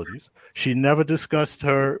wifely qualities. She never discussed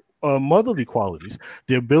her motherly qualities,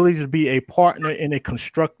 the ability to be a partner in a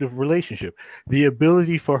constructive relationship, the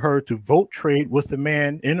ability for her to vote trade with a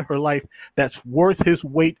man in her life that's worth his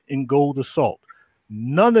weight in gold or salt.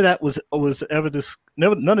 None of that was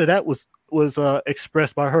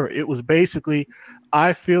expressed by her. It was basically,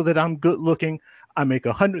 I feel that I'm good looking. I make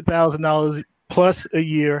 $100,000 plus a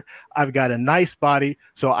year. I've got a nice body,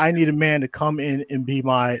 so I need a man to come in and be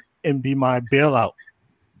my bailout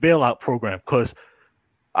program, because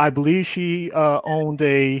I believe she owned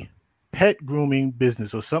a pet grooming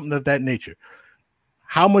business or something of that nature.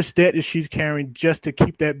 How much debt is she carrying just to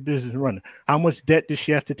keep that business running? How much debt does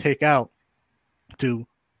she have to take out to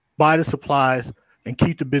buy the supplies and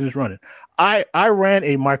keep the business running? I ran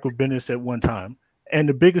a micro business at one time, and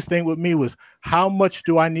the biggest thing with me was how much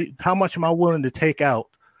am I willing to take out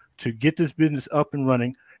to get this business up and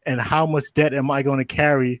running, and how much debt am I going to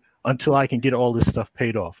carry until I can get all this stuff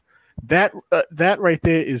paid off? That right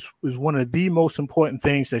there is one of the most important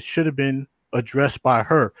things that should have been addressed by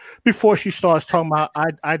her before she starts talking about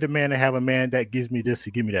I demand to have a man that gives me this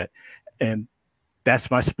to give me that. And that's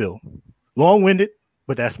my spill. Long-winded,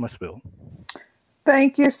 but that's my spill.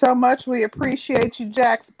 Thank you so much. We appreciate you,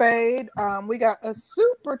 Jack Spade. We got a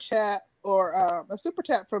super chat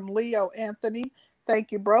from Leo Anthony.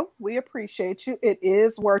 Thank you, bro. We appreciate you. It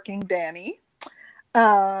is working, Danny.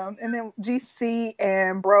 And then GC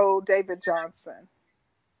and bro David Johnson.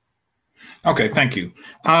 Okay, thank you.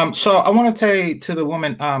 So I want to say to the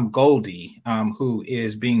woman Goldie, who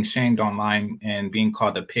is being shamed online and being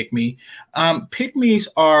called a pick-me. Pick-me's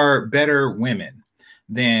are better women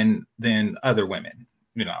than other women.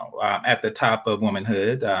 You know, at the top of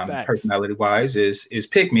womanhood, personality-wise, is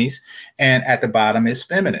pick-me's, and at the bottom is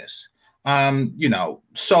feminists. You know,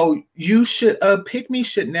 so a pick-me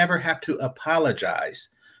should never have to apologize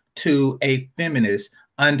to a feminist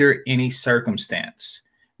under any circumstance.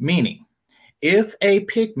 Meaning, if a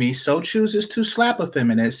pick-me so chooses to slap a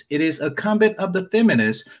feminist, it is incumbent of the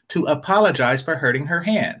feminist to apologize for hurting her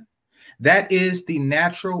hand. That is the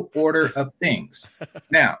natural order of things.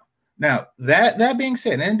 Now, that being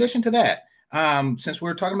said, in addition to that, since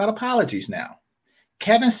we're talking about apologies now,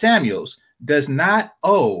 Kevin Samuels does not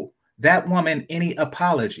owe that woman any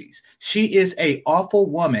apologies. She is an awful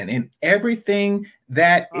woman, and everything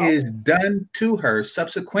that is done to her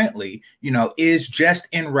subsequently, you know, is just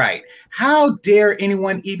and right. How dare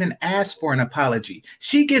anyone even ask for an apology?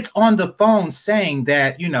 She gets on the phone saying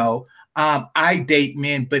that, you know, I date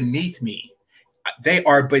men beneath me. They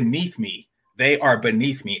are beneath me. They are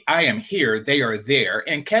beneath me. I am here. They are there.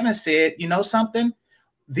 And Kevin said, you know something?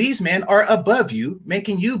 These men are above you,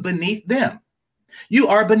 making you beneath them. You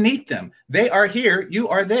are beneath them. They are here. You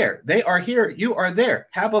are there. They are here. You are there.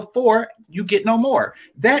 Have a 4, you get no more.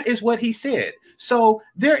 That is what he said. So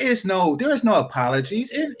there is no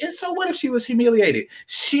apologies. And so what if she was humiliated?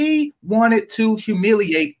 She wanted to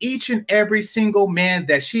humiliate each and every single man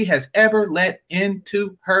that she has ever let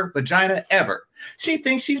into her vagina ever. She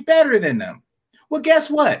thinks she's better than them. Well, guess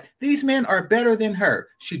what? These men are better than her.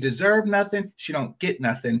 She deserved nothing. She don't get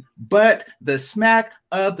nothing but the smack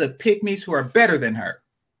of the pygmies who are better than her.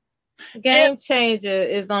 Game Changer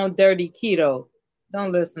is on Dirty Keto.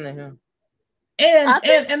 Don't listen to him.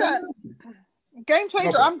 Game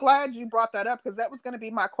Changer, I'm glad you brought that up because that was going to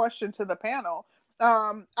be my question to the panel.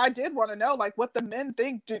 I did want to know, like, what the men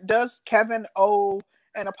think. Does Kevin owe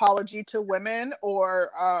an apology to women, or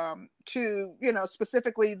to, you know,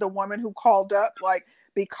 specifically the woman who called up, like,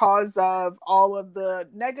 because of all of the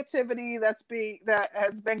negativity that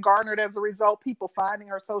has been garnered as a result, people finding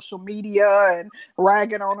her social media and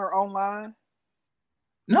ragging on her online?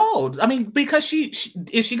 No, I mean, because she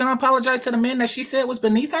is she going to apologize to the men that she said was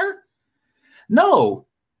beneath her? No.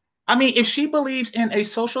 I mean, if she believes in a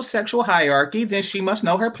social sexual hierarchy, then she must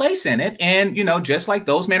know her place in it. And, you know, just like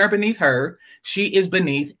those men are beneath her, she is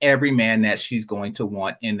beneath every man that she's going to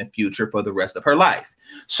want in the future for the rest of her life.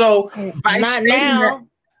 So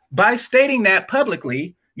by stating that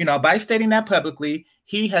publicly,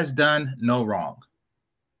 he has done no wrong.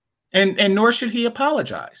 And nor should he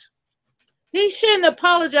apologize. He shouldn't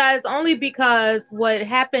apologize, only because what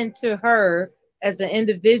happened to her as an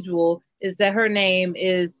individual is that her name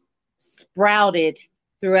is sprouted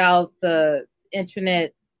throughout the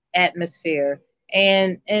internet atmosphere,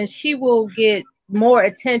 and she will get more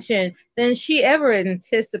attention than she ever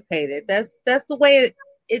anticipated. That's the way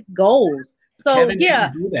it goes. So Kevin,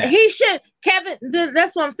 yeah, he should. Kevin,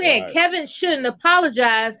 that's what I'm saying. Right. Kevin shouldn't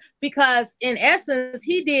apologize because in essence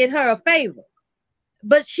he did her a favor.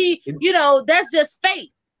 But she, you know, that's just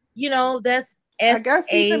fate. You know, that's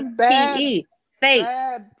FATE. Fate.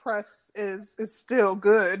 Bad press is still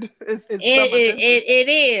good. It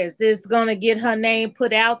is. It's gonna get her name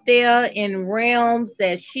put out there in realms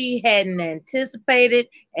that she hadn't anticipated.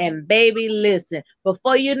 And baby, listen,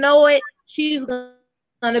 before you know it, she's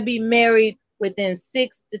gonna be married within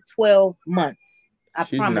 6 to 12 months. I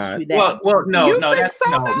promise you that. Well, no,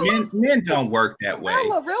 men don't work that way.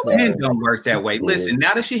 Really? Men don't work that way. Listen,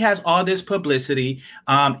 now that she has all this publicity,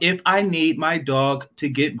 if I need my dog to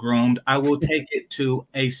get groomed, I will take it to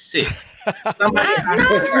a 6.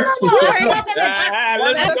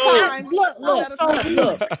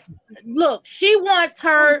 Look, she wants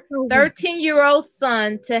her 13-year-old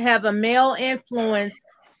son to have a male influence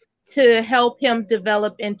to help him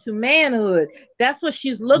develop into manhood. That's what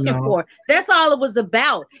she's looking for. That's all it was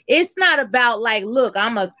about. It's not about like, look,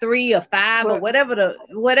 I'm a 3 or 5 or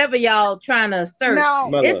whatever y'all trying to assert.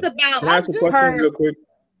 It's about her. Real quick?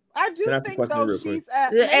 I do think though she's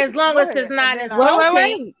as long as it's not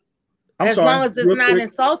insulting. As long as it's not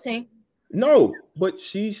insulting. No, but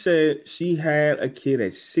she said she had a kid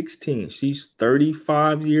at 16. She's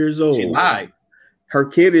 35 years old. She lied. Her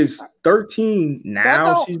kid is 13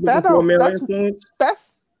 now. She's looking for a male influence.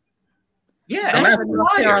 That's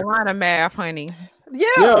North Carolina math, honey. Yeah,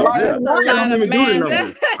 like, That's a I lot don't of even do the math.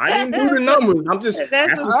 numbers. I didn't do the numbers. I'm just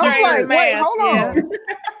That's some I was strange like, wait, math. hold Yeah, on.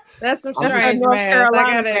 that's some I'm just strange North math. I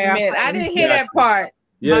Carolina gotta math. admit, I didn't hear got that you. part.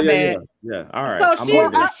 Yeah, My yeah, bad. yeah. All right. So I'm she's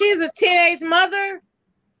over it. she's a teenage mother.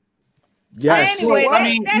 Yes. Anyway, Well, I that,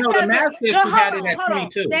 mean, that no, the doesn't. math says No, she had it hold on, at hold on.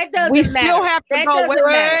 22. That We doesn't still matter. have to That go.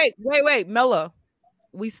 doesn't matter. Wait, Mella.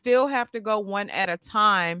 We still have to go one at a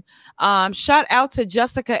time. Shout out to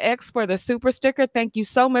Jessica X for the super sticker. Thank you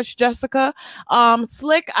so much, Jessica.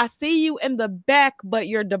 Slick, I see you in the back, but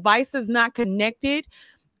your device is not connected.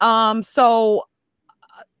 So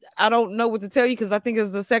I don't know what to tell you because I think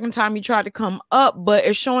it's the second time you tried to come up, but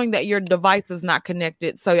it's showing that your device is not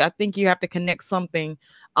connected. So I think you have to connect something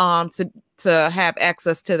to have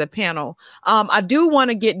access to the panel. I do want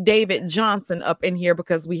to get David Johnson up in here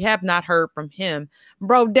because we have not heard from him.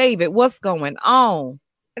 Bro, David, what's going on?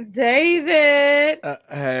 David.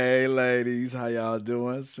 Hey, ladies, how y'all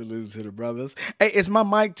doing? Salute to the brothers. Hey, is my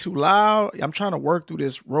mic too loud? I'm trying to work through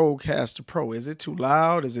this Rodecaster Pro. Is it too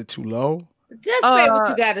loud? Is it too low? Just say what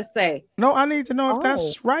you got to say. No, I need to know if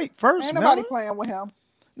that's right first. Ain't nobody Mella. playing with him.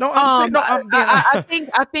 No, I'm saying no. I'm being,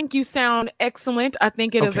 I think you sound excellent. I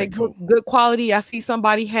think it is a good quality. I see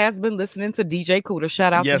somebody has been listening to DJ Kuda.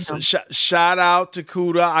 Shout out to him. Shout out to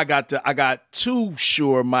Kuda. I got two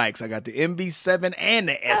Shure mics. I got the MB7 and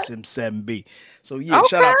the SM7B. So yeah,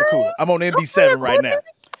 shout out to Kuda. I'm on MB7 right now.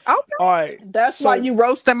 Okay. All right. That's why you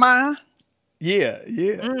roasting mine. Yeah.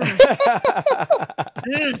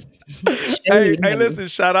 Hey, listen,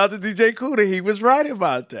 shout out to DJ Kuda. He was right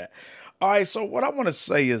about that. All right, so what I want to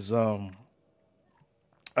say is, I'll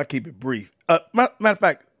keep it brief. Matter of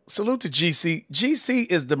fact, salute to GC. GC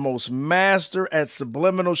is the most master at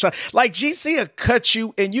subliminal shot. Like GC will cut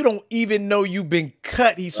you, and you don't even know you've been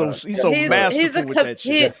cut. He's so masterful with that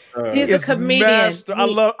shit. He's a comedian. Master.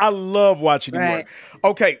 I love watching him work.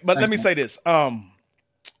 Okay, but let me say this.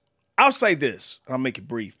 I'll say this. I'll make it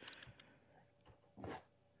brief.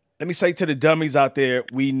 Let me say to the dummies out there,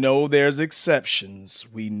 we know there's exceptions.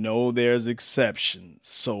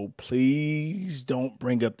 So please don't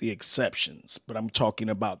bring up the exceptions. But I'm talking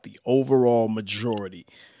about the overall majority.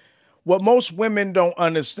 What most women don't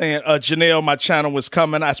understand, Janelle, my channel was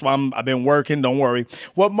coming. That's why I've been working. Don't worry.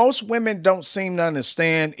 What most women don't seem to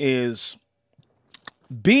understand is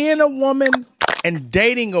being a woman and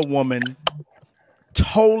dating a woman,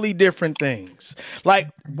 totally different things.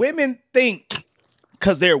 Like women think,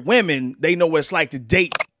 because they're women, they know what it's like to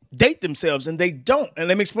date themselves, and they don't. And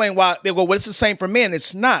let me explain why. They go, well, it's the same for men.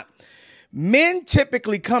 It's not. Men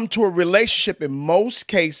typically come to a relationship in most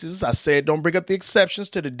cases. I said, don't bring up the exceptions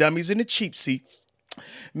to the dummies and the cheap seats.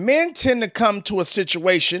 Men tend to come to a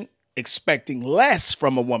situation expecting less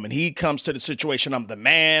from a woman. He comes to the situation, I'm the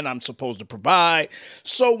man, I'm supposed to provide.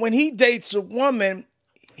 So when he dates a woman,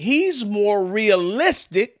 he's more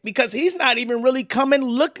realistic because he's not even really coming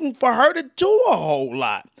looking for her to do a whole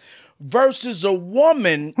lot. Versus a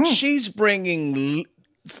woman, she's bringing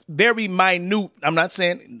very minute, I'm not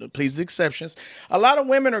saying, please the exceptions. A lot of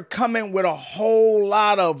women are coming with a whole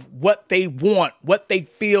lot of what they want, what they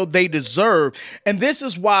feel they deserve. And this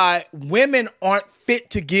is why women aren't fit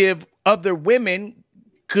to give other women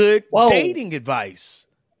good dating advice.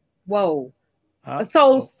 Whoa. Huh?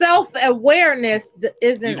 So self-awareness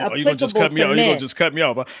isn't applicable you gonna just cut me to off? men. You gonna just cut me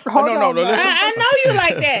off? No. Listen. I know you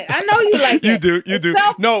like that. I know you like that. You do.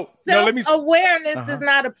 No, let me. Self-awareness is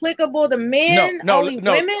not applicable to men. Only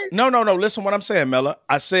women. No. Listen, what I'm saying, Mella.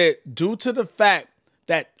 I said due to the fact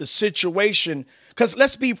that the situation. Because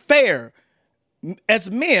let's be fair, as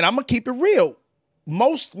men, I'm gonna keep it real.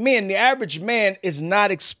 Most men, the average man, is not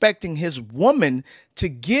expecting his woman to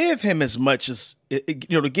give him as much as to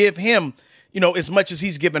give him. As much as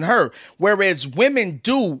he's given her. Whereas women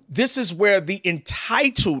do. This is where the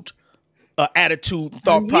entitled attitude,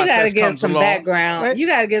 thought process comes along. Background. You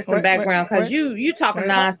got to get some background because you talking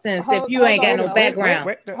nonsense if you ain't got no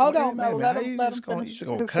background. Hold on, Mel. Let him finish. You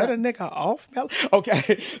gonna cut a nigga off, Mel?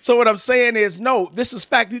 Okay. So what I'm saying is, no, this is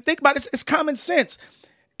fact. You think about it, it's common sense.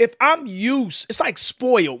 If I'm used, it's like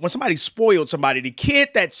spoiled. When somebody spoiled somebody, the kid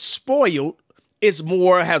that's spoiled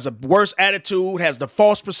has a worse attitude, has the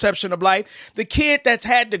false perception of life. The kid that's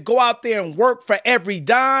had to go out there and work for every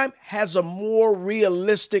dime has a more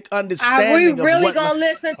realistic understanding. Are we really gonna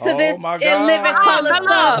listen to this in living color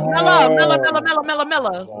stuff? Mella.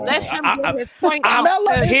 Let him get his point out.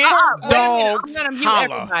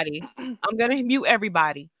 I'm gonna mute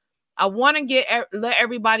everybody. I want to let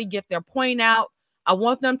everybody get their point out. I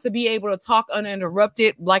want them to be able to talk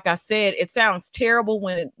uninterrupted. Like I said, it sounds terrible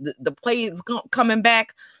when the play is coming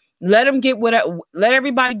back. Let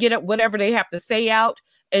everybody get whatever they have to say out.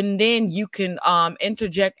 and then you can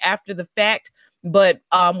interject after the fact. But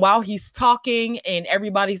while he's talking and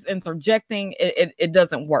everybody's interjecting, it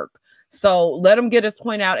doesn't work. So let him get his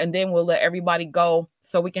point out, and then we'll let everybody go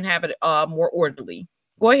so we can have it more orderly.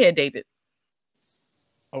 Go ahead, David.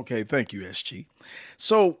 Okay, thank you, SG.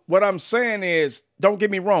 So what I'm saying is, don't get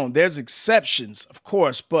me wrong, there's exceptions, of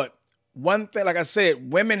course, but one thing, like I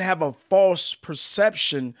said, women have a false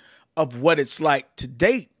perception of what it's like to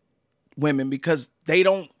date women because they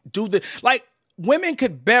don't do the, like, women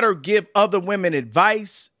could better give other women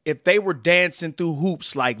advice if they were dancing through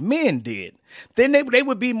hoops like men did. Then they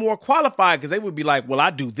would be more qualified because they would be like, well, I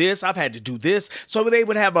do this, I've had to do this. So they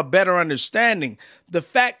would have a better understanding. The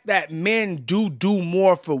fact that men do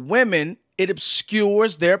more for women, it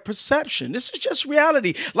obscures their perception. This is just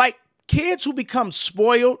reality. Like kids who become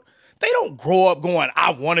spoiled, they don't grow up going,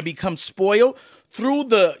 I want to become spoiled. Through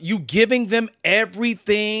you giving them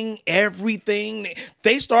everything,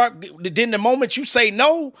 they start. Then the moment you say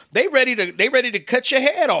no, they ready to cut your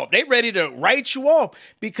head off. They ready to write you off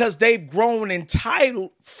because they've grown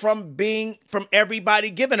entitled from everybody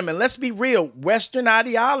giving them. And let's be real, Western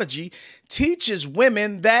ideology teaches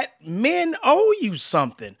women that men owe you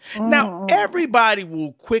something. Now, everybody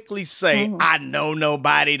will quickly say, I know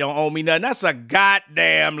nobody don't owe me nothing. That's a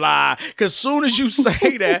goddamn lie. Because soon as you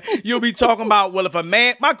say that, you'll be talking about, well, if a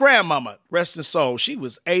man, my grandmama, rest in soul, she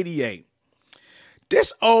was 88.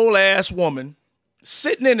 This old ass woman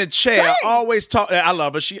sitting in a chair, always talking. I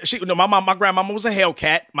love her. My grandmama was a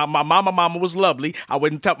Hellcat. My mama was lovely. I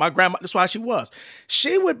wouldn't tell my grandma. That's why she was.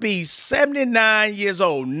 She would be 79 years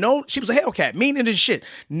old. No, she was a Hellcat, meaning and shit.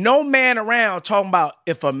 No man around talking about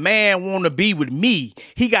if a man want to be with me,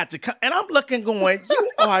 he got to come. And I'm looking, going, you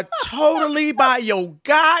are totally by your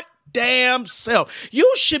goddamn self.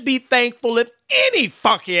 You should be thankful if any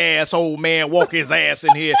funky ass old man walk his ass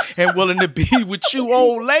in here and willing to be with you,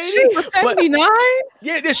 old lady. She was 79?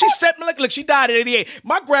 Yeah, she's 70. Look, she died at 88.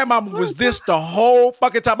 My grandmama was this the whole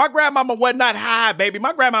fucking time. My grandmama was not high, baby.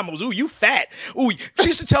 My grandmama was, ooh, you fat. Ooh, she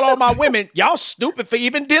used to tell all my women, y'all stupid for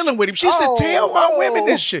even dealing with him. She used to tell my women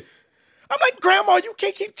this shit. I'm like, Grandma, you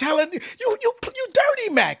can't keep telling you dirty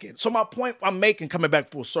macking. So my point I'm making, coming back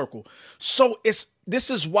full circle. So this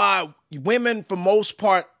is why women, for most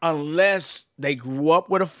part, unless they grew up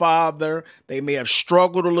with a father, they may have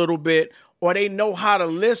struggled a little bit, or they know how to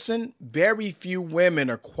listen. Very few women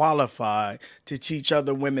are qualified to teach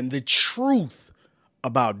other women the truth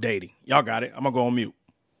about dating. Y'all got it. I'm gonna go on mute.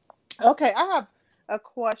 Okay, I have a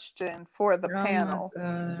question for the panel,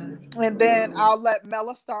 and then I'll let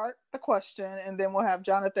Mela start the question, and then we'll have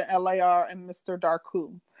Jonathan, LAR, and Mr.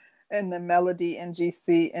 Darku, and then Melody and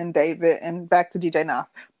GC and David, and back to DJ Naf.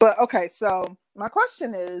 But okay, so my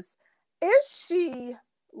question is she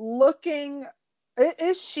barking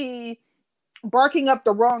up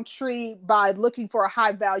the wrong tree by looking for a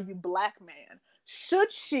high value black man?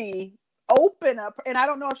 Should she open up, and I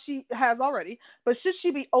don't know if she has already, but should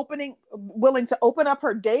she be willing to open up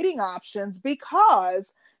her dating options,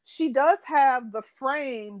 because she does have the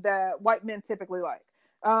frame that white men typically like?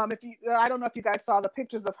 I don't know if you guys saw the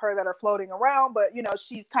pictures of her that are floating around, but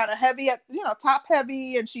she's kind of heavy top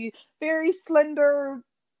heavy, and she very slender,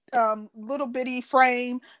 little bitty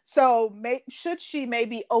frame. So should she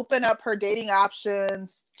maybe open up her dating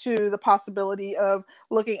options to the possibility of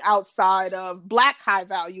looking outside of black high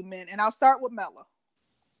value men? And I'll start with Mela.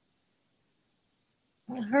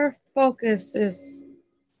 Her focus is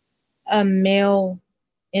a male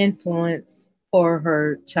influence for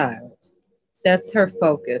her child. That's her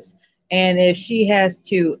focus. And if she has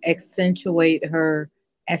to accentuate her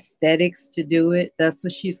aesthetics to do it, that's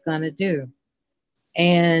what she's going to do.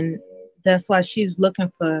 And that's why she's looking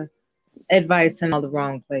for advice in all the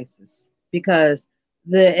wrong places, because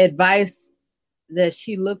the advice that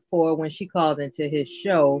she looked for when she called into his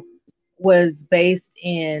show was based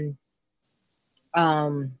in,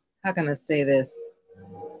 how can I say this,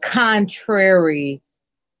 contrary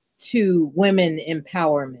to women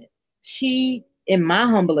empowerment. She, in my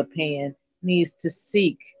humble opinion, needs to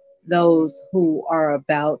seek those who are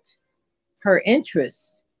about her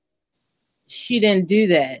interests. She didn't do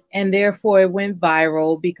that, and therefore it went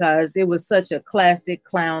viral because it was such a classic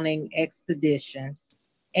clowning expedition.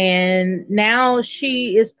 And now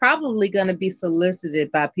she is probably going to be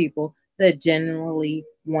solicited by people that genuinely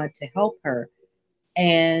want to help her.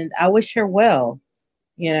 And I wish her well,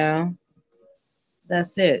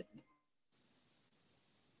 That's it.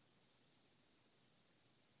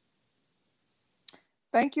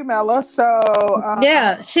 Thank you, Mela. So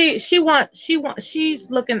yeah, she wants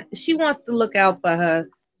to look out for her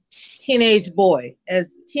teenage boy.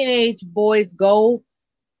 As teenage boys go,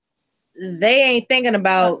 they ain't thinking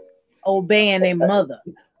about obeying their mother.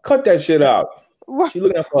 Cut that shit out. She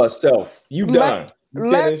looking out for herself. You done.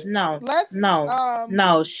 No.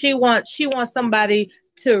 She wants somebody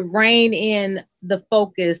to rein in the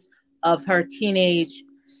focus of her teenage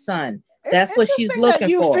son. That's what she's looking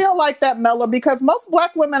that you for. feel like that, Mella, because most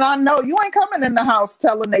Black women I know, you ain't coming in the house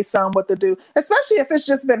telling their son what to do, especially if it's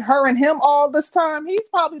just been her and him all this time. He's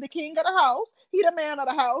probably the king of the house. He the man of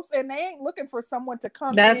the house, and they ain't looking for someone to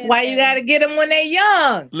come That's in. why you got to get them when they're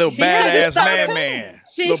young. Little badass man.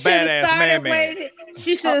 She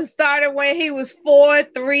should have started when he was 4,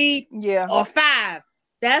 3, or 5.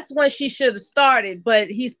 That's when she should have started. But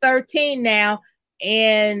he's 13 now,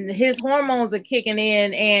 and his hormones are kicking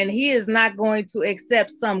in, and he is not going to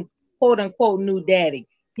accept some quote unquote new daddy.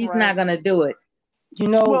 He's not going to do it. You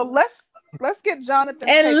know. Well, let's get Jonathan.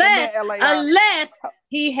 Unless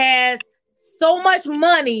he has so much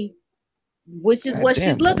money, which is what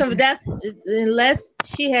she's looking for. That's unless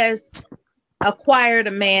she has acquired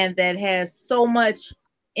a man that has so much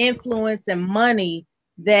influence and money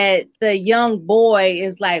that the young boy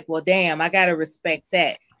is like, well, damn, I gotta respect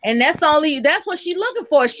that. And that's what she's looking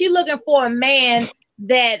for. She's looking for a man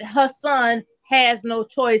that her son has no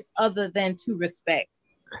choice other than to respect.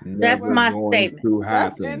 That's my statement.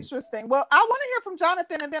 That's interesting. Well, I want to hear from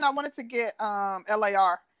Jonathan, and then I wanted to get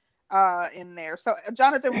LAR in there. So,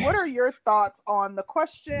 Jonathan, what are your thoughts on the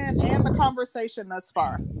question and the conversation thus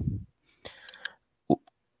far?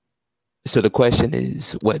 So the question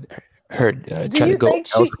is, what her trying to go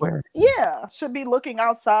elsewhere? Should be looking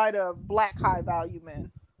outside of Black high value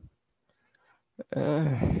men.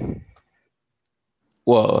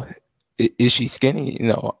 Well, is she skinny? You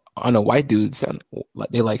know, I know white dudes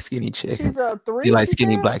they like skinny chicks. She's a 3. They like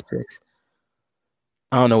skinny Black chicks.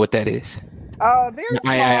 I don't know what that is.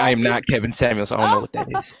 I am not Kevin Samuels. I don't know what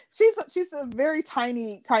that is. She's a very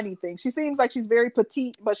tiny thing. She seems like she's very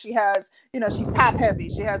petite, but she has, she's top heavy.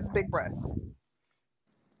 She has big breasts.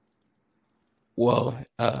 Well,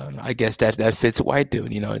 I guess that fits a white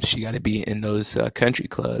dude. You know, she got to be in those country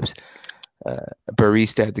clubs,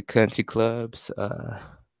 barista at the country clubs,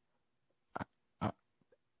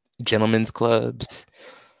 gentlemen's clubs,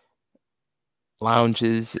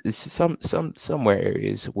 lounges. Somewhere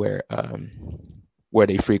areas where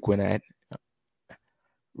they frequent at.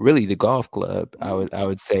 Really, the golf club. I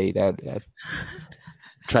would say that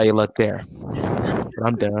try your luck there. But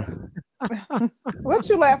I'm done. What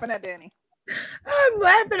you laughing at, Danny? I'm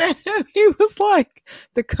laughing at him. He was like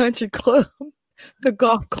the country club, the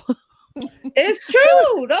golf club. It's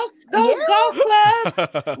true. Those golf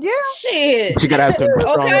clubs. Shit. You gotta have some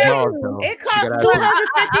strong jaws, though. It costs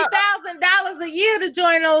 $250,000 a year to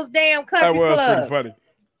join those damn country clubs. That was pretty funny.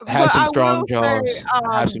 Have some strong jaws.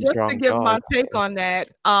 Just to give my take on that,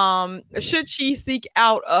 should she seek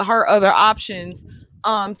out her other options?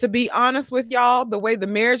 To be honest with y'all, the way the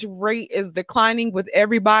marriage rate is declining with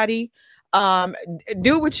everybody,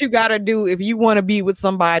 do what you gotta do if you want to be with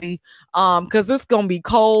somebody, because it's gonna be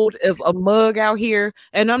cold as a mug out here.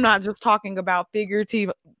 And I'm not just talking about figuratively.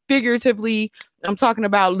 I'm talking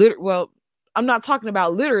about I'm not talking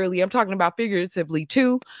about literally. I'm talking about figuratively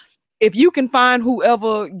too. If you can find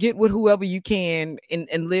whoever, get with whoever you can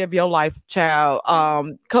and live your life, child.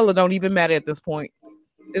 Color don't even matter at this point.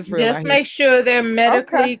 It's real. Just make sure they're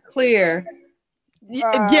medically clear.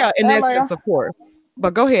 Yeah, and that's of course.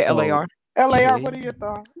 But go ahead, LAR. LAR, what are your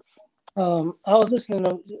thoughts? I was listening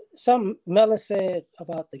to something Mella said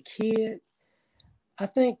about the kid. I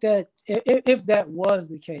think that if that was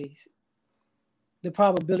the case, the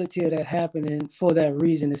probability of that happening for that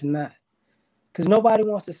reason is not. Because nobody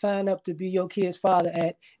wants to sign up to be your kid's father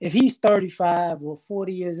if he's 35 or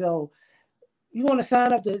 40 years old. You want to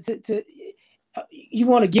sign up to you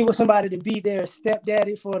want to get with somebody to be their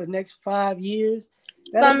stepdaddy for the next 5 years?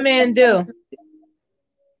 Some men do.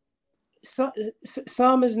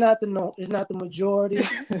 Some is not the norm. It's not the majority.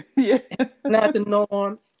 Not the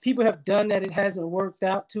norm. People have done that. It hasn't worked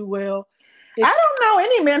out too well. I don't know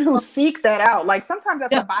any men who seek that out. Like sometimes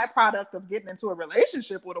that's a byproduct of getting into a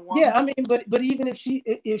relationship with a woman. Yeah, I mean, but even if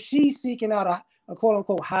she's seeking out a quote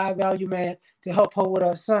unquote high value man to help her with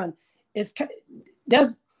her son,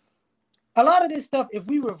 that's a lot of this stuff. If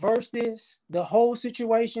we reverse the whole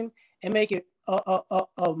situation and make it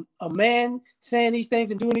a man saying these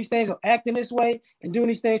things and doing these things or acting this way and doing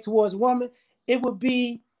these things towards a woman, it would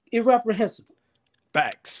be irreprehensible.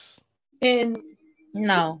 Facts. And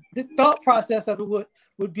no, the thought process of it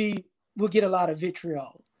would get a lot of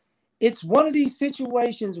vitriol. It's one of these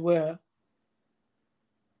situations where,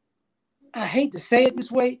 I hate to say it this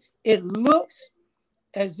way, it looks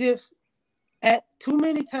as if at too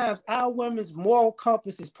many times our women's moral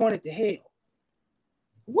compass is pointed to hell.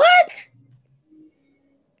 What?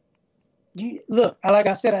 Look, like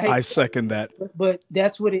I said, I second that. But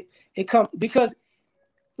that's what it comes, because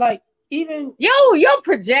like even your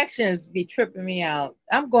projections be tripping me out.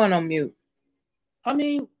 I'm going on mute. I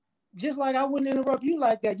mean, just like I wouldn't interrupt you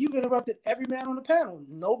like that. You've interrupted every man on the panel.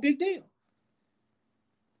 No big deal.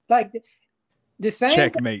 Like the same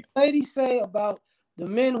checkmate thing ladies say about the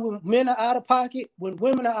men, when men are out of pocket, when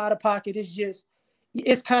women are out of pocket,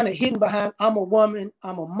 it's kind of hidden behind I'm a woman,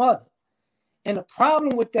 I'm a mother. And the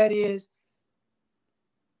problem with that is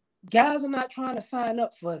guys are not trying to sign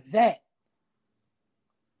up for that.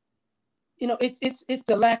 You know, it's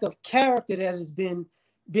the lack of character that has been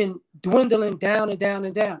dwindling down and down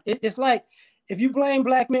and down. It's like if you blame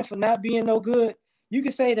black men for not being no good, you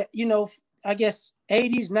could say that, you know, I guess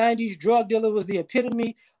 80s, 90s drug dealer was the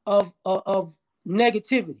epitome of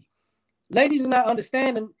negativity. Ladies are not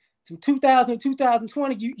understanding from 2000 to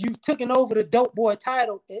 2020, you've taken over the dope boy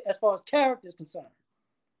title as far as character is concerned.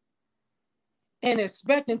 And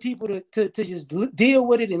expecting people to just deal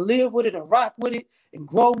with it and live with it and rock with it and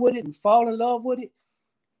grow with it and fall in love with it.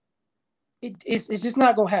 It's just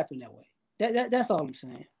not gonna happen that way. That's all I'm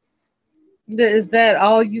saying. Is that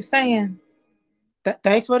all you saying?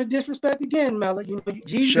 Thanks for the disrespect again, Mela. You know,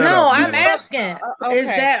 Jesus. No, I'm asking. Okay. Is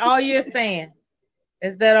that all you're saying?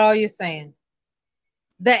 Is that all you're saying?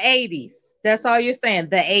 The 80s. That's all you're saying.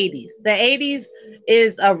 The 80s. The 80s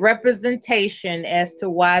is a representation as to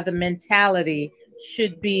why the mentality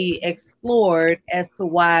should be explored, as to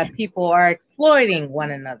why people are exploiting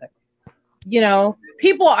one another. You know,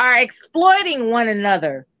 people are exploiting one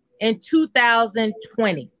another in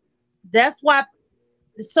 2020. That's why.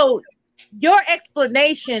 So your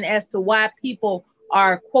explanation as to why people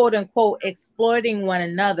are quote unquote exploiting one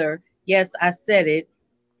another, yes, I said it,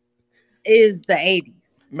 is the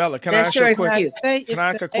 80s. Mela, can I ask you a question? Can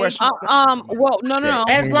I ask a question? Well, no.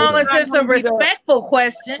 As long as it's a respectful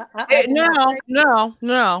question.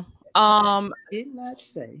 No. Did not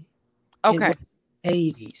say. Okay.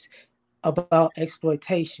 80s about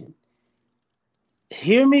exploitation.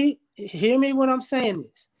 Hear me when I'm saying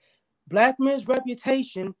this. Black men's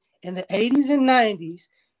reputation in the 80s and 90s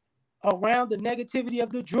around the negativity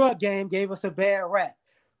of the drug game gave us a bad rap.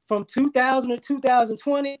 From 2000 to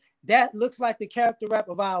 2020, that looks like the character rap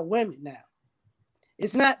of our women now.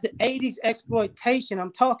 It's not the 80s exploitation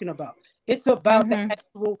I'm talking about. It's about the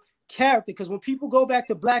actual character. Because when people go back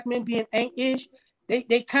to black men being ain't-ish,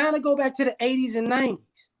 they kind of go back to the 80s and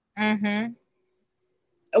 90s.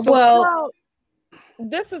 So, well,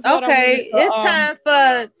 this is what okay. It's time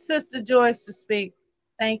for Sister Joyce to speak.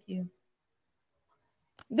 Thank you.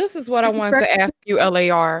 This is what I wanted to ask you,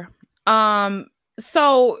 LAR.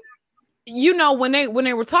 So, you know, when they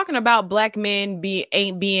were talking about black men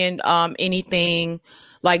ain't being anything,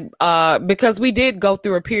 like because we did go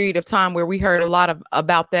through a period of time where we heard a lot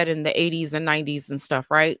about that in the 80s and 90s and stuff,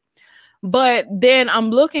 right? But then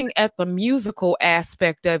I'm looking at the musical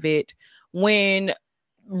aspect of it, when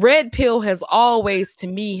Red Pill has always, to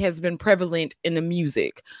me, has been prevalent in the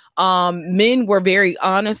music. Men were very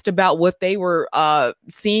honest about what they were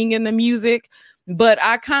seeing in the music. But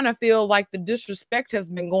I kind of feel like the disrespect has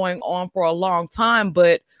been going on for a long time,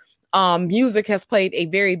 but music has played a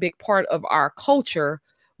very big part of our culture.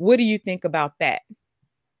 What do you think about that?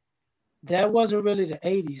 That wasn't really the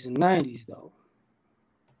 80s and 90s, though.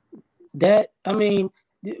 That, I mean,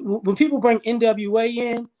 when people bring NWA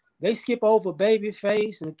in, they skip over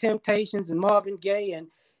Babyface and the Temptations and Marvin Gaye and,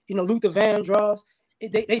 you know, Luther Vandross.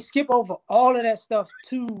 They skip over all of that stuff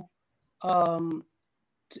to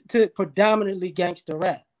predominantly gangster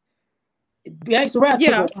rap. Gangster rap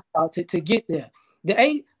took a while to get there. The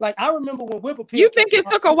 80s, like I remember when Whipple. You think it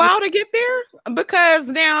took a while to get there? Because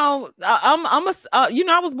now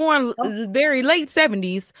I was born very late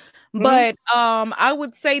 70s, but I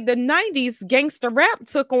would say the 90s gangster rap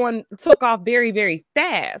took off very, very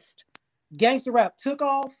fast. Gangster rap took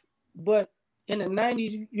off, but in the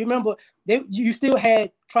 90s, you remember you still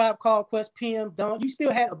had Tribe Called Quest, PM Dawn. You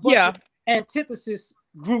still had a bunch of antithesis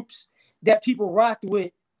groups that people rocked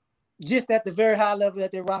with, just at the very high level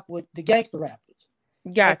that they rock with the gangster rappers.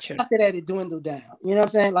 Gotcha. After that, it dwindled down. You know what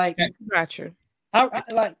I'm saying? Like, gotcha. I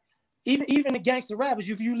like even the gangster rappers.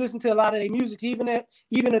 If you listen to a lot of their music, even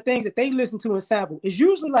the things that they listen to and sample, is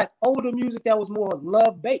usually like older music that was more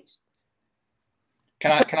love based.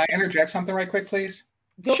 Can I interject something right quick, please?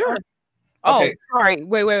 Sure. Okay. Oh, sorry.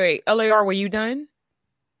 Wait. LAR, were you done?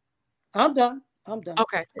 I'm done.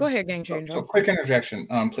 Okay, go ahead, Game Changer. So quick interjection,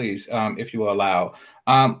 please, if you will allow.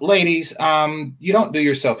 Ladies, you don't do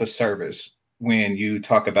yourself a service when you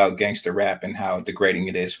talk about gangster rap and how degrading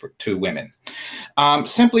it is to women.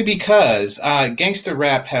 Simply because gangster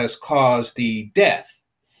rap has caused the death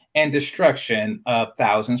and destruction of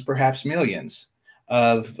thousands, perhaps millions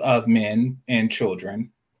of men and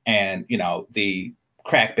children, and the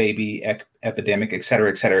crack baby epidemic, et cetera,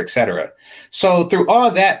 et cetera, et cetera. So through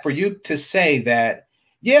all that, for you to say that,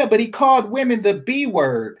 yeah, but he called women the B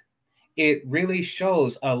word, it really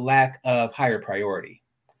shows a lack of higher priority.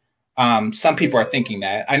 Some people are thinking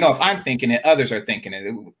that. I know if I'm thinking it, others are thinking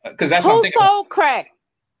it, because that's what I'm thinking. Who sold crack?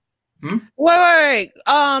 Wait.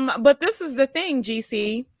 But this is the thing,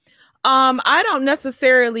 GC. I don't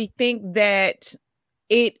necessarily think that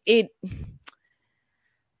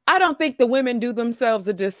I don't think the women do themselves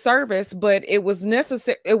a disservice, but it was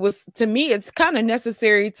necessary. To me, it's kind of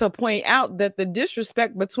necessary to point out that the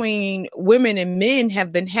disrespect between women and men has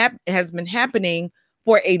been happening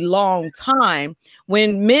for a long time.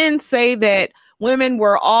 When men say that women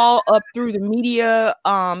were all up through the media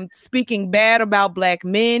speaking bad about Black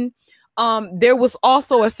men, there was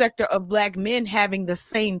also a sector of Black men having the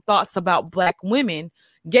same thoughts about Black women.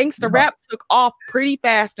 Gangsta rap took off pretty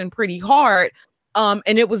fast and pretty hard, and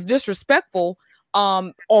it was disrespectful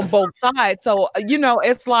on both sides. So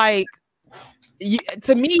it's like,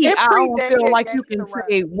 to me, I don't feel like you can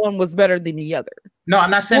say one was better than the other. No,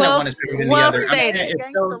 I'm not saying that one is better than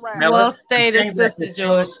the other. Well stated, Sister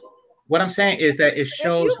George. What I'm saying is that it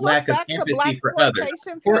shows lack of empathy for others.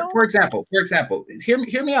 For example, hear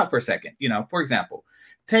me out for a second. For example,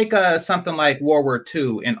 take something like World War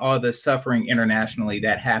II and all the suffering internationally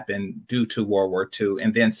that happened due to World War II,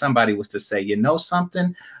 and then somebody was to say,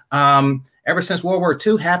 something, ever since World War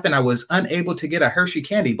II happened, I was unable to get a Hershey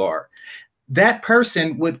candy bar. That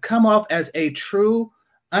person would come off as a true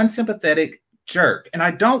unsympathetic jerk. And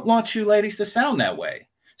I don't want you ladies to sound that way.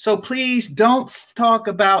 So please don't talk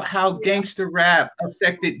about how gangster rap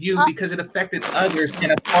affected you, because it affected others in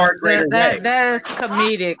a far greater way. That's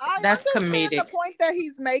comedic. That's comedic. The point that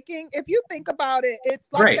he's making, if you think about it, it's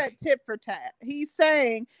like that tit for tat. He's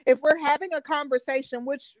saying if we're having a conversation,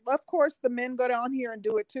 which of course the men go down here and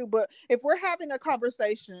do it too, but if we're having a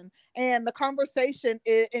conversation and the conversation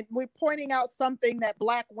is, and we're pointing out something that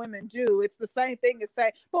Black women do, it's the same thing as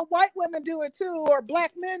saying, but white women do it too, or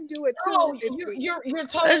Black men do it too. Oh, you're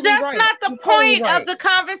totally That's right. not the point of the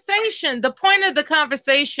conversation. The point of the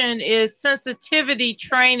conversation is sensitivity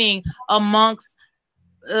training amongst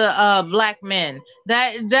Black men.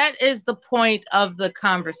 That is the point of the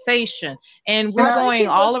conversation, and we're going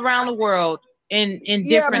all around the world in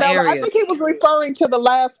different areas. I think he was referring to the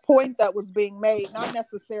last point that was being made, not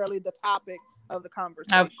necessarily the topic of the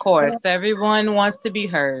conversation. Of course, everyone wants to be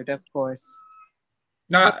heard. Of course.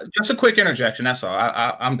 No, just a quick interjection. That's all.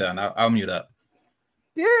 I'm done. I'll mute up.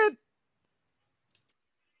 Did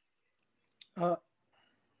I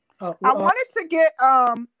wanted to get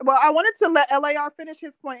I wanted to let LAR finish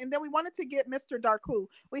his point, and then we wanted to get Mr. Darku.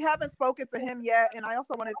 We haven't spoken to him yet, and I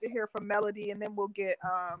also wanted to hear from Melody, and then we'll get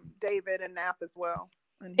David and Naf as well.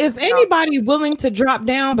 Is anybody willing to drop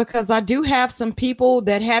down? Because I do have some people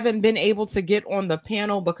that haven't been able to get on the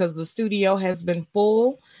panel because the studio has been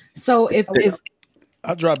full. So if it's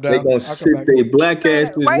I'll drop down. They're gonna sit their black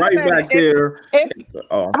asses right back there.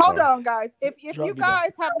 Hold on, guys. If you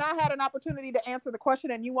guys have not had an opportunity to answer the question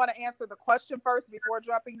and you want to answer the question first before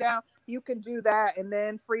dropping down, you can do that and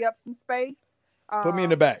then free up some space. Put me in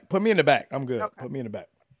the back. I'm good. Okay. Put me in the back.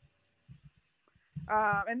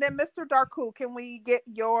 And then Mr. Darku, can we get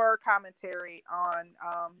your commentary on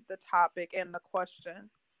the topic and the question?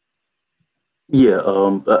 Yeah,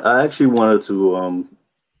 I actually wanted to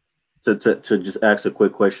just ask a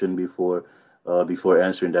quick question before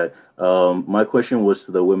answering that. My question was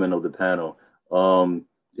to the women of the panel.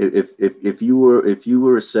 If you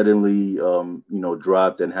were suddenly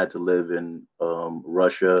dropped and had to live in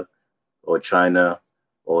Russia or China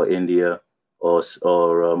or India or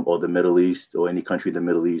the Middle East or any country in the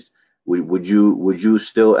Middle East, would you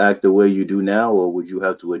still act the way you do now, or would you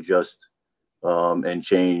have to adjust and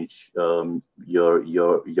change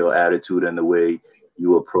your attitude and the way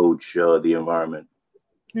you approach the environment?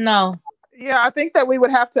 No. Yeah, I think that we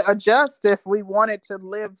would have to adjust if we wanted to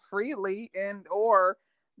live freely, and or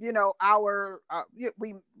we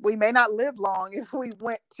may not live long if we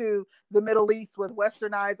went to the Middle East with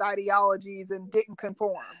westernized ideologies and didn't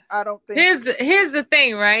conform. I don't think. Here's the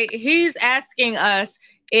thing, right? He's asking us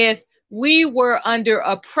if we were under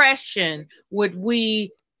oppression, would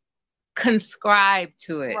we conscribe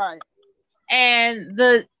to it? Right. And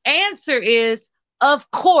the answer is, of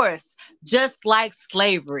course, just like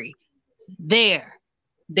slavery. There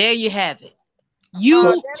you have it.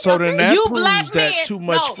 You So then that you proves black that men, too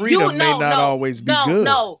much no, freedom may not always be good.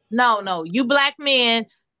 No. You black men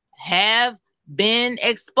have been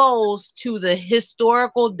exposed to the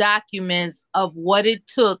historical documents of what it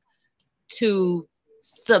took to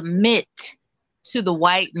submit to the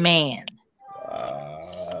white man.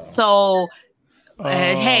 So,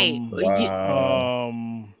 hey,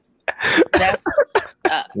 that's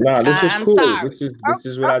nah, this is I'm cool. sorry. This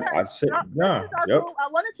is what I said. Nah, yep. I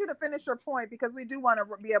wanted you to finish your point because we do want to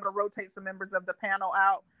be able to rotate some members of the panel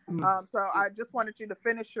out. So I just wanted you to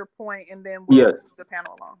finish your point, and then we'll move the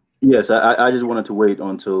panel along. Yes, I just wanted to wait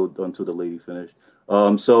until the lady finished.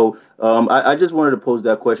 I just wanted to pose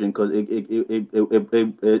that question because it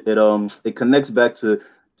connects back to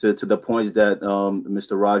the points that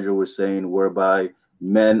Mr. Roger was saying, whereby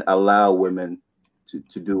men allow women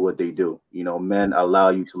to do what they do. You know, men allow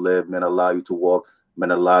you to live, men allow you to walk,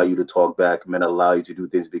 men allow you to talk back, men allow you to do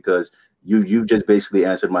things because you just basically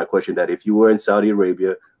answered my question that if you were in Saudi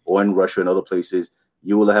Arabia or in Russia and other places,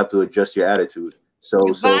 you will have to adjust your attitude.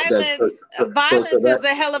 Violence is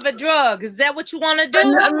a hell of a drug. Is that what you want to do?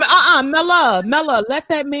 Mella, let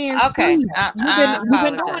that man speak. You've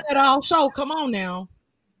been doing it all show. Come on now.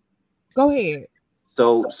 Go ahead.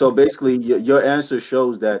 So basically, your answer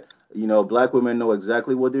shows that, you know, black women know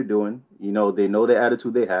exactly what they're doing. You know, they know the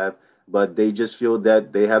attitude they have, but they just feel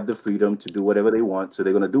that they have the freedom to do whatever they want. So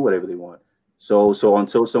they're going to do whatever they want. So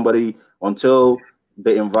until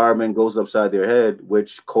the environment goes upside their head,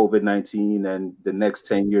 which COVID-19 and the next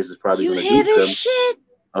 10 years is probably going to do to them.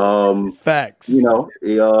 Shit? Facts. You know,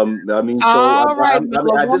 I mean, so all right,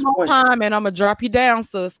 Mella, at one this more point, time, and I'm gonna drop you down,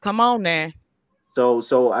 sis. Come on now.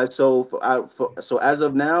 So as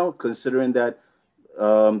of now, considering that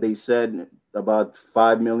they said about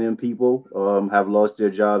 5 million people have lost their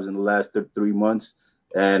jobs in the last 3 months,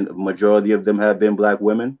 and majority of them have been black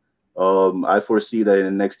women. I foresee that in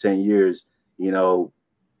the next 10 years, you know,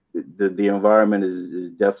 the environment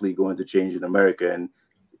is definitely going to change in America, and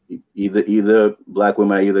either black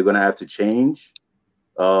women are either going to have to change,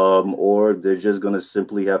 or they're just going to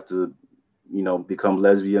simply have to, you know, become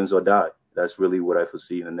lesbians or die. That's really what I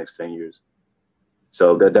foresee in the next 10 years.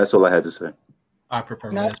 So that's all I had to say. I prefer.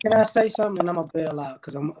 Can I say something? And I'm gonna bail out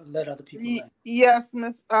because I'm gonna let other people in. Yes,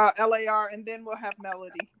 Miss LAR, and then we'll have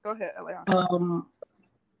Melody. Go ahead, LAR.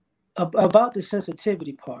 About the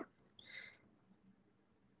sensitivity part,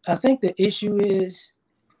 I think the issue is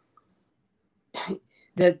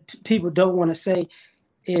that people don't want to say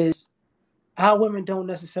is our women don't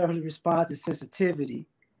necessarily respond to sensitivity,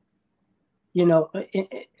 you know,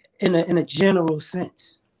 in a general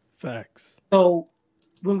sense. Facts. So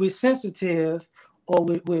when we're sensitive or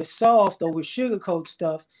we're soft or we sugarcoat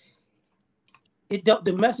stuff,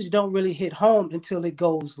 the message don't really hit home until it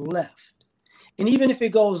goes left. And even if it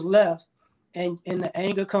goes left and the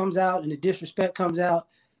anger comes out and the disrespect comes out,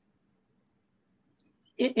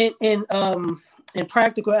 in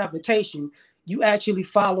practical application, you actually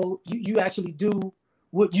follow, you actually do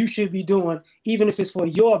what you should be doing, even if it's for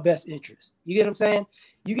your best interest. You get what I'm saying?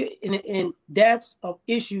 You get, and that's an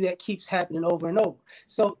issue that keeps happening over and over.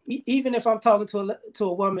 So even if I'm talking to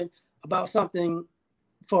a woman about something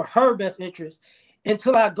for her best interest,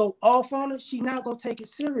 until I go off on her, she's not gonna take it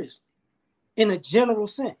serious in a general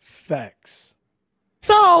sense. Facts.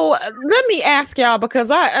 So let me ask y'all,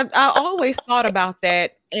 because I always thought about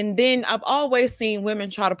that, and then I've always seen women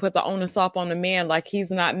try to put the onus off on the man, like he's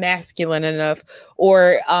not masculine enough,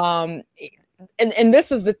 or and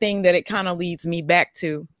this is the thing that it kind of leads me back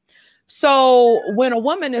to. So when a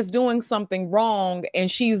woman is doing something wrong and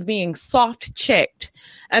she's being soft checked,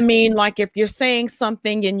 I mean, like if you're saying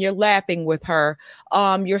something and you're laughing with her,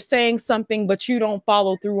 you're saying something but you don't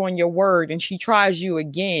follow through on your word, and she tries you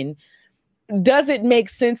again. Does it make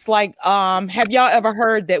sense? Like, have y'all ever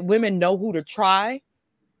heard that women know who to try?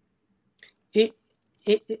 It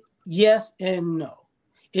yes and no.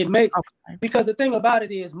 It makes, because the thing about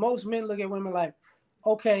it is most men look at women like,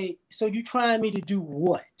 okay, so you trying me to do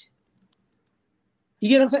what? You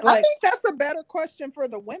get what I'm saying? Like, I think that's a better question for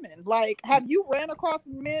the women. Like, have you ran across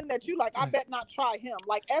men that you like, I bet not try him?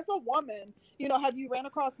 Like, as a woman, you know, have you ran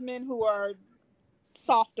across men who are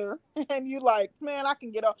softer and you like, man, I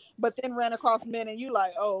can get up, but then ran across men and you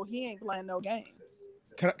like, oh, he ain't playing no games?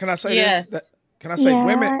 Can I say this? Can I say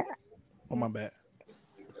women? Oh, my bad.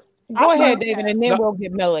 Go ahead, David, and then we'll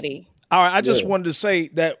get Melody. All right, I just wanted to say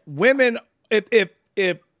that women,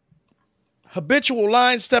 if habitual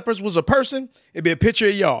line steppers was a person, it'd be a picture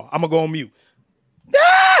of y'all. I'm gonna go on mute.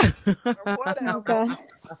 Whatever.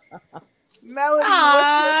 Melody,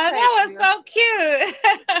 that was so cute.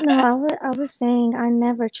 No, I was saying I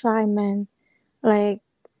never try men. Like,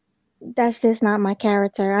 that's just not my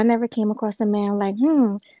character. I never came across a man like,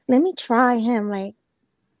 let me try him. Like,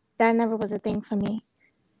 that never was a thing for me.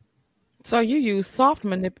 So you use soft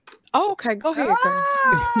manip. Oh, okay, go ahead, girl.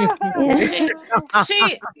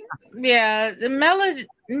 The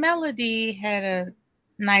Melody had a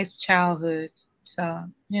nice childhood, so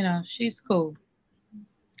she's cool.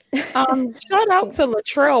 Shout out to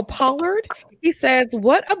Latrell Pollard. He says,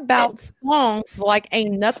 "What about songs like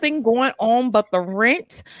Ain't Nothing Going On But the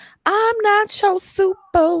Rent, I'm Not Your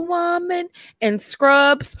Superwoman, and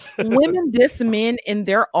Scrubs? Women diss men in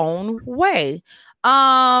their own way."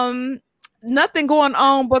 Nothing going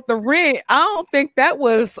on but the rent. I don't think that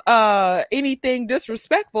was anything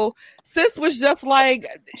disrespectful. Sis was just like,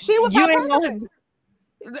 she was you ain't gonna.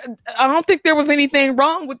 I don't think there was anything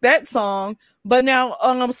wrong with that song. But now,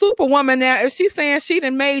 Superwoman, now if she's saying she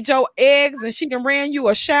done made your eggs and she done ran you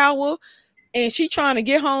a shower and she trying to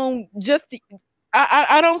get home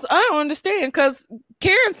I don't understand, because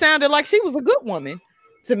Karen sounded like she was a good woman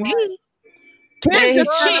to me. Karen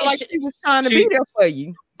just sounded like she was trying to be there for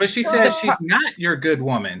you. But she said she's not your good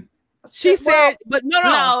woman. She said, but no,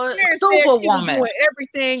 Karen said she was doing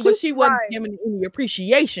everything, but she wasn't giving any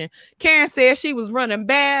appreciation. Karen said she was running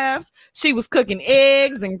baths, she was cooking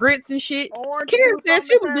eggs and grits and shit. Karen said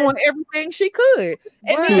she was doing everything she could.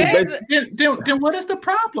 And then what is the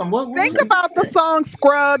problem? Think about the song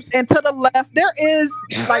Scrubs, and to the left there is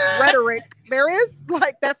like rhetoric. There is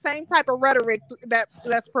like that same type of rhetoric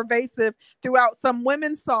that's pervasive throughout some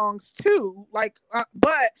women's songs too. Like,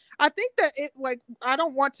 but I think that I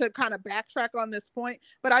don't want to kind of backtrack on this point,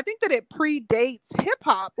 but I think that it predates hip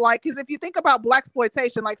hop. Like, because if you think about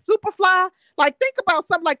blaxploitation, like Superfly, like think about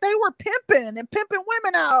something like they were pimping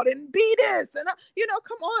women out and be this and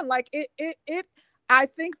come on, like it. I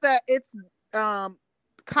think that it's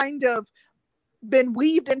kind of been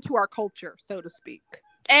weaved into our culture, so to speak.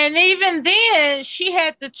 And even then, she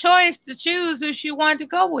had the choice to choose who she wanted to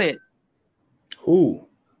go with. Who?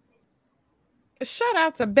 Shout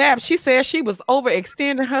out to Bab. She said she was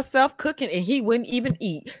overextending herself cooking and he wouldn't even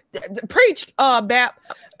eat. Preach, Bab,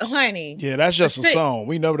 honey. Yeah, that's just a song.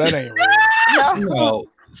 We know that ain't real. No.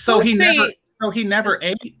 So he never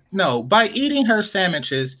ate. No, by eating her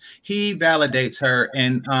sandwiches, he validates her,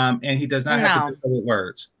 and he does not have to do it with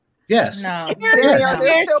words. Yes. No.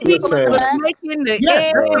 There's still people in the back. Making the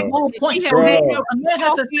Yes, that's the whole point. So a man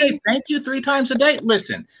has to say thank you 3 times a day.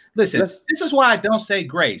 Listen. This is why I don't say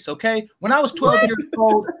grace. Okay. When I was 12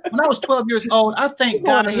 years old, I thank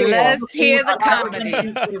God. Let's hear the comedy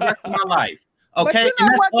for the rest of my life. Okay. But you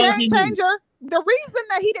know what, Game Changer? The reason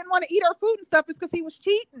that he didn't want to eat her food and stuff is because he was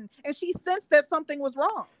cheating, and she sensed that something was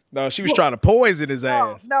wrong. No, she was trying to poison his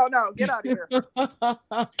ass. No, get out of here.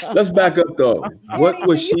 Let's back up though. What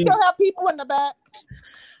was she? You still have people in the back.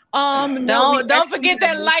 Don't forget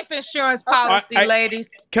that life insurance policy,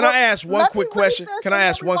 ladies. Can I ask one quick question? Can I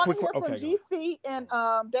ask one quick question? From GC and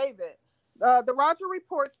David, the Roger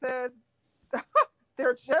Report says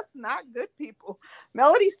they're just not good people.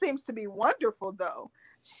 Melody seems to be wonderful though.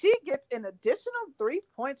 She gets an additional 3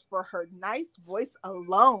 points for her nice voice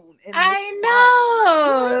alone. I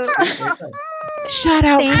know. Shout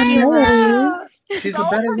out to Melody. She's a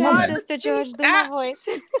better woman. Sister George, do my voice.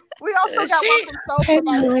 We also got one from Soul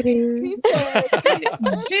Provider. She said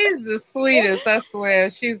she's the sweetest. I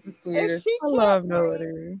swear, she's the sweetest. I love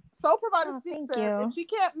Melody. Soul Provider says if she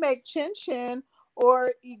can't make chin chin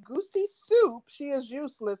or egusi soup, she is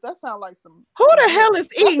useless. That sounds like some. Who the hell is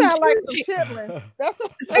eating? That sounds like some chitlins. That's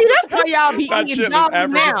why y'all be eating dog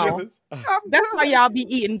now. That's why y'all be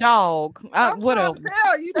eating dog. Whatever.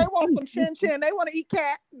 Tell you, they want some chin chin. They want to eat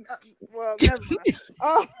cat. Well, never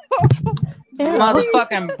mind.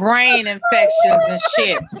 Motherfucking brain infections and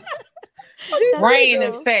shit. Brain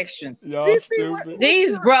infections.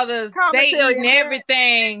 These brothers, they eating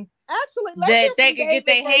everything. Actually, that they can get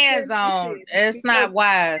their hands on. It's not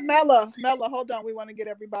wise. Mella, hold on. We want to get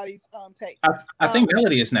everybody's take. I think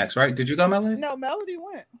Melody is next, right? Did you go, Melody? No, Melody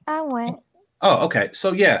went. I went. Oh, okay.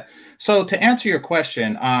 So yeah. So to answer your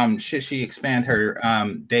question, should she expand her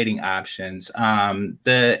dating options?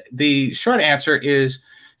 The short answer is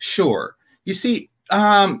sure. You see,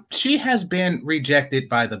 she has been rejected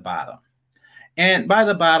by the bottom. And by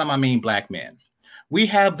the bottom, I mean black men. We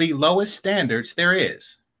have the lowest standards there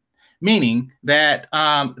is. Meaning that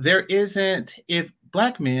there isn't, if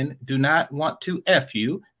black men do not want to F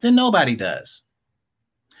you, then nobody does.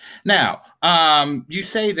 Now, you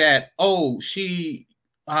say that,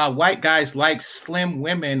 white guys like slim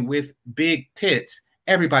women with big tits.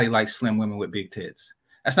 Everybody likes slim women with big tits.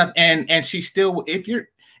 That's not, and she still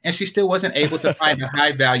wasn't able to find a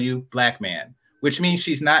high value black man. which means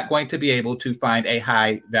she's not going to be able to find a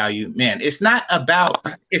high value man. It's not about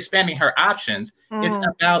expanding her options. It's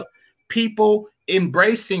about people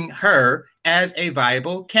embracing her as a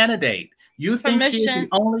viable candidate. You think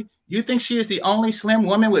she is the only slim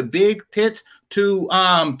woman with big tits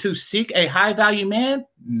to seek a high value man?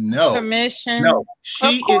 No. Permission? No.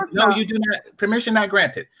 She is no, you do not. Permission not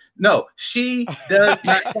granted. No, she does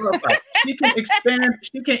not qualify. She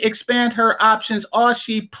can expand her options all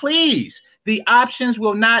she please. The options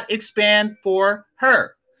will not expand for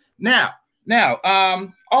her. Now,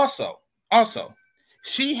 also,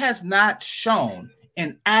 she has not shown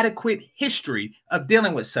an adequate history of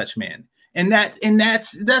dealing with such men. And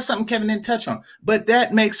that's something Kevin didn't touch on, but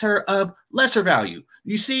that makes her of lesser value.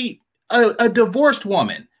 You see, a divorced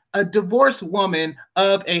woman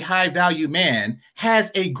of a high value man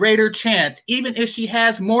has a greater chance, even if she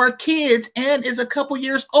has more kids and is a couple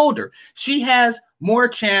years older. She has more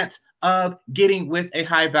chance of getting with a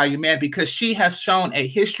high value man because she has shown a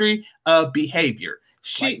history of behavior.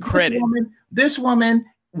 This woman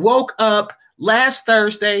woke up last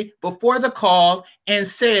Thursday before the call and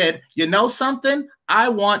said, you know something? I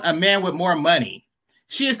want a man with more money.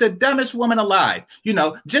 She is the dumbest woman alive. You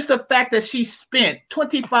know, just the fact that she spent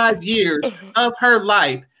 25 years of her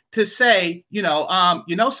life to say, you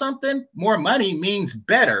know something? More money means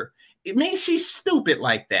better. It means she's stupid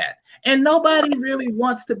like that. And nobody really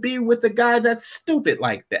wants to be with a guy that's stupid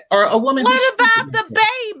like that. Or a woman. What about the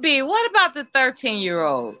baby? What about the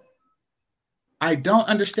 13-year-old? I don't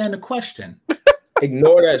understand the question.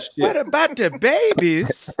 Ignore that shit. What about the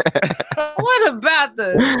babies? What about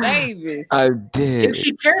the babies? I did. If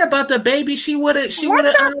she cared about the baby, she would be with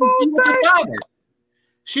the father.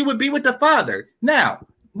 She would be with the father. Now,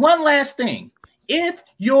 one last thing. If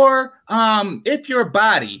your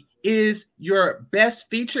body is your best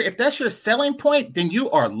feature, if that's your selling point, then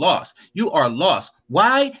you are lost. You are lost.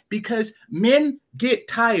 Why? Because men get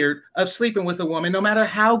tired of sleeping with a woman no matter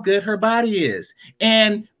how good her body is.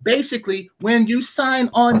 And basically, when you sign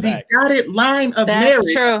on the dotted line of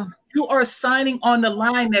marriage, you are signing on the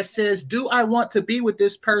line that says, do I want to be with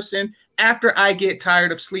this person after I get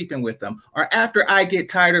tired of sleeping with them or after I get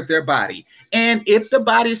tired of their body? And if the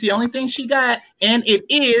body is the only thing she got, and it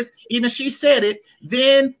is, even she said it,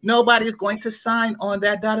 then nobody is going to sign on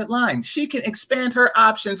that dotted line. She can expand her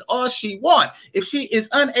options all she wants. If she is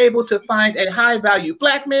unable to find a high value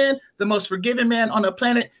black man, the most forgiving man on the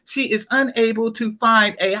planet, she is unable to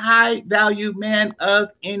find a high value man of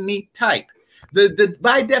any type. The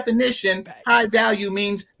by definition, high value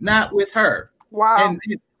means not with her. Wow. And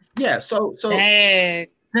yeah, so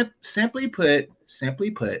simply put,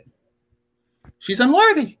 she's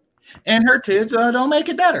unworthy, and her tits don't make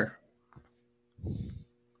it better.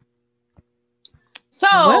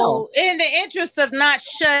 So, in the interest of not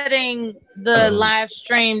shutting the live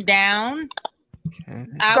stream down,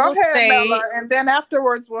 I will say, Bella, and then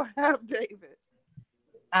afterwards we'll have David.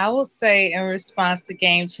 I will say in response to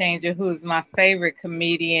Game Changer, who is my favorite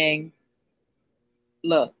comedian,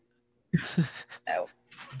 look,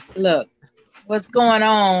 what's going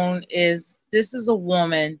on is this is a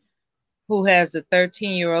woman who has a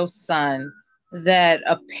 13-year-old son that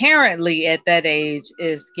apparently at that age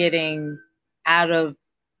is getting out of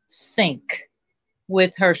sync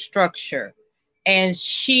with her structure. And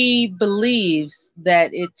she believes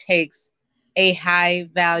that it takes a high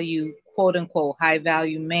value, quote unquote, high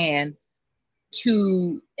value man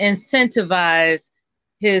to incentivize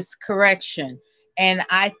his correction. And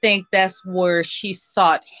I think that's where she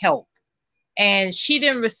sought help. And she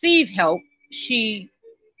didn't receive help. She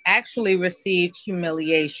actually received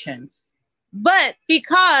humiliation. But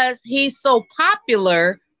because he's so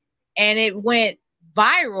popular and it went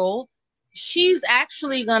viral, she's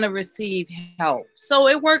actually going to receive help. So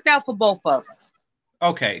it worked out for both of them.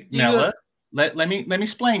 Okay, Nella, let me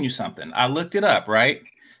explain you something. I looked it up, right?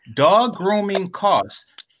 Dog grooming costs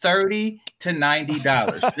 $30 to $90.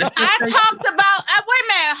 I talked about, wait a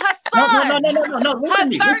minute, her son. No.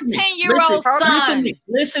 Listen her 13-year-old son.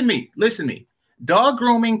 Listen to me. Dog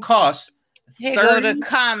grooming costs Here go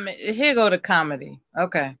to comedy.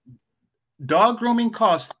 Okay. Dog grooming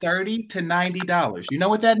costs $30 to $90. You know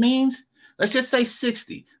what that means? Let's just say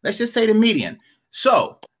 60. Let's just say the median.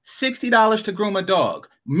 So $60 to groom a dog,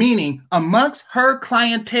 meaning amongst her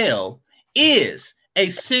clientele is a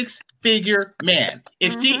six-figure man.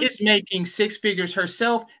 If she is making six figures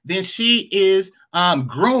herself, then she is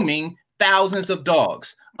grooming thousands of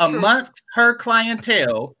dogs. Amongst her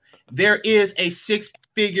clientele, there is a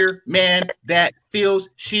six-figure man that feels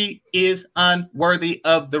she is unworthy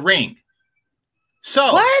of the ring.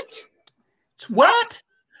 So what?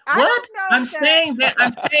 What? I'm saying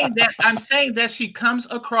that she comes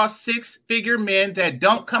across six-figure men that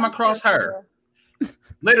don't come across her.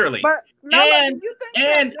 Literally. But Mela, do you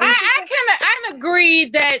think I can agree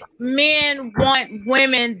that men want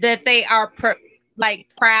women that they are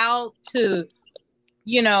proud to,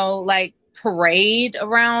 like parade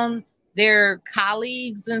around their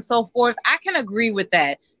colleagues and so forth. I can agree with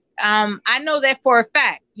that. I know that for a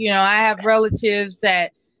fact. I have relatives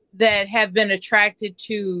that have been attracted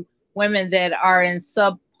to women that are in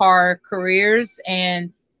subpar careers,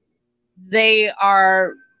 and they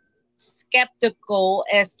are skeptical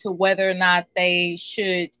as to whether or not they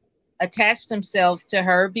should attach themselves to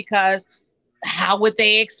her, because how would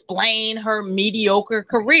they explain her mediocre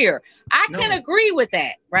career? I can agree with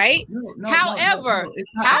that, right? However,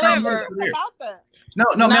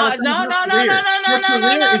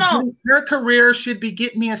 her career should be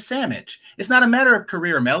get me a sandwich. It's not a matter of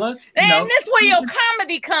career, Mela. And this where your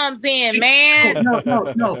comedy comes in, man. No,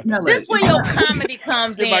 Mela. This where your comedy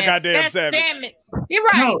comes in. My goddamn That's sandwich. You're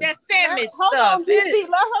right. That sandwich Hold stuff. on, DC.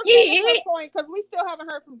 Let her finish her point, because we still haven't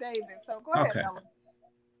heard from David. So go ahead, Mela.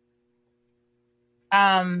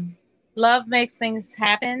 Love makes things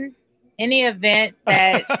happen. Any event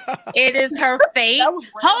that it is her fate. Hold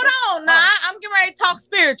on, I'm getting ready to talk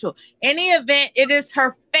spiritual. Any event it is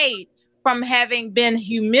her fate from having been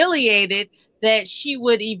humiliated that she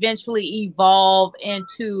would eventually evolve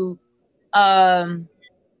into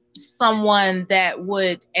someone that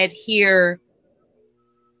would adhere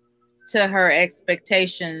to her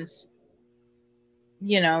expectations.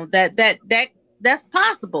 That's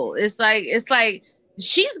possible. It's like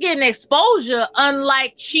she's getting exposure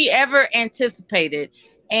unlike she ever anticipated.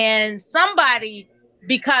 And somebody,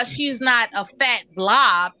 because she's not a fat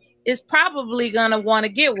blob, is probably gonna want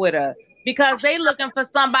to get with her, because they looking for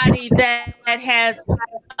somebody that has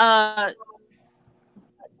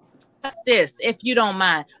this, if you don't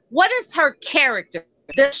mind. What is her character?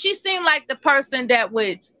 Does she seem like the person that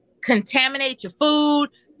would contaminate your food,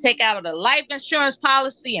 take out a life insurance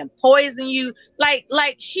policy and poison you? Like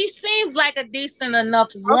she seems like a decent enough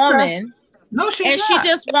woman. No, she's and not. She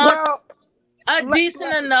just wants a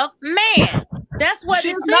decent enough man. That's what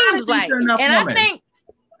it seems like. And woman. I think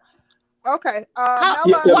okay. Can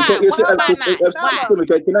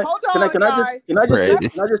I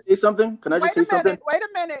just say something? Can I just say something? Wait a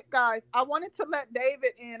minute, guys. I wanted to let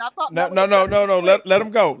David in. I thought no. Let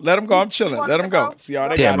him go. Let him go. I'm chilling. Let him go. See how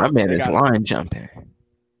they got my man is line jumping.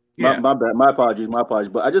 My bad. My apologies.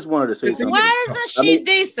 But I just wanted to say something. Why isn't she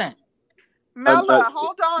decent? Mela,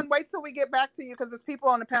 hold on. Wait till we get back to you, because there's people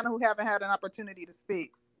on the panel who haven't had an opportunity to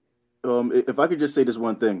speak. If I could just say this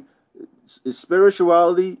one thing.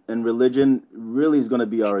 Spirituality and religion really is going to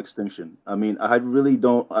be our extinction. I mean, I really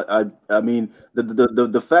don't. I mean,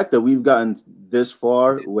 the fact that we've gotten this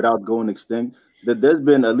far without going extinct, that there's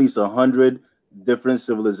been at least 100 different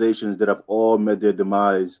civilizations that have all met their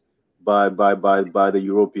demise by the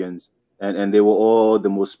Europeans, and they were all the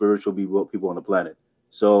most spiritual people on the planet.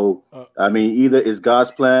 So I mean, either it's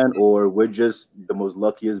God's plan or we're just the most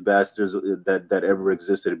luckiest bastards that ever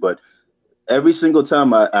existed. But every single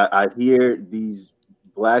time I hear these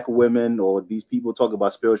black women or these people talk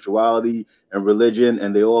about spirituality and religion,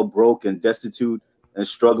 and they all broke and destitute and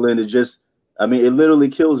struggling, it literally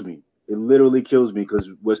kills me. It literally kills me, because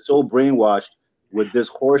we're so brainwashed with this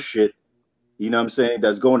horse shit, you know what I'm saying,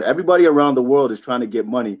 that's going. Everybody around the world is trying to get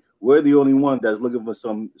money. We're the only one that's looking for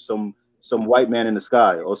some white man in the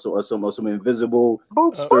sky, or some invisible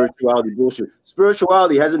spirituality bullshit.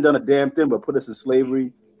 Spirituality hasn't done a damn thing but put us in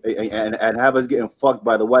slavery and have us getting fucked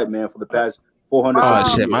by the white man for the past 400 years.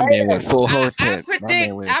 Oh shit, my man went full hard. I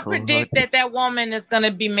predict that woman is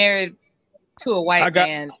gonna be married to a white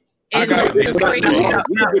man. Let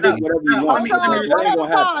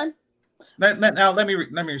me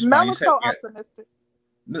respond. Mela's so optimistic.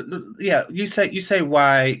 Yeah, you say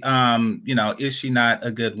why is she not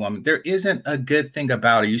a good woman? There isn't a good thing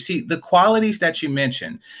about her. You see the qualities that you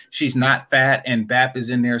mentioned. She's not fat, and Bap is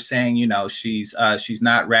in there saying she's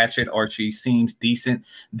not ratchet, or she seems decent.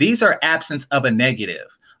 These are absence of a negative.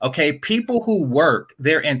 Okay, people who work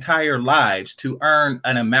their entire lives to earn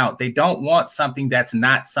an amount, they don't want something that's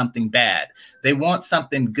not something bad. They want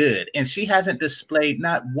something good. And she hasn't displayed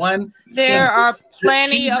not one. There are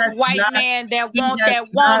plenty of white men that want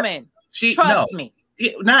that woman. Trust me.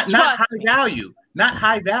 Not high value. Not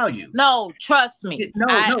high value. No, trust me. No.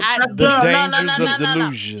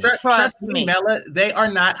 Delusion. Trust me, Mela. They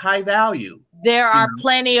are not high value. There are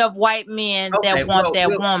plenty of white men that want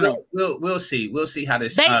that woman. We'll see. We'll see how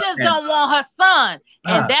this. They just don't want her son,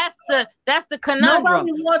 and that's the conundrum.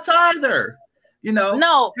 Nobody wants either.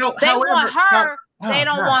 No, they want her They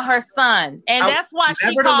don't want her son, and that's why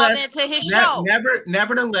she called into his show.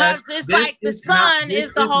 Nevertheless, it's like the son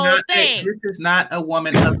is the whole thing. This is not a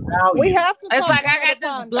woman of value. We have to. It's like I got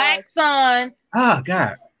this black son. Oh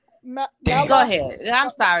God. Go ahead.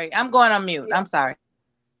 I'm sorry. I'm going on mute. I'm sorry.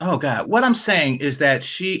 Oh God. What I'm saying is that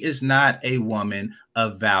she is not a woman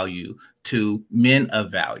of value to men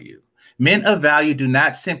of value. Men of value do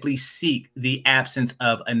not simply seek the absence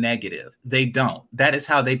of a negative. They don't. That is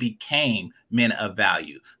how they became men of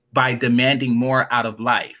value, by demanding more out of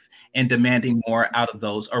life and demanding more out of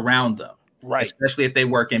those around them, right? Especially if they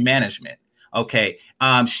work in management. Okay.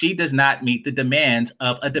 She does not meet the demands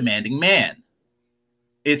of a demanding man.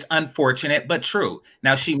 It's unfortunate, but true.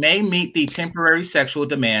 Now, she may meet the temporary sexual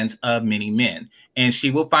demands of many men, and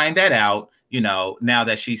she will find that out, now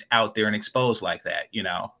that she's out there and exposed like that.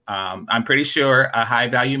 I'm pretty sure a high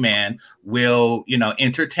value man will,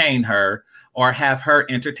 entertain her or have her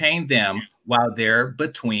entertain them while they're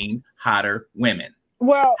between hotter women.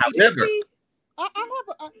 Well, however, I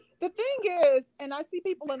have the thing is, and I see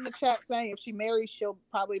people in the chat saying if she marries, she'll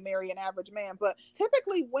probably marry an average man. But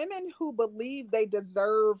typically women who believe they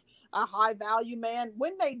deserve a high value man,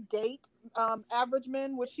 when they date average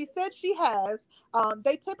men, which she said she has,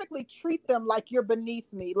 they typically treat them like you're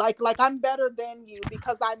beneath me, like I'm better than you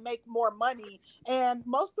because I make more money. And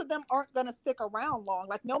most of them aren't going to stick around long.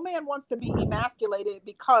 Like no man wants to be emasculated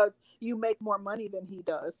because you make more money than he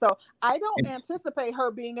does. So I don't anticipate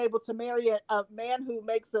her being able to marry a man who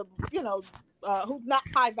makes who's not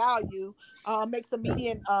high value, makes a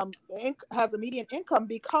median has a median income,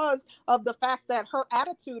 because of the fact that her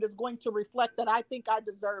attitude is going to reflect that I think I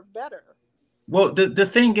deserve better. Well, the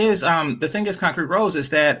thing is, Concrete Rose, is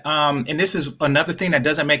that, and this is another thing that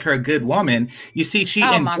doesn't make her a good woman. You see, she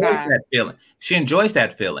enjoys that feeling. She enjoys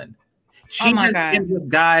that feeling. She has been with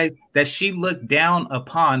guys that she looked down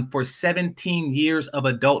upon for 17 years of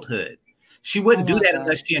adulthood. She wouldn't do that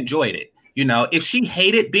unless she enjoyed it. If she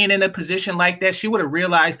hated being in a position like that, she would have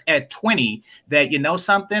realized at 20 that,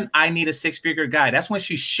 something, I need a 6-figure guy. That's when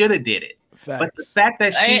she should have did it. Facts. But the fact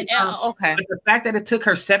that but the fact that it took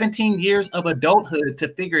her 17 years of adulthood to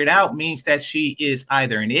figure it out means that she is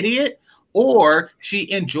either an idiot or she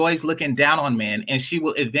enjoys looking down on men, and she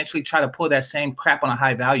will eventually try to pull that same crap on a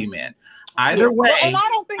high value man. Either way. And I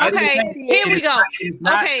don't think here we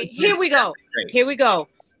go. Here we go.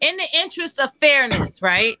 In the interest of fairness,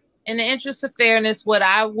 right? In the interest of fairness, what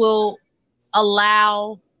I will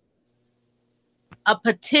allow a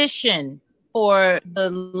petition for the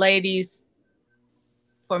ladies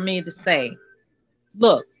for me to say,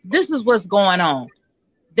 look, this is what's going on.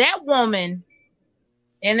 That woman,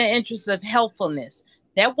 in the interest of helpfulness,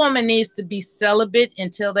 that woman needs to be celibate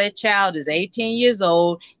until that child is 18 years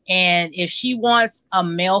old. And if she wants a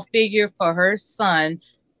male figure for her son,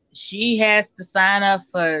 she has to sign up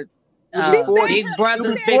for Big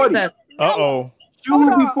Brothers Big Sisters. Uh-oh.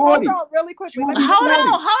 Hold on, really quickly. Hold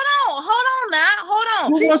on now.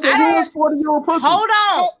 Who wants to who is 40-year-old pussy? Hold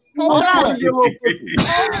on. Hold on. Look,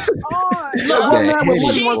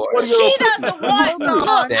 she doesn't want.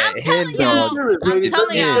 Look, I'm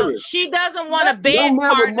telling y'all, she doesn't want a bed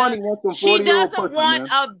partner. She doesn't want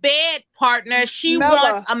a bed partner. She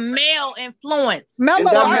wants a male influence. And that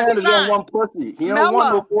man doesn't want pussy. He don't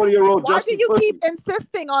want no 40-year-old. Why do you keep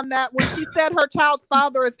insisting on that when she said her child's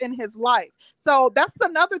father is in his life? So that's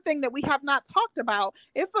another thing that we have not talked about.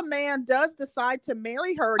 If a man does decide to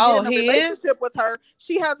marry her, get in a relationship with her,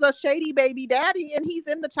 she has a shady baby daddy and he's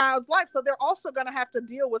in the child's life. So they're also going to have to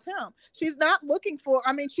deal with him. She's not looking for,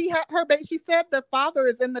 she had her baby. She said the father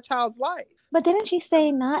is in the child's life. But didn't she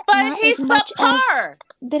say not he's as much as,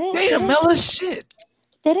 didn't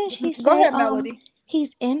she say, go ahead, Melody.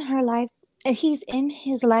 He's in her life. He's in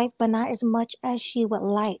his life, but not as much as she would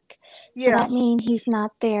like. So that means he's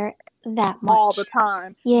not there that much all the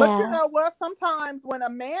time. Yeah. But you know what? Sometimes when a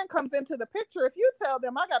man comes into the picture, if you tell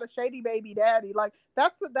them I got a shady baby daddy, like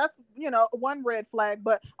that's one red flag.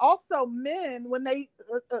 But also men, when they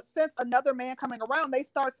sense another man coming around, they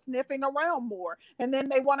start sniffing around more, and then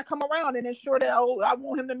they want to come around and ensure that I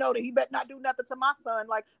want him to know that he better not do nothing to my son.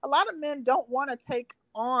 Like a lot of men don't want to take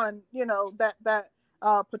on that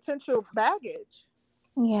potential baggage.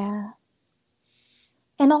 Yeah.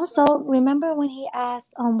 And also, remember when he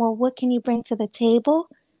asked, well, what can you bring to the table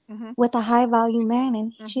with a high value man?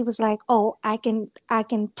 And she was like, oh, I can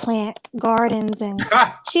plant gardens. And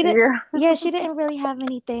she didn't, she didn't really have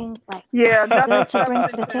anything like good to bring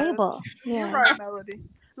to the table. Yeah. You're right, Melody.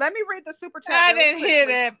 Let me read the super chat. I didn't hear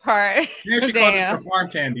that part. Damn.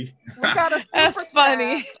 Farm candy. We got a super That's chat,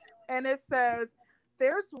 funny. and it says,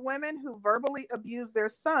 there's women who verbally abuse their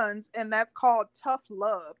sons, and that's called tough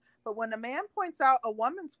love. But when a man points out a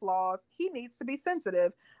woman's flaws, he needs to be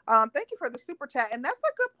sensitive. Thank you for the super chat. And that's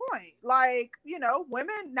a good point. Like, you know,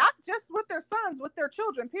 women, not just with their sons, with their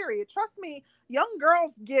children, period. Trust me, young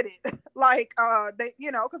girls get it. Like, they,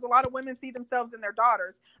 you know, because a lot of women see themselves in their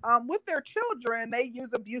daughters. With their children, they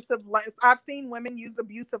use abusive. I've seen women use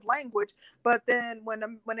abusive language, but then when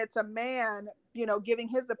it's a man, you know, giving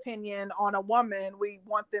his opinion on a woman, we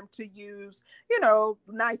want them to use, you know,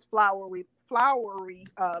 nice flowery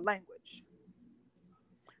language.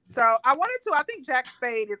 So I think Jack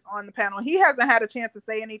Spade is on the panel. He hasn't had a chance to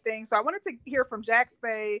say anything. So I wanted to hear from Jack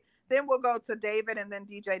Spade. Then we'll go to David and then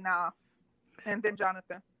DJ Knopf and then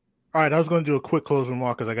Jonathan. All right, I was going to do a quick closing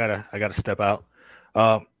remark because I gotta step out.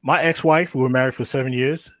 My ex-wife, we were married for 7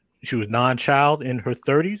 years. She was non-child in her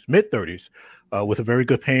 30s, mid-30s, with a very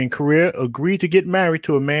good paying career, agreed to get married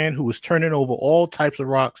to a man who was turning over all types of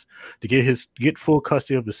rocks to get full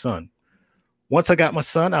custody of the son. Once I got my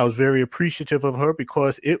son, I was very appreciative of her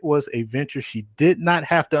because it was a venture she did not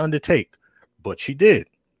have to undertake, but she did.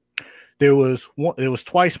 There was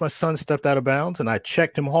twice my son stepped out of bounds, and I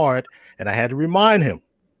checked him hard, and I had to remind him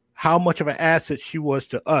how much of an asset she was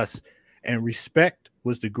to us, and respect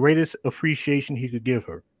was the greatest appreciation he could give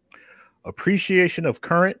her. Appreciation of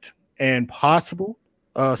current and possible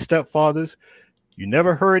stepfathers. You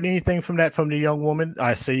never heard anything from the young woman.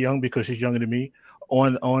 I say young because she's younger than me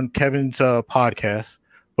on Kevin's podcast.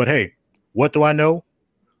 But hey, what do I know?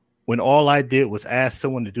 When all I did was ask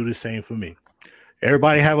someone to do the same for me.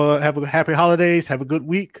 Everybody have a happy holidays. Have a good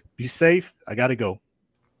week. Be safe. I gotta go.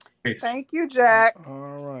 Thank you, Jack.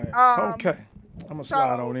 All right. Okay. I'm gonna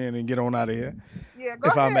slide on in and get on out of here. Yeah,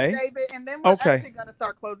 go ahead, David, and then we're actually gonna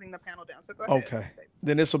start closing the panel down. So go ahead. Okay.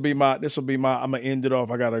 Then this will be my. I'm gonna end it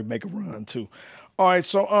off. I gotta make a run too. All right.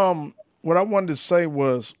 So what I wanted to say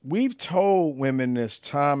was we've told women this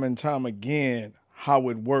time and time again how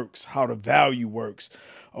it works, how the value works.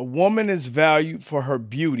 A woman is valued for her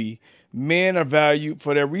beauty. Men are valued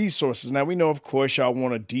for their resources. Now, we know, of course, y'all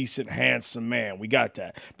want a decent, handsome man. We got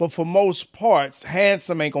that. But for most parts,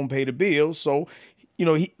 handsome ain't going to pay the bills. So, you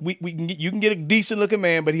know, you can get a decent-looking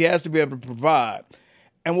man, but he has to be able to provide.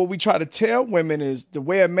 And what we try to tell women is the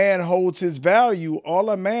way a man holds his value, all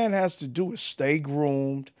a man has to do is stay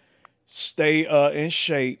groomed, stay in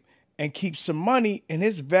shape, and keep some money, and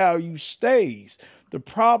his value stays. The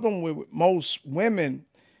problem with most women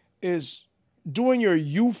is during your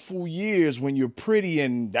youthful years when you're pretty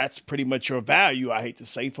and that's pretty much your value, I hate to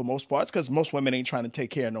say for most parts, because most women ain't trying to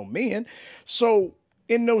take care of no men. So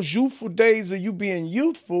in those youthful days of you being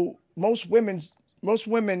youthful, most women,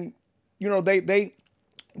 you know, they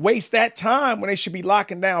waste that time when they should be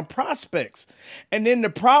locking down prospects. And then the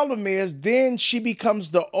problem is then she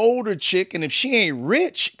becomes the older chick, and if she ain't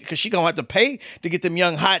rich, because she gonna have to pay to get them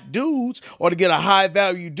young hot dudes or to get a high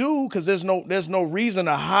value dude, because there's no reason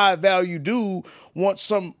a high value dude wants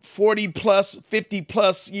some 40 plus 50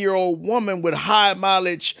 plus year old woman with high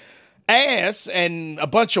mileage ass and a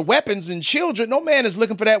bunch of weapons and children. No man is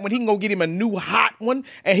looking for that when he can go get him a new hot one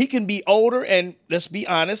and he can be older. And let's be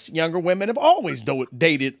honest, younger women have always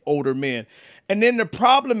dated older men. And then the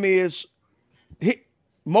problem is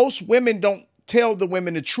most women don't tell the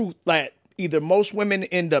women the truth. Like either most women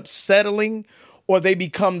end up settling or they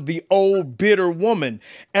become the old bitter woman.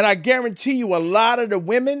 And I guarantee you a lot of the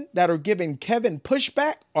women that are giving Kevin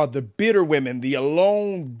pushback are the bitter women, the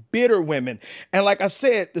alone bitter women. And like I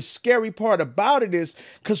said, the scary part about it is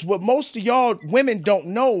because what most of y'all women don't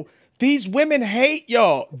know, these women hate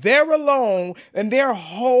y'all. They're alone and their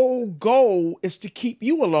whole goal is to keep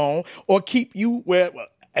you alone or keep you where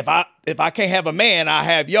if I can't have a man, I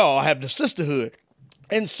have y'all, I have the sisterhood.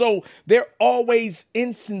 And so they're always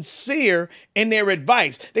insincere in their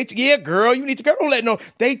advice. Yeah, girl, you need to go. Don't let no.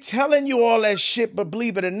 They telling you all that shit, but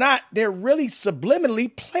believe it or not, they're really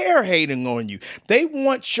subliminally player hating on you. They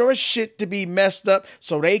want your shit to be messed up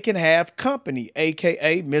so they can have company,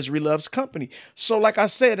 aka misery loves company. So like I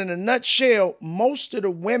said, in a nutshell, most of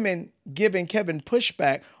the women giving Kevin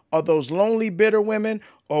pushback are those lonely, bitter women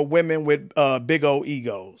or women with big old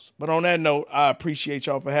egos. But on that note, I appreciate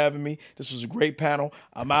y'all for having me. This was a great panel.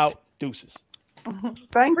 I'm out. Deuces.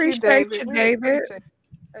 Thank you, David. You, David.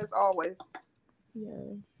 As always.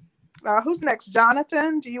 Yeah. Who's next?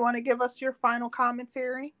 Jonathan, do you want to give us your final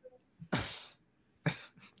commentary?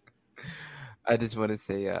 I just want to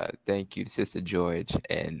say thank you to Sister George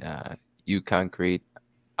and you, Concrete.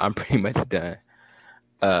 I'm pretty much done.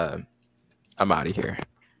 I'm out of here.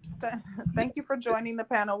 Thank you for joining the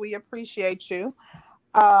panel. We appreciate you.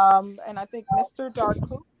 And I think Mr.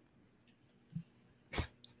 Darku.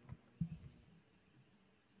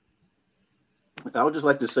 I would just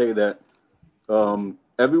like to say that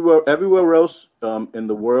everywhere else in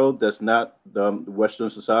the world that's not Western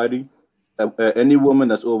society, any woman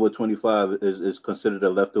that's over 25 is considered a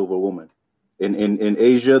leftover woman. In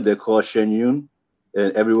Asia, they're called shenyun,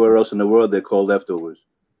 and everywhere else in the world, they're called leftovers.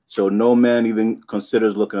 So no man even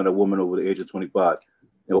considers looking at a woman over the age of 25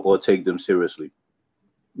 or take them seriously.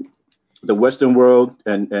 The Western world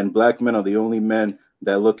and black men are the only men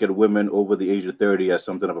that look at women over the age of 30 as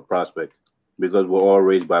something of a prospect because we're all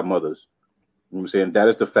raised by mothers. You know what I'm saying? That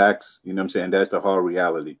is the facts. You know what I'm saying? That's the hard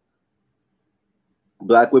reality.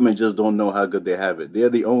 Black women just don't know how good they have it. They're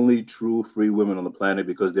the only true free women on the planet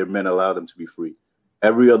because their men allow them to be free.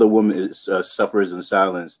 Every other woman suffers in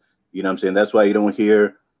silence. You know what I'm saying? That's why you don't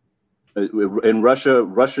hear in Russia.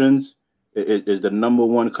 Russians is the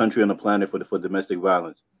 #1 country on the planet for domestic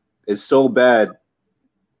violence. It's so bad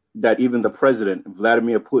that even the president,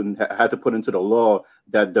 Vladimir Putin, had to put into the law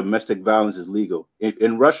that domestic violence is legal.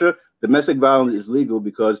 In Russia, domestic violence is legal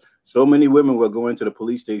because so many women were going to the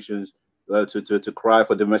police stations to cry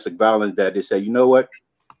for domestic violence that they said, you know what,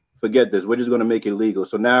 forget this. We're just going to make it legal.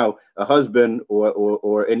 So now a husband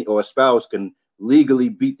or a spouse can legally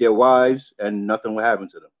beat their wives and nothing will happen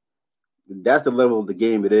to them. That's the level of the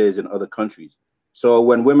game it is in other countries. So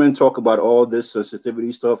when women talk about all this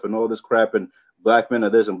sensitivity stuff and all this crap and black men are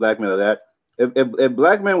this and black men are that, if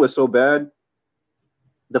black men were so bad,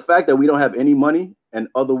 the fact that we don't have any money and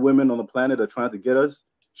other women on the planet are trying to get us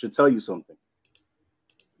should tell you something.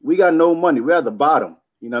 We got no money. We're at the bottom.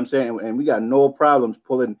 You know what I'm saying? And we got no problems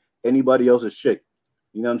pulling anybody else's chick.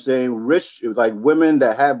 You know what I'm saying? Rich, like women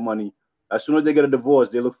that have money, as soon as they get a divorce,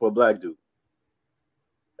 they look for a black dude.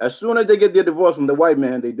 As soon as they get their divorce from the white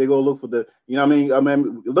man, they go look for the, you know what I mean? I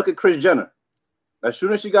mean, look at Kris Jenner. As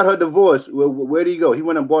soon as she got her divorce, where did he go? He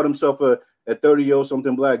went and bought himself a 30-year-old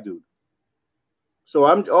something black dude. So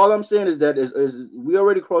all I'm saying is that is we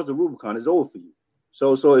already crossed the Rubicon. It's over for you.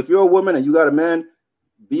 So if you're a woman and you got a man,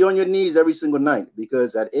 be on your knees every single night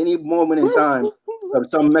because at any moment in time,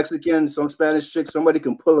 some Mexican, some Spanish chick, somebody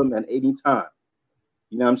can pull him at any time.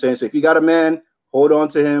 You know what I'm saying? So if you got a man, hold on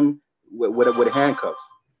to him with handcuffs.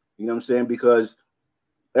 You know what I'm saying? Because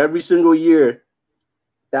every single year,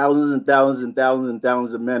 thousands and thousands and thousands and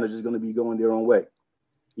thousands of men are just going to be going their own way.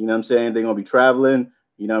 You know what I'm saying? They're going to be traveling.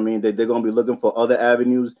 You know what I mean? They're going to be looking for other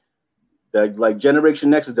avenues. That, like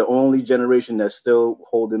Generation X is the only generation that's still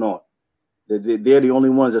holding on. They're the only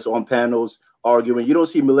ones that's on panels arguing. You don't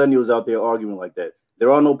see millennials out there arguing like that.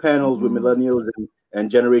 There are no panels with millennials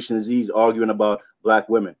and Generation Zs arguing about black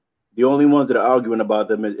women. The only ones that are arguing about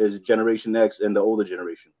them is Generation X and the older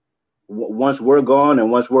generation. Once we're gone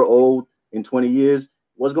and once we're old in 20 years,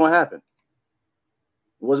 what's going to happen?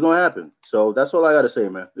 What's going to happen? So that's all I got to say,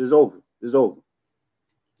 man. It's over. It's over.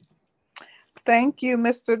 Thank you,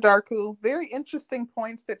 Mr. Darku. Very interesting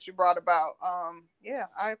points that you brought about.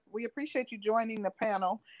 We appreciate you joining the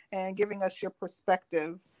panel and giving us your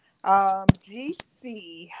perspective.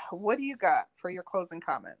 GC, what do you got for your closing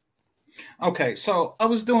comments? Okay, so I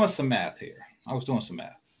was doing some math here.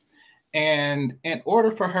 And in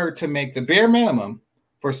order for her to make the bare minimum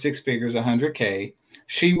for 6 figures, 100K,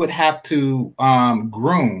 she would have to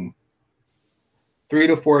groom 3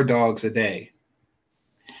 to 4 dogs a day.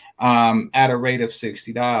 At a rate of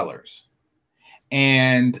 $60.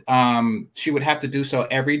 And she would have to do so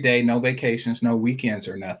every day, no vacations, no weekends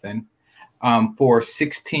or nothing, for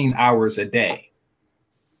 16 hours a day.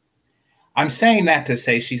 I'm saying that to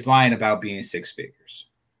say she's lying about being 6 figures.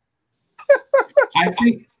 I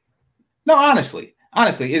think, no, honestly,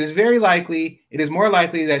 it is very likely, it is more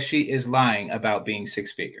likely that she is lying about being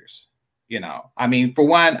 6 figures. You know, I mean, for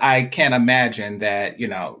one, I can't imagine that, you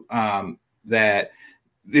know, that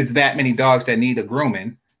it's that many dogs that need a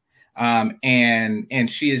grooming. And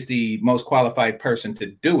she is the most qualified person to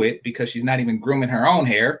do it because she's not even grooming her own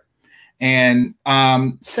hair. And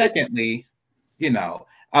secondly, you know,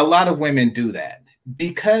 a lot of women do that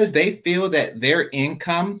because they feel that their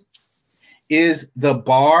income is the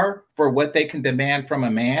bar for what they can demand from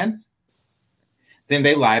a man. Then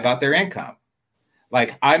they lie about their income.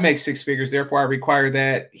 Like, I make 6 figures, therefore I require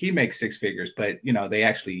that he makes 6 figures, but you know, they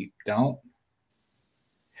actually don't.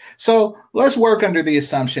 So let's work under the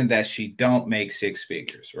assumption that she don't make 6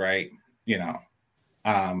 figures, right? You know,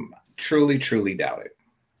 truly doubt it.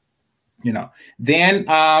 You know, then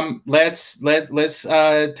let's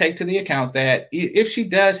take to the account that if she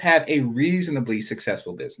does have a reasonably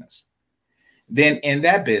successful business, then in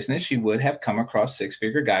that business she would have come across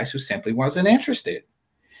 6-figure guys who simply wasn't interested.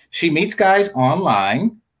 She meets guys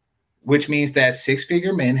online, which means that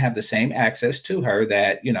 6-figure men have the same access to her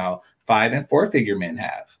that, you know, 5- and 4-figure men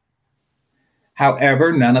have.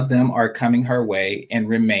 However, none of them are coming her way and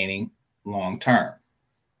remaining long term.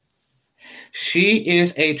 She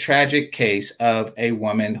is a tragic case of a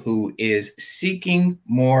woman who is seeking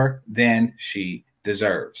more than she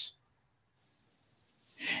deserves.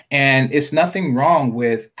 And it's nothing wrong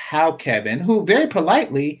with how Kevin, who very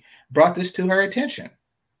politely brought this to her attention.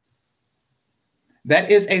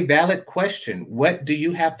 That is a valid question. What do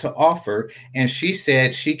you have to offer? And she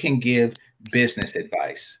said she can give business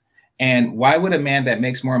advice. And why would a man that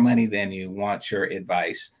makes more money than you want your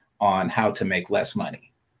advice on how to make less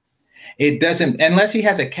money? It doesn't, unless he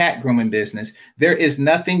has a cat grooming business, there is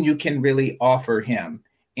nothing you can really offer him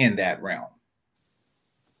in that realm.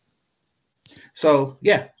 So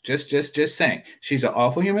yeah, just saying, she's an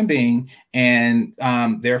awful human being, and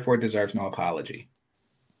therefore deserves no apology.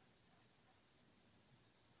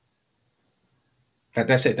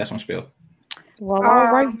 That's it. That's my spiel. Well,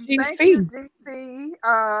 all right, thank you, GC.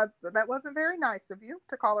 That wasn't very nice of you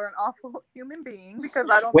to call her an awful human being, because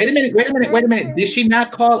I don't. Wait a minute. Did she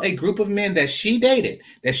not call a group of men that she dated,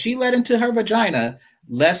 that she let into her vagina,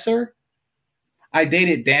 lesser? I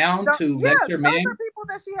dated down to lesser men. Those are people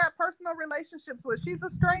that she had personal relationships with. She's a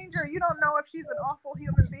stranger. You don't know if she's an awful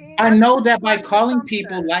human being. I know that by calling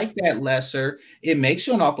people like that lesser, it makes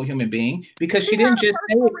you an awful human being, because she didn't just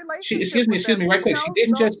say it. Excuse me, right quick. She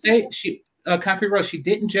didn't just say Concrete Rose. She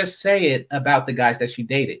didn't just say it about the guys that she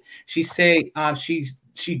dated. She said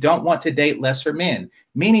she don't want to date lesser men,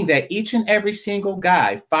 meaning that each and every single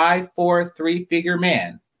guy, 5'4", 3-figure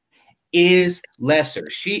man, is lesser.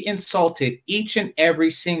 She insulted each and every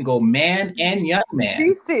single man and young man.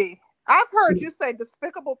 GC, I've heard you say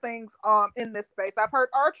despicable things in this space. I've heard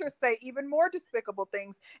Archer say even more despicable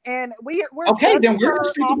things, and we're okay. Then we're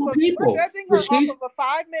despicable people. We're judging her off of a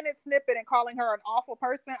 5-minute snippet and calling her an awful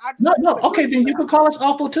person. No. Okay, then you can call us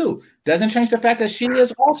awful too. Doesn't change the fact that she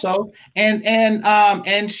is also,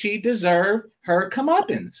 and she deserved her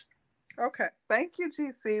comeuppance. Okay, thank you,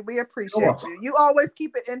 GC. We appreciate you. You always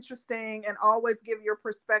keep it interesting and always give your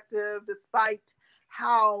perspective, despite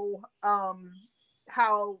how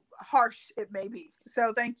harsh it may be.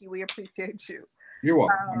 So thank you. We appreciate you. You're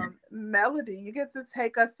welcome. Melody, you get to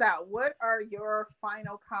take us out. What are your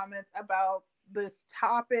final comments about this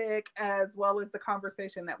topic, as well as the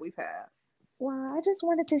conversation that we've had? Well, I just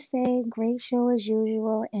wanted to say great show as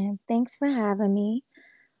usual, and thanks for having me.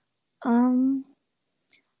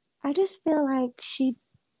 I just feel like she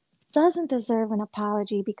doesn't deserve an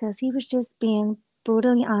apology, because he was just being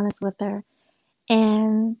brutally honest with her.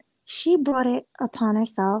 And she brought it upon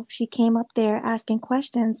herself. She came up there asking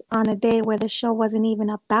questions on a day where the show wasn't even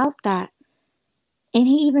about that. And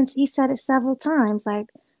he said it several times,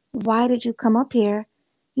 like, why did you come up here?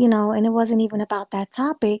 And it wasn't even about that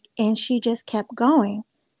topic. And she just kept going.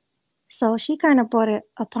 So she kind of brought it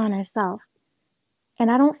upon herself.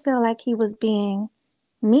 And I don't feel like he was being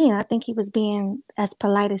mean. I think he was being as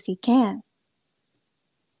polite as he can.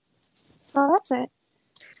 So that's it.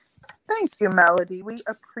 Thank you, Melody. We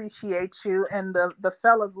appreciate you, and the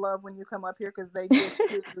fellas love when you come up here, because they get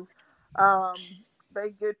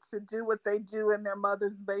to do what they do in their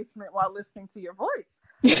mother's basement while listening to your voice.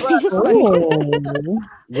 But,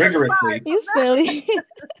 rigorously. You silly.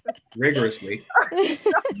 Rigorously.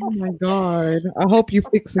 Oh my God! I hope you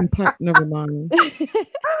fix some pot. Never mind. Okay.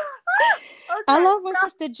 I love when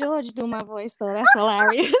Sister George do my voice, though. That's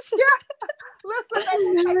hilarious. Yeah. Listen,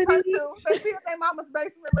 they take her too. They be in their mama's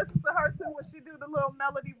basement, listen to her too when she do the little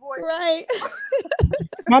melody voice. Right.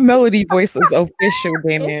 My melody voice is official,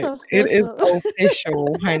 damn it. Official. It is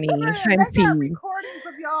official, honey. They got recordings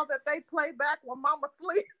of y'all that they play back when mama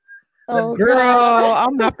sleep. Oh, girl, God.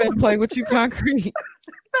 I'm not gonna play with you, Concrete.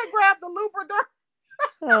 They grab the looper door.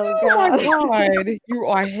 Oh, God. Oh my God, you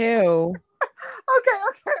are hell.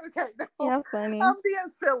 Okay. No, yeah, funny. I'm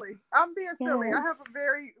being silly. I have a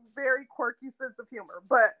very, very quirky sense of humor.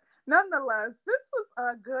 But nonetheless, this was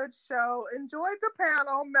a good show. Enjoyed the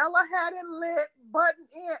panel. Mela had it lit, button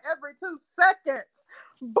in every 2 seconds.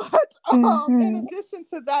 But in addition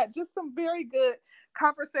to that, just some very good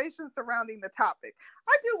conversation surrounding the topic.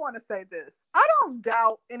 I do want to say this. I don't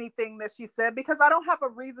doubt anything that she said, because I don't have a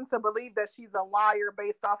reason to believe that she's a liar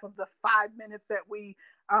based off of the 5 minutes that we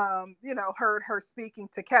heard her speaking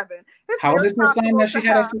to Kevin. How old is her son that she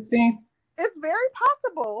had at 16? It's very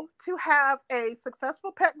possible to have a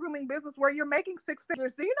successful pet grooming business where you're making 6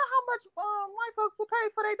 figures. Do you know how much white folks will pay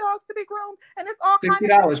for their dogs to be groomed? And it's all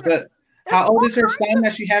 $60. But how old is her son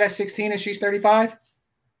that she had at 16 and she's 35?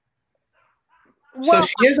 Well, so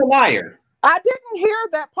she is a liar. I didn't hear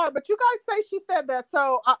that part, but you guys say she said that,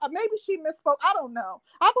 so maybe she misspoke. I don't know.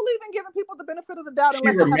 I believe in giving people the benefit of the doubt. She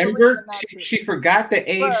remembered. She forgot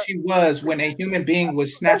the age she was when a human being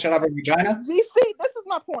was snatched out of her vagina. GC, this is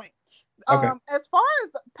my point. Okay. As far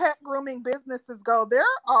as pet grooming businesses go, there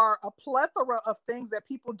are a plethora of things that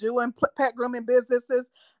people do in pet grooming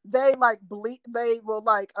businesses. They like they will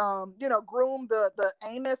like groom the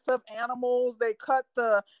anus of animals. They cut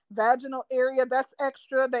the vaginal area that's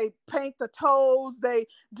extra. They paint the toes. They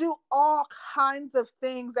do all kinds of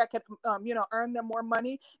things that could earn them more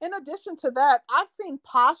money. In addition to that, I've seen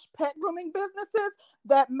posh pet grooming businesses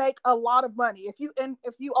that make a lot of money. If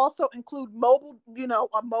you also include mobile,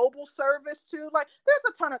 a mobile service too, like there's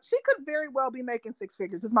a ton of, she could very well be making six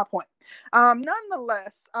figures, is my point.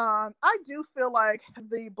 Nonetheless, I do feel like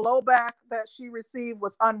the blowback that she received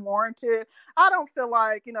was unwarranted. I don't feel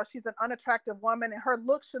like, she's an unattractive woman and her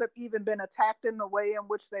looks should have even been attacked in the way in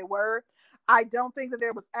which they were. I don't think that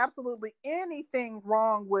there was absolutely anything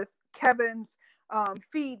wrong with Kevin's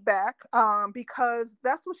feedback, because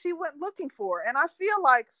that's what she went looking for. And I feel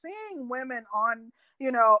like seeing women on,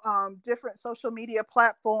 different social media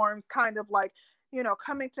platforms kind of like,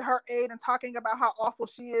 coming to her aid and talking about how awful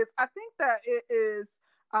she is, I think that it is,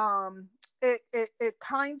 it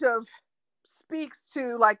kind of speaks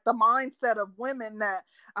to like the mindset of women that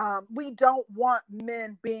we don't want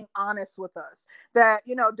men being honest with us, that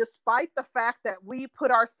despite the fact that we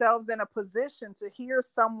put ourselves in a position to hear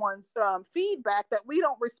someone's feedback, that we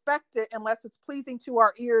don't respect it unless it's pleasing to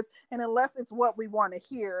our ears and unless it's what we want to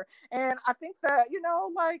hear. And I think that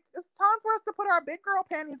like it's time for us to put our big girl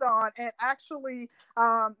panties on and actually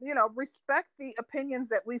respect the opinions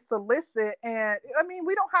that we solicit. And I mean,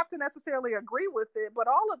 we don't have to necessarily agree with it, but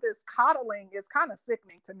all of this coddling is kind of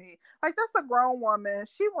sickening to me. Like, that's a grown woman.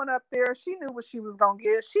 She went up there. She knew what she was gonna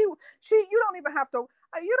get. You don't even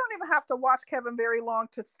have to watch Kevin very long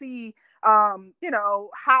to see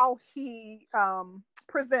how he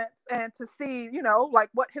presents and to see like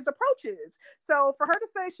what his approach is. So for her to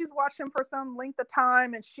say she's watched him for some length of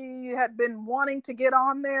time and she had been wanting to get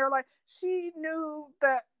on there, like she knew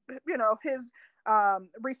that his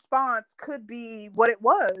response could be what it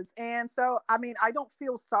was. And so I mean, I don't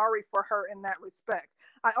feel sorry for her in that respect.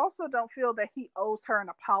 I also don't feel that he owes her an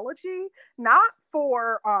apology, not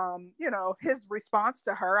for his response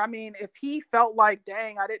to her. I mean, if he felt like,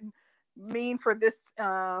 dang, I didn't mean for this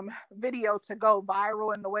video to go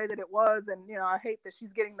viral in the way that it was, and I hate that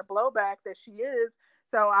she's getting the blowback that she is,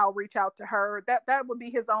 so I'll reach out to her, that would be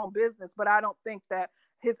his own business. But I don't think that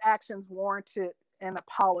his actions warranted an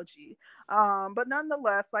apology. But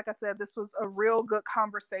nonetheless, like I said, this was a real good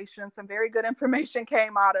conversation. Some very good information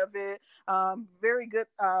came out of it. Very good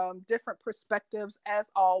different perspectives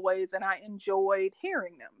as always, and I enjoyed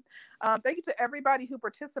hearing them. Thank you to everybody who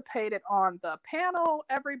participated on the panel,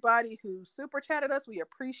 everybody who super chatted us. We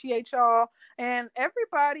appreciate y'all, and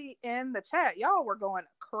everybody in the chat. Y'all were going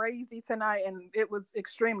crazy tonight, and it was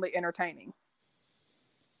extremely entertaining.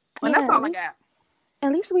 And that's all I got.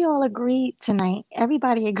 At least we all agreed tonight.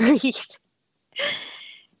 Everybody agreed.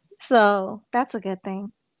 So that's a good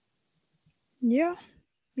thing. Yeah.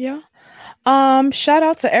 Shout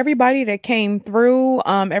out to everybody that came through,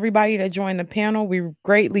 everybody that joined the panel. We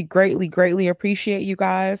greatly appreciate you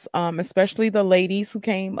guys, especially the ladies who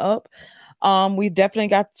came up. We definitely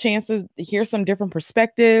got the chance to hear some different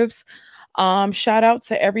perspectives. Shout out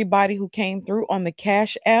to everybody who came through on the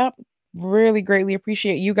Cash App. Really greatly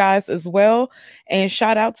appreciate you guys as well. And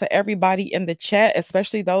shout out to everybody in the chat,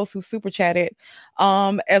 especially those who super chatted.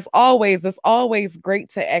 As always, it's always great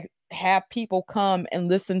to have people come and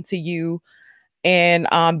listen to you and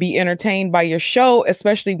be entertained by your show,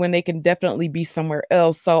 especially when they can definitely be somewhere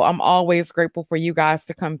else. So I'm always grateful for you guys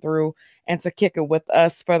to come through and to kick it with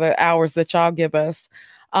us for the hours that y'all give us.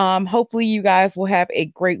 Hopefully you guys will have a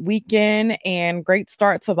great weekend and great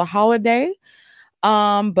start to the holiday.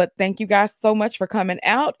 But thank you guys so much for coming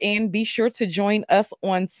out, and be sure to join us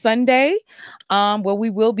on Sunday, where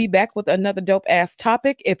we will be back with another dope ass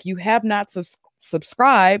topic. If you have not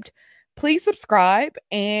subscribed, please subscribe.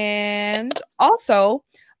 And also,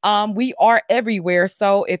 we are everywhere.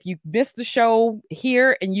 So if you missed the show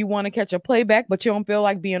here and you want to catch a playback, but you don't feel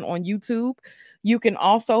like being on YouTube, you can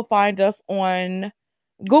also find us on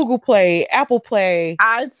Google Play, Apple Play,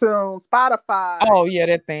 iTunes, Spotify. Oh yeah,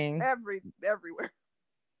 that thing. Everywhere.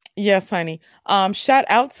 Yes, honey. Shout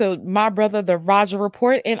out to my brother, the Roger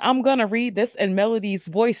Report, and I'm gonna read this in Melody's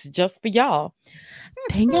voice just for y'all.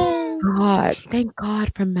 Thank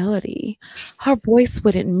God for Melody. Her voice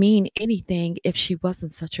wouldn't mean anything if she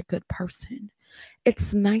wasn't such a good person.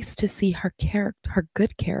 It's nice to see her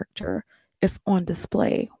good character is on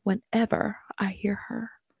display whenever I hear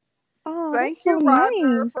her. Oh, thank you, so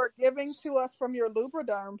Roger, nice. for giving to us from your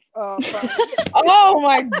Lubriderm fund. Oh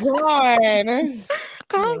my God.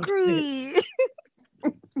 Concrete.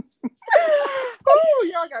 Oh,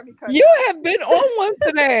 y'all got me cut. You have been on one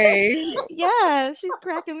today. Yeah, she's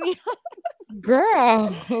cracking me up.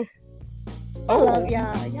 Girl. I love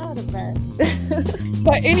y'all. Y'all the best.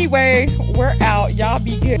 But anyway, we're out. Y'all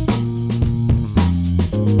be good.